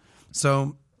said?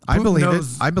 So I Putin believe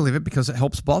knows- it. I believe it because it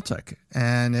helps Baltic,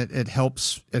 and it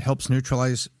helps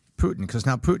neutralize Putin, because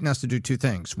now Putin has to do two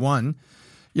things. One,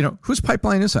 whose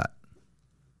pipeline is that?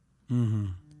 Mm-hmm.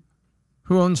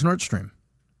 Who owns Nord Stream?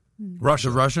 Russia,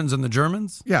 the Russians and the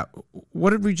Germans. Yeah. What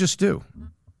did we just do?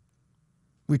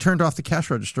 We turned off the cash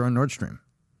register on Nord Stream.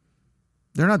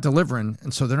 They're not delivering,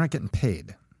 and so they're not getting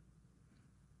paid.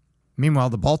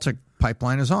 Meanwhile, the Baltic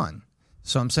pipeline is on.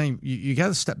 So I'm saying you got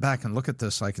to step back and look at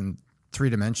this like in three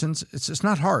dimensions. It's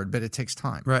not hard, but it takes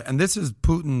time. Right. And this is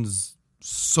Putin's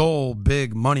sole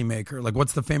big moneymaker. Like,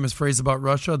 what's the famous phrase about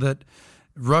Russia? That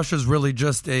Russia's really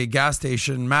just a gas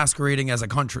station masquerading as a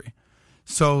country.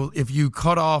 So if you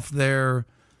cut off their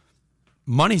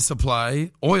money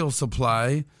supply, oil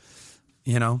supply,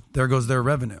 there goes their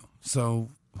revenue. So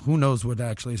who knows what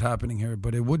actually is happening here?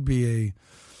 But it would be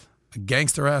a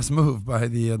gangster-ass move by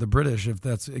the British if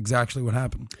that's exactly what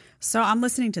happened. So I'm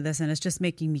listening to this, and it's just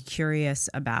making me curious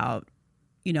about,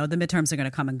 the midterms are going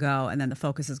to come and go, and then the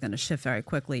focus is going to shift very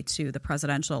quickly to the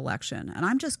presidential election. And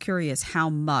I'm just curious how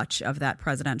much of that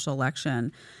presidential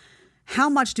election, how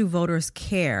much do voters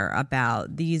care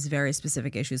about these very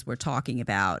specific issues we're talking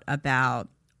about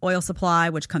oil supply,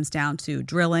 which comes down to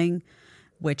drilling,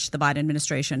 which the Biden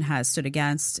administration has stood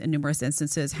against in numerous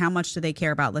instances. How much do they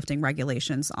care about lifting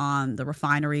regulations on the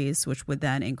refineries, which would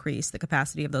then increase the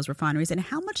capacity of those refineries? And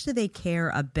how much do they care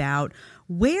about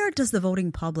where does the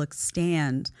voting public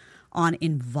stand on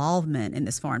involvement in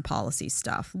this foreign policy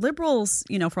stuff? Liberals,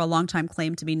 for a long time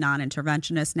claimed to be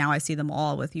non-interventionists. Now I see them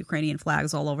all with Ukrainian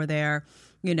flags all over their,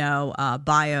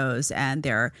 bios, and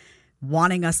they're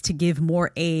wanting us to give more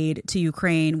aid to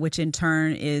Ukraine, which in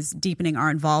turn is deepening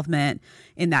our involvement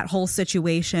in that whole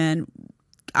situation.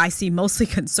 I see mostly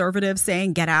conservatives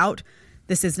saying, get out.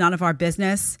 This is none of our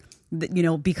business.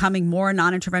 Becoming more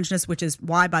non-interventionist, which is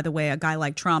why, by the way, a guy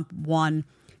like Trump won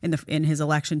in his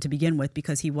election to begin with,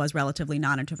 because he was relatively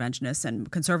non-interventionist, and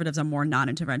conservatives are more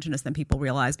non-interventionist than people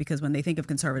realize, because when they think of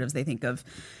conservatives, they think of,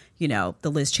 the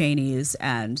Liz Cheneys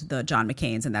and the John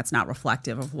McCains, and that's not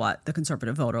reflective of what the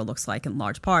conservative voter looks like in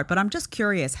large part. But I'm just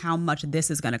curious how much this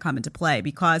is going to come into play,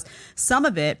 because some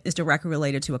of it is directly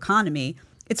related to economy.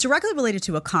 It's directly related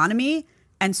to economy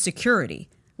and security,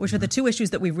 which are the two issues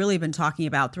that we've really been talking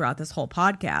about throughout this whole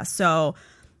podcast. So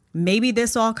maybe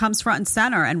this all comes front and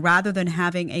center, and rather than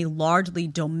having a largely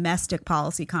domestic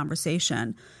policy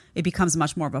conversation, it becomes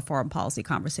much more of a foreign policy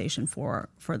conversation for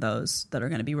those that are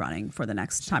going to be running for the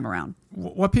next time around.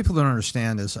 What people don't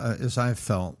understand is I've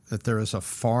felt that there is a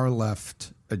far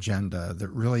left agenda that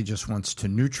really just wants to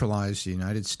neutralize the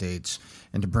United States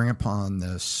and to bring upon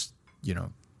this,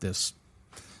 this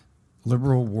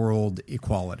liberal world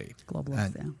equality.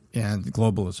 Globalism, and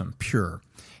globalism, pure.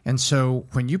 And so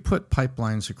when you put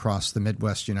pipelines across the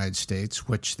Midwest United States,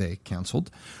 which they canceled,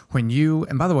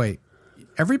 and by the way,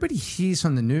 everybody sees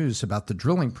on the news about the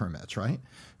drilling permits, right?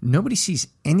 Nobody sees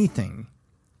anything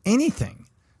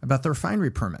about the refinery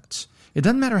permits. It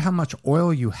doesn't matter how much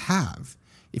oil you have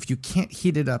if you can't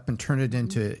heat it up and turn it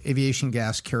into aviation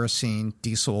gas, kerosene,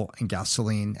 diesel, and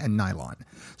gasoline and nylon.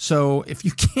 So if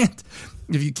you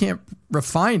can't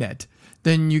refine it,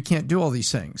 then you can't do all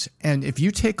these things. And if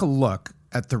you take a look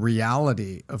at the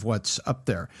reality of what's up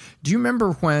there. Do you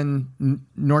remember when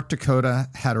North Dakota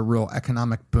had a real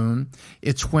economic boom?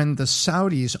 It's when the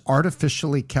Saudis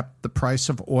artificially kept the price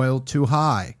of oil too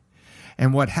high.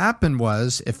 And what happened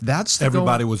was, if that's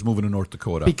everybody was moving to North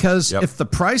Dakota. Because if the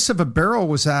price of a barrel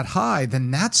was that high,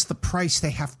 then that's the price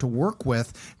they have to work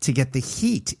with to get the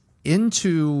heat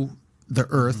into the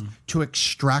earth to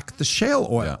extract the shale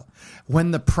oil. Yeah.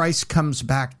 When the price comes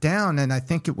back down, and I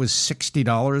think it was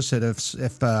 $60, that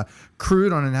if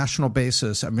crude on a national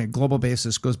basis, global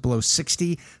basis, goes below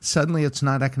 60, suddenly it's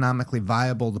not economically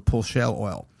viable to pull shale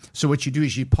oil. So what you do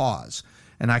is you pause,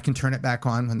 and I can turn it back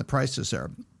on when the price is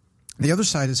there. The other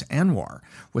side is ANWR,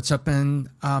 what's up in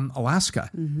Alaska.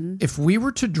 Mm-hmm. If we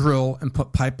were to drill and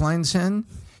put pipelines in,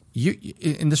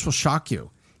 and this will shock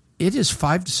you, it is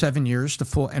 5 to 7 years to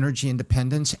full energy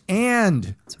independence,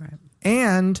 and that's right.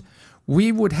 And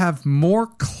we would have more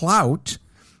clout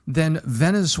than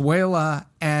Venezuela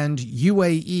and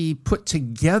UAE put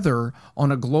together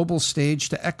on a global stage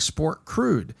to export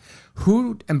crude.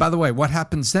 And by the way, what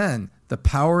happens then? The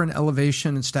power and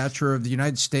elevation and stature of the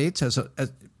United States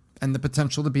and the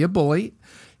potential to be a bully,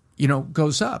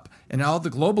 goes up. And all the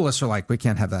globalists are like, we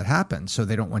can't have that happen. So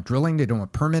they don't want drilling, they don't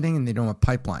want permitting, and they don't want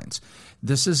pipelines.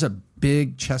 This is a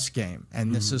big chess game,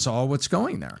 and this is all what's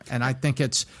going there. And I think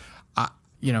it's,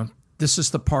 this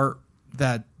is the part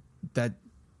that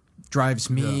drives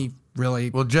me really.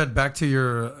 Well, Jed, back to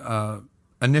your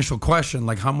initial question,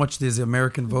 like how much does the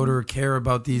American voter care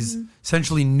about these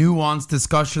essentially nuanced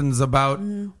discussions about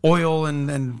oil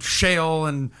and shale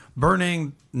and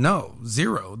burning? No,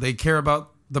 zero. They care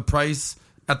about the price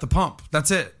at the pump. That's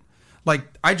it. Like,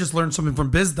 I just learned something from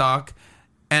BizDoc,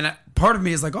 and part of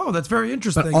me is like, oh, that's very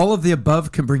interesting. But all of the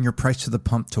above can bring your price to the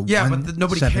pump to but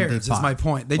nobody cares, is my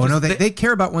point. They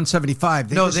care about 175.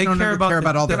 They care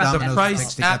about all the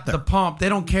price at the pump. They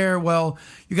don't care, well,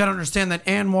 you got to understand that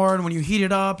Anwar, and when you heat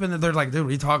it up, and they're like, dude, what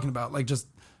are you talking about? Like, just,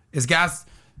 is gas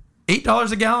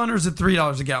 $8 a gallon or is it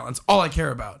 $3 a gallon? It's all I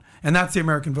care about. And that's the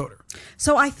American voter.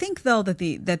 So I think, though,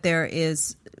 that there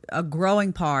is a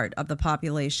growing part of the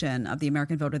population of the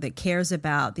American voter that cares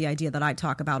about the idea that I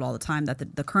talk about all the time,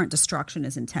 that the current destruction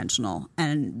is intentional.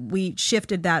 And we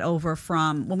shifted that over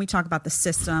from, when we talk about the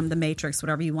system, the matrix,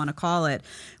 whatever you want to call it,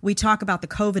 we talk about the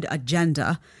COVID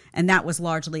agenda. And that was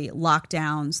largely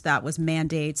lockdowns, that was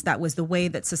mandates, that was the way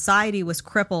that society was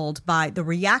crippled by the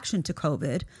reaction to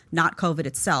COVID, not COVID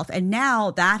itself. And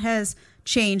now that has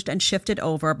changed and shifted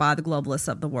over by the globalists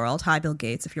of the world, hi Bill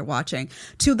Gates if you're watching,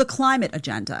 to the climate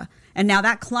agenda. And now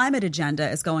that climate agenda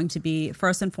is going to be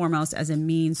first and foremost as a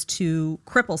means to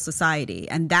cripple society.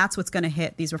 And that's what's going to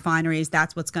hit these refineries.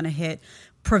 That's what's going to hit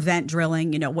prevent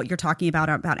drilling. You know, what you're talking about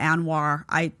Anwar,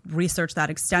 I researched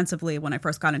that extensively when I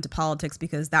first got into politics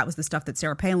because that was the stuff that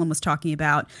Sarah Palin was talking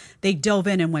about. They dove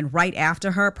in and went right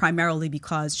after her, primarily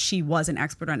because she was an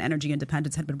expert on energy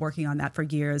independence, had been working on that for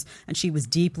years, and she was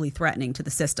deeply threatening to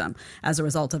the system as a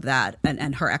result of that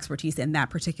and her expertise in that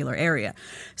particular area.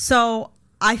 So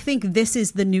I think this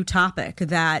is the new topic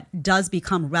that does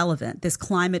become relevant, this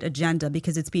climate agenda,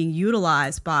 because it's being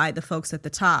utilized by the folks at the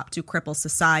top to cripple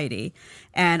society.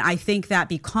 And I think that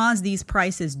because these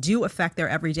prices do affect their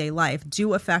everyday life,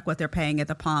 do affect what they're paying at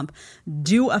the pump,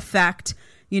 do affect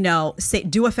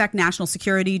do affect national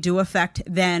security, do affect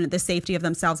then the safety of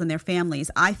themselves and their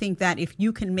families. I think that if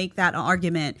you can make that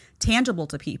argument tangible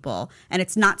to people, and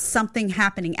it's not something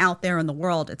happening out there in the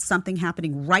world, it's something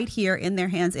happening right here in their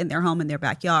hands, in their home, in their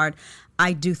backyard,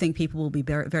 I do think people will be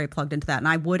very, very plugged into that. And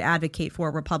I would advocate for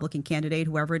a Republican candidate,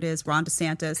 whoever it is, Ron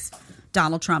DeSantis,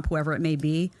 Donald Trump, whoever it may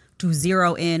be, to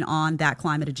zero in on that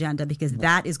climate agenda, because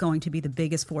that is going to be the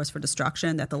biggest force for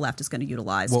destruction that the left is going to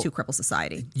utilize to cripple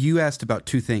society. You asked about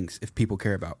two things if people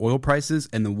care about: oil prices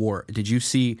and the war. Did you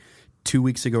see 2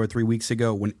 weeks ago or 3 weeks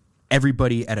ago when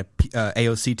everybody at a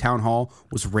AOC town hall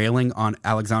was railing on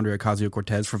Alexandria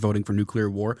Ocasio-Cortez for voting for nuclear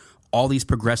war? All these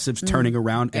progressives turning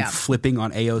around and flipping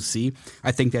on AOC.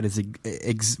 I think that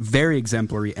is very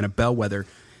exemplary and a bellwether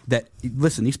that,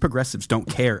 listen, these progressives don't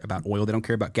care about oil. They don't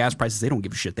care about gas prices. They don't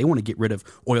give a shit. They want to get rid of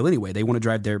oil anyway. They want to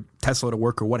drive their Tesla to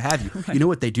work or what have you. Right. You know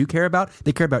what they do care about?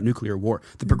 They care about nuclear war.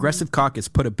 The Progressive Caucus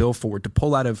put a bill forward to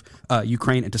pull out of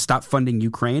Ukraine and to stop funding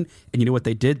Ukraine. And you know what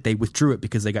they did? They withdrew it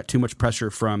because they got too much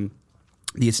pressure from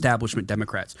the establishment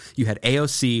Democrats. You had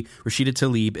AOC, Rashida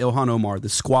Tlaib, Ilhan Omar, the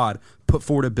squad put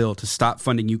forward a bill to stop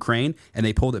funding Ukraine, and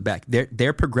they pulled it back.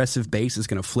 Their progressive base is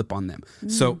going to flip on them.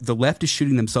 So the left is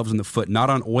shooting themselves in the foot, not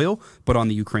on oil, but on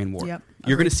the Ukraine war. Yep.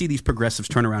 You're going to see these progressives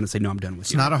turn around and say, no, I'm done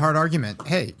with you. It's not a hard argument.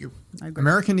 Hey,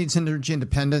 America needs energy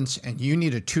independence, and you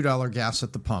need a $2 gas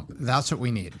at the pump. That's what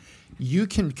we need. You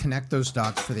can connect those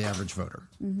dots for the average voter.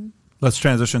 Let's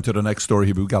transition to the next story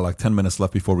here. We've got like 10 minutes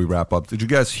left before we wrap up. Did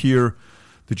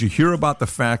you hear about the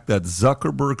fact that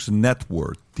Zuckerberg's net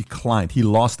worth declined? He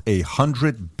lost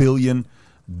 $100 billion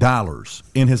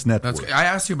in his net worth. I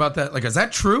asked you about that. Like, is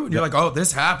that true? And you're like, oh,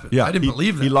 this happened. Yeah, I didn't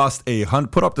believe that. He lost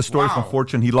put up the story from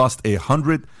Fortune. He lost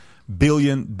 $100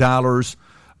 billion.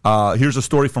 Here's a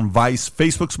story from Vice.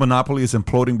 Facebook's monopoly is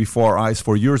imploding before our eyes.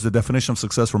 For years, the definition of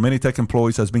success for many tech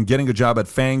employees has been getting a job at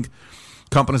FANG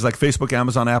companies like Facebook,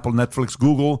 Amazon, Apple, Netflix,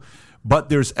 Google. But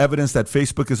there's evidence that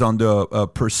Facebook is on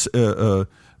the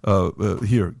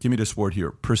here, give me this word here.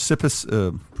 Precipice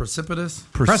of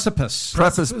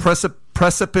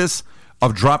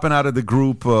dropping out of the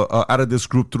group, out of this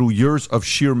group through years of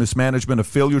sheer mismanagement, a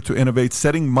failure to innovate,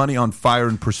 setting money on fire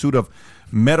in pursuit of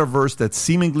metaverse that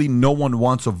seemingly no one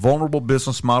wants, a vulnerable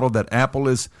business model that Apple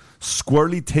is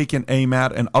squarely taking aim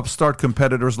at, and upstart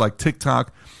competitors like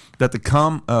TikTok that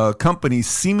the company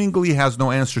seemingly has no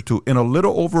answer to. In a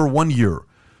little over 1 year,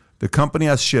 the company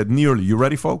has shed nearly, you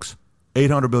ready, folks?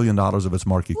 $800 billion of its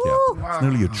market cap. Wow. It's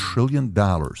nearly $1 trillion.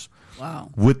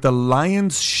 Wow. With the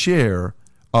lion's share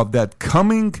of that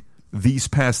coming these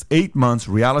past 8 months,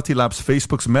 Reality Labs,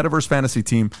 Facebook's metaverse fantasy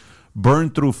team,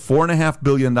 burned through $4.5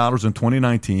 billion in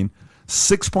 2019,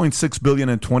 $6.6 billion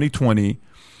in 2020,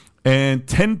 and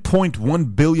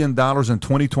 $10.1 billion in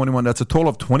 2021. That's a total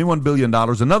of $21 billion.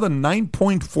 Another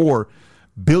 $9.4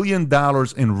 billion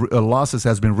in losses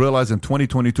has been realized in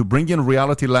 2022, bringing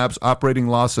Reality Labs operating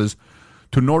losses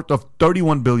to north of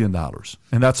 $31 billion.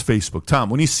 And that's Facebook. Tom,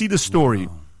 when you see the story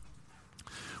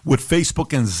with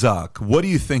Facebook and Zuck, what do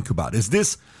you think about? Is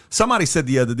this, somebody said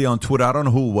the other day on Twitter, I don't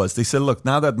know who it was, they said, look,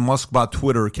 now that Musk bought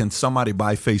Twitter, can somebody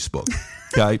buy Facebook?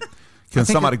 Okay? Can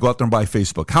somebody go out there and buy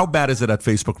Facebook? How bad is it at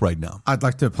Facebook right now? I'd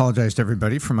like to apologize to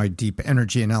everybody for my deep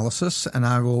energy analysis, and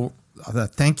I will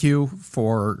thank you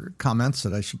for comments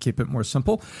that I should keep it more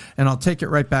simple. And I'll take it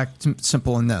right back to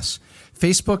simple in this.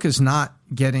 Facebook is not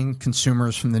getting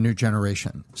consumers from the new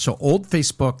generation. So old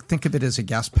Facebook, think of it as a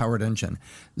gas-powered engine.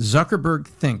 Zuckerberg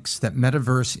thinks that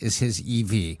Metaverse is his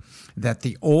EV, that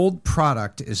the old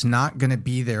product is not going to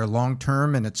be there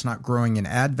long-term, and it's not growing in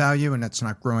ad value, and it's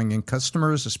not growing in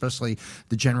customers, especially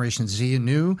the Generation Z and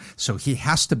new. So he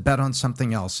has to bet on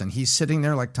something else. And he's sitting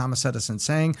there like Thomas Edison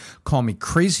saying, call me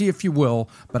crazy if you will,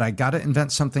 but I got to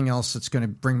invent something else that's going to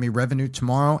bring me revenue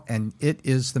tomorrow, and it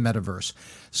is the Metaverse.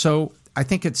 So I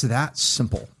think it's that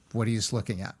simple what he's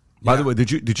looking at. By the way,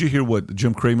 did you hear what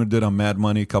Jim Cramer did on Mad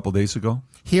Money a couple days ago?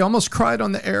 He almost cried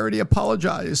on the air and he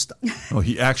apologized. Oh,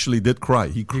 he actually did cry.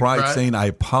 He cried saying, I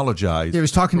apologize. He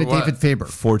was talking to David Faber.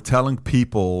 For telling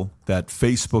people that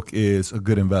Facebook is a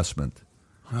good investment.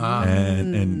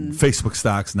 And Facebook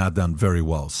stock's not done very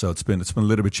well. So it's been a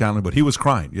little bit challenging, but he was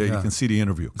crying. Yeah, you can see the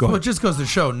interview. Go ahead. It just goes to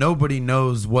show nobody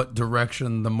knows what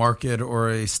direction the market or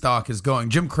a stock is going.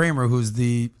 Jim Cramer, who's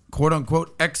the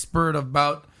quote-unquote expert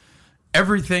about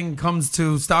everything comes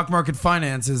to stock market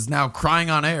finance, is now crying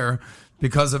on air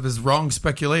because of his wrong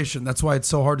speculation. That's why it's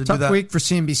so hard to do that. Tough week for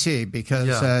CNBC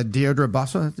because Deirdre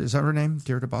Bossa, is that her name?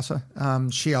 Deirdre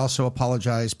Bossa? She also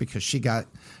apologized because she got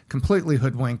completely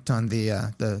hoodwinked on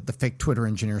the fake Twitter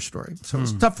engineer story. So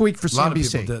it's a tough week for CNBC. A lot of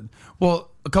people did.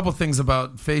 Well, a couple things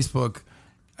about Facebook,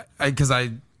 because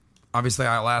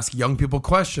I'll ask young people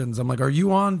questions. I'm like, are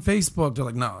you on Facebook? They're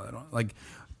like, no, I don't. Like,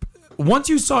 once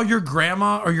you saw your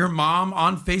grandma or your mom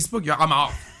on Facebook, I'm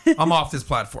off. I'm off this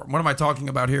platform. What am I talking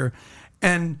about here?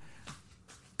 And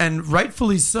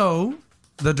rightfully so,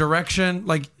 the direction,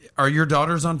 like, are your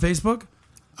daughters on Facebook?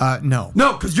 No.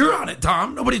 No, because you're on it,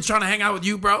 Tom. Nobody's trying to hang out with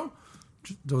you, bro.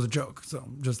 That was a joke. So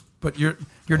but your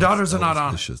daughters are not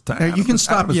on it. Now, you can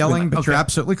stop yelling, but you're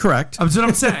absolutely correct. That's what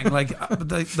I'm saying. Like,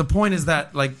 the point is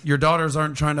that, like, your daughters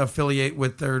aren't trying to affiliate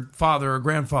with their father or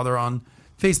grandfather on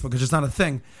Facebook. It's just not a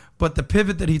thing. But the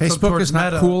pivot that he took Facebook towards is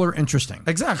not Meta, cool or interesting.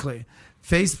 Exactly.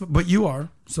 Facebook, but you are.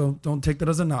 So don't take that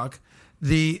as a knock.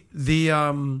 The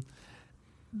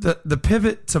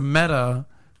pivot to Meta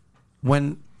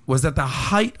was at the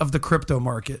height of the crypto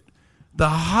market, the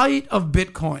height of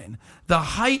Bitcoin, the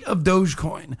height of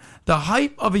Dogecoin, the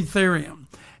height of Ethereum.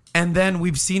 And then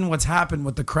we've seen what's happened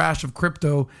with the crash of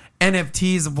crypto.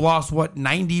 NFTs have lost,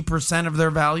 90% of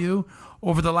their value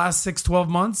over the last 6-12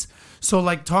 months. So,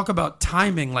 like, talk about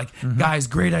timing. Like, guys,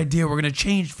 great idea. We're going to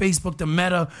change Facebook to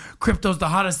Meta. Crypto's the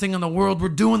hottest thing in the world. We're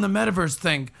doing the metaverse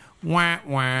thing. Wah,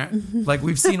 wah. Like,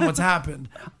 we've seen what's happened.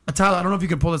 Tyler, I don't know if you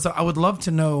can pull this up. I would love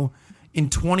to know, in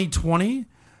 2020,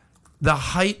 the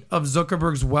height of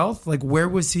Zuckerberg's wealth. Like, where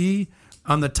was he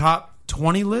on the top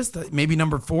 20 list? Maybe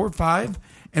number 4 or 5?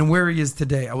 And where he is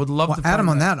today. I would love to find Adam,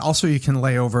 on that, also you can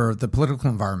lay over the political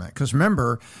environment. Because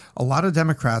remember, a lot of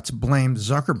Democrats blamed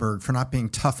Zuckerberg for not being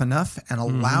tough enough and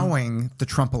allowing the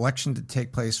Trump election to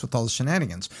take place with all the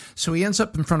shenanigans. So he ends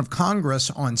up in front of Congress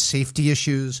on safety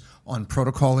issues, on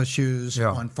protocol issues,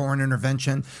 on foreign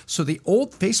intervention. So the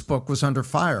old Facebook was under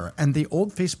fire. And the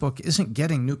old Facebook isn't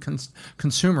getting new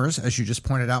consumers, as you just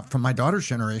pointed out, from my daughter's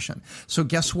generation. So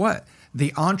guess what?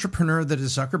 The entrepreneur that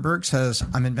is Zuckerberg says,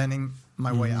 I'm inventing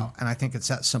my way out. And I think it's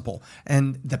that simple.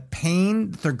 And the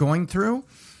pain that they're going through,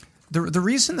 the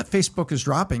reason that Facebook is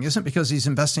dropping isn't because he's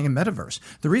investing in metaverse.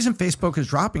 The reason Facebook is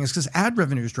dropping is because ad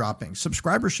revenue is dropping.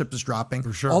 Subscribership is dropping.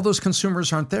 For sure. All those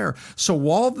consumers aren't there. So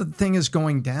while the thing is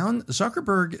going down,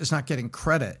 Zuckerberg is not getting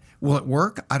credit. Will it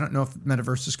work? I don't know if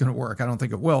metaverse is going to work. I don't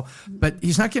think it will. But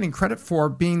he's not getting credit for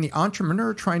being the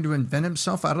entrepreneur trying to invent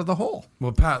himself out of the hole.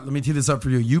 Well, Pat, let me tee this up for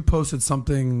you. You posted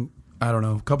something, I don't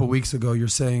know, a couple weeks ago. You're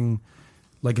saying,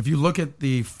 like, if you look at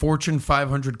the Fortune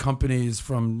 500 companies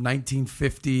from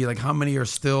 1950, like, how many are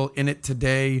still in it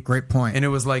today? Great point. And it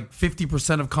was like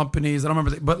 50% of companies. I don't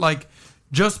remember. But, like,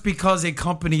 just because a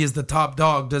company is the top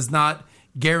dog does not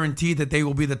guarantee that they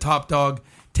will be the top dog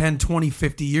 10, 20,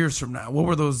 50 years from now. What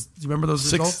were those? Do you remember those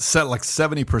results? Like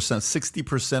 70%,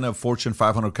 60% of Fortune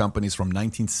 500 companies from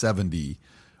 1970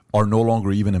 are no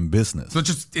longer even in business. So it's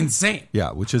just insane.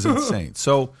 Yeah, which is insane.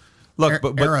 So, look,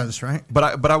 but eras, right?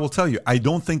 But I will tell you, I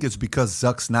don't think it's because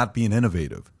Zuck's not being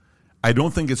innovative. I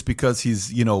don't think it's because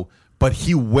he's, But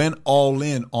he went all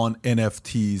in on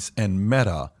NFTs and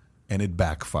Meta, and it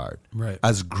backfired. Right.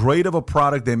 As great of a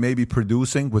product they may be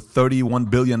producing with $31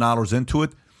 billion into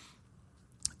it,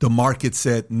 the market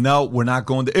said, no, we're not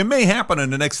going to. It may happen in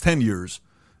the next 10 years.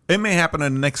 It may happen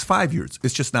in the next 5 years.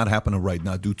 It's just not happening right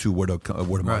now due to where the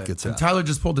market's And at. Tyler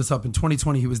just pulled this up. In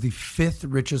 2020, he was the 5th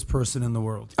richest person in the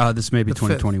world. This may be The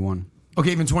 2021.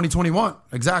 Okay, even 2021.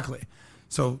 Exactly.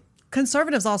 So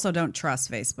Conservatives also don't trust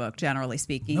Facebook, generally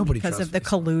speaking, Nobody because trusts of the Facebook.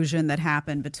 collusion that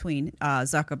happened between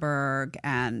Zuckerberg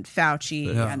and Fauci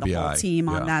and the whole FBI, team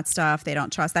on that stuff. They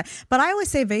don't trust that. But I always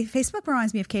say Facebook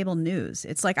reminds me of cable news.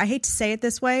 It's like, I hate to say it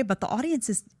this way, but the audience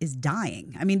is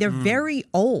dying. I mean, they're very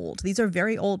old. These are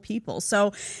very old people.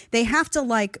 So they have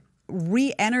to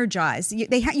re-energize.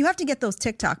 You have to get those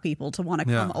TikTok people to want to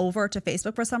come over to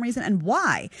Facebook for some reason. And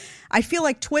why? I feel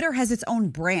like Twitter has its own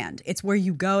brand. It's where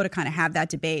you go to kind of have that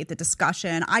debate, the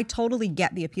discussion. I totally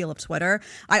get the appeal of Twitter.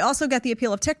 I also get the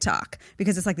appeal of TikTok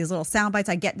because it's like these little sound bites.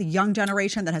 I get the young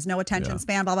generation that has no attention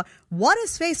span, blah, blah. What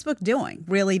is Facebook doing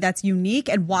really that's unique,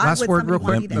 and why Last would word, somebody real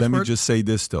want to quick. be there? Let me just say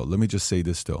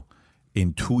this, though.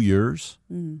 In 2 years,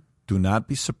 do not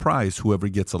be surprised whoever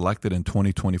gets elected in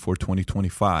 2024,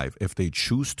 2025, if they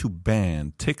choose to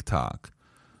ban TikTok,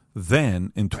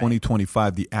 then in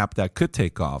 2025, the app that could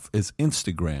take off is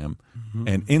Instagram.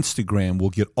 And Instagram will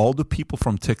get all the people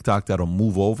from TikTok that'll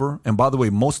move over. And by the way,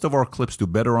 most of our clips do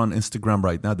better on Instagram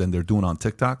right now than they're doing on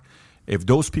TikTok. If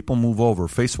those people move over,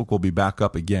 Facebook will be back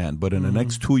up again. But in the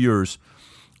next 2 years,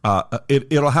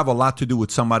 it'll have a lot to do with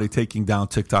somebody taking down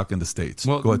TikTok in the States.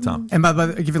 Go ahead, Tom. And by the way,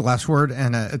 I'll give you the last word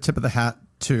and a tip of the hat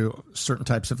to certain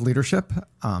types of leadership.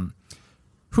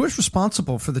 Who is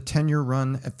responsible for the 10-year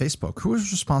run at Facebook? Who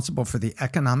is responsible for the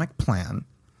economic plan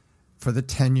for the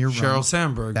 10-year run? Sheryl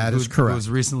Sandberg, That is who correct. was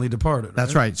recently departed.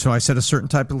 That's right. So I said a certain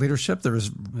type of leadership. There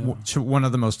is one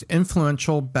of the most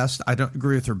influential, best. I don't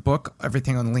agree with her book,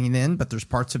 everything on Lean In, but there's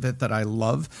parts of it that I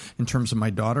love in terms of my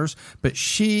daughters. But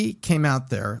she came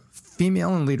out there,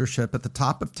 female in leadership at the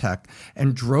top of tech,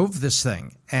 and drove this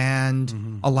thing.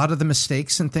 And a lot of the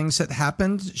mistakes and things that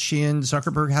happened, she and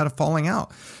Zuckerberg had a falling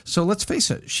out. So let's face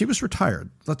it, she was retired.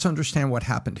 Let's understand what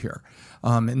happened here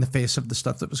in the face of the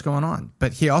stuff that was going on.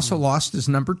 But he also lost his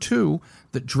number two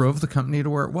that drove the company to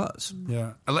where it was.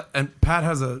 Yeah. And Pat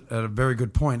has a very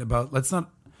good point about, let's not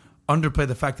underplay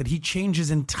the fact that he changed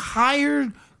his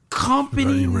entire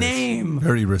company name.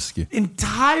 Very risky.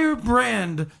 Entire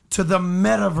brand to the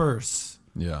metaverse.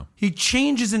 Yeah. He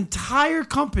changed his entire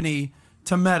company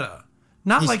to Meta.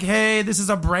 Not like, hey, this is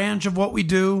a branch of what we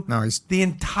do. No, the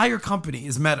entire company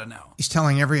is Meta now. He's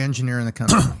telling every engineer in the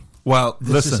company. Well,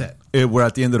 This is listen, we're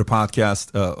at the end of the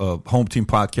podcast, Home Team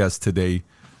Podcast today.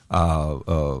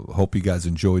 Hope you guys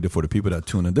enjoyed it. For the people that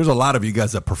tune in, there's a lot of you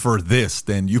guys that prefer this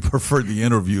than you prefer the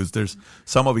interviews. There's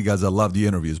some of you guys that love the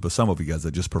interviews, but some of you guys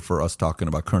that just prefer us talking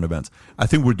about current events. I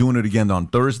think we're doing it again on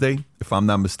Thursday, if I'm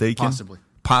not mistaken.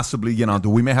 Possibly,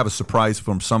 we may have a surprise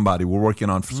from somebody. We're working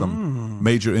on some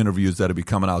major interviews that'll be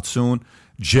coming out soon.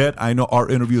 Jet, I know our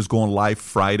interview is going live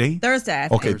Friday. Thursday.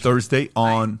 Okay, Thursday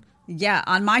on... Yeah,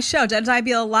 on my show, Jed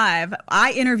Ideal Live,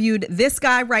 I interviewed this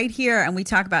guy right here, and we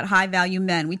talk about high-value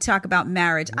men. We talk about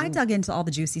marriage. I dug into all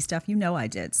the juicy stuff. You know I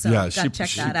did. So yeah, you got to check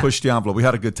she that out. pushed the envelope. We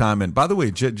had a good time. And by the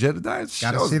way, Jedediah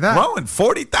see that. growing.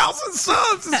 40,000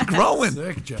 subs. It's growing.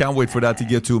 Sick, Jed. Can't wait for that to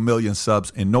get to 1 million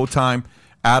subs in no time.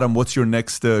 Adam, what's your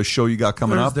next show you got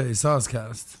coming up? Thursday,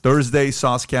 Saucecast. Thursday,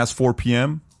 Saucecast, 4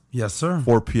 p.m. Yes, sir.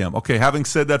 4 p.m. Okay, having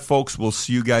said that, folks, we'll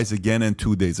see you guys again in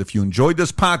 2 days. If you enjoyed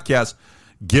this podcast,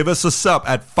 give us a sub.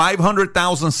 At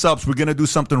 500,000 subs, we're going to do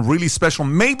something really special.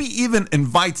 Maybe even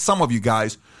invite some of you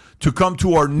guys to come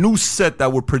to our new set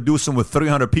that we're producing with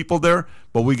 300 people there.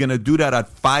 But we're going to do that at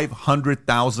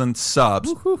 500,000 subs.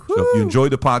 So if you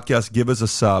enjoyed the podcast, give us a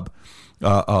sub.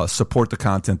 Support the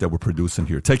content that we're producing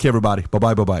here. Take care, everybody.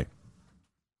 Bye-bye, bye-bye.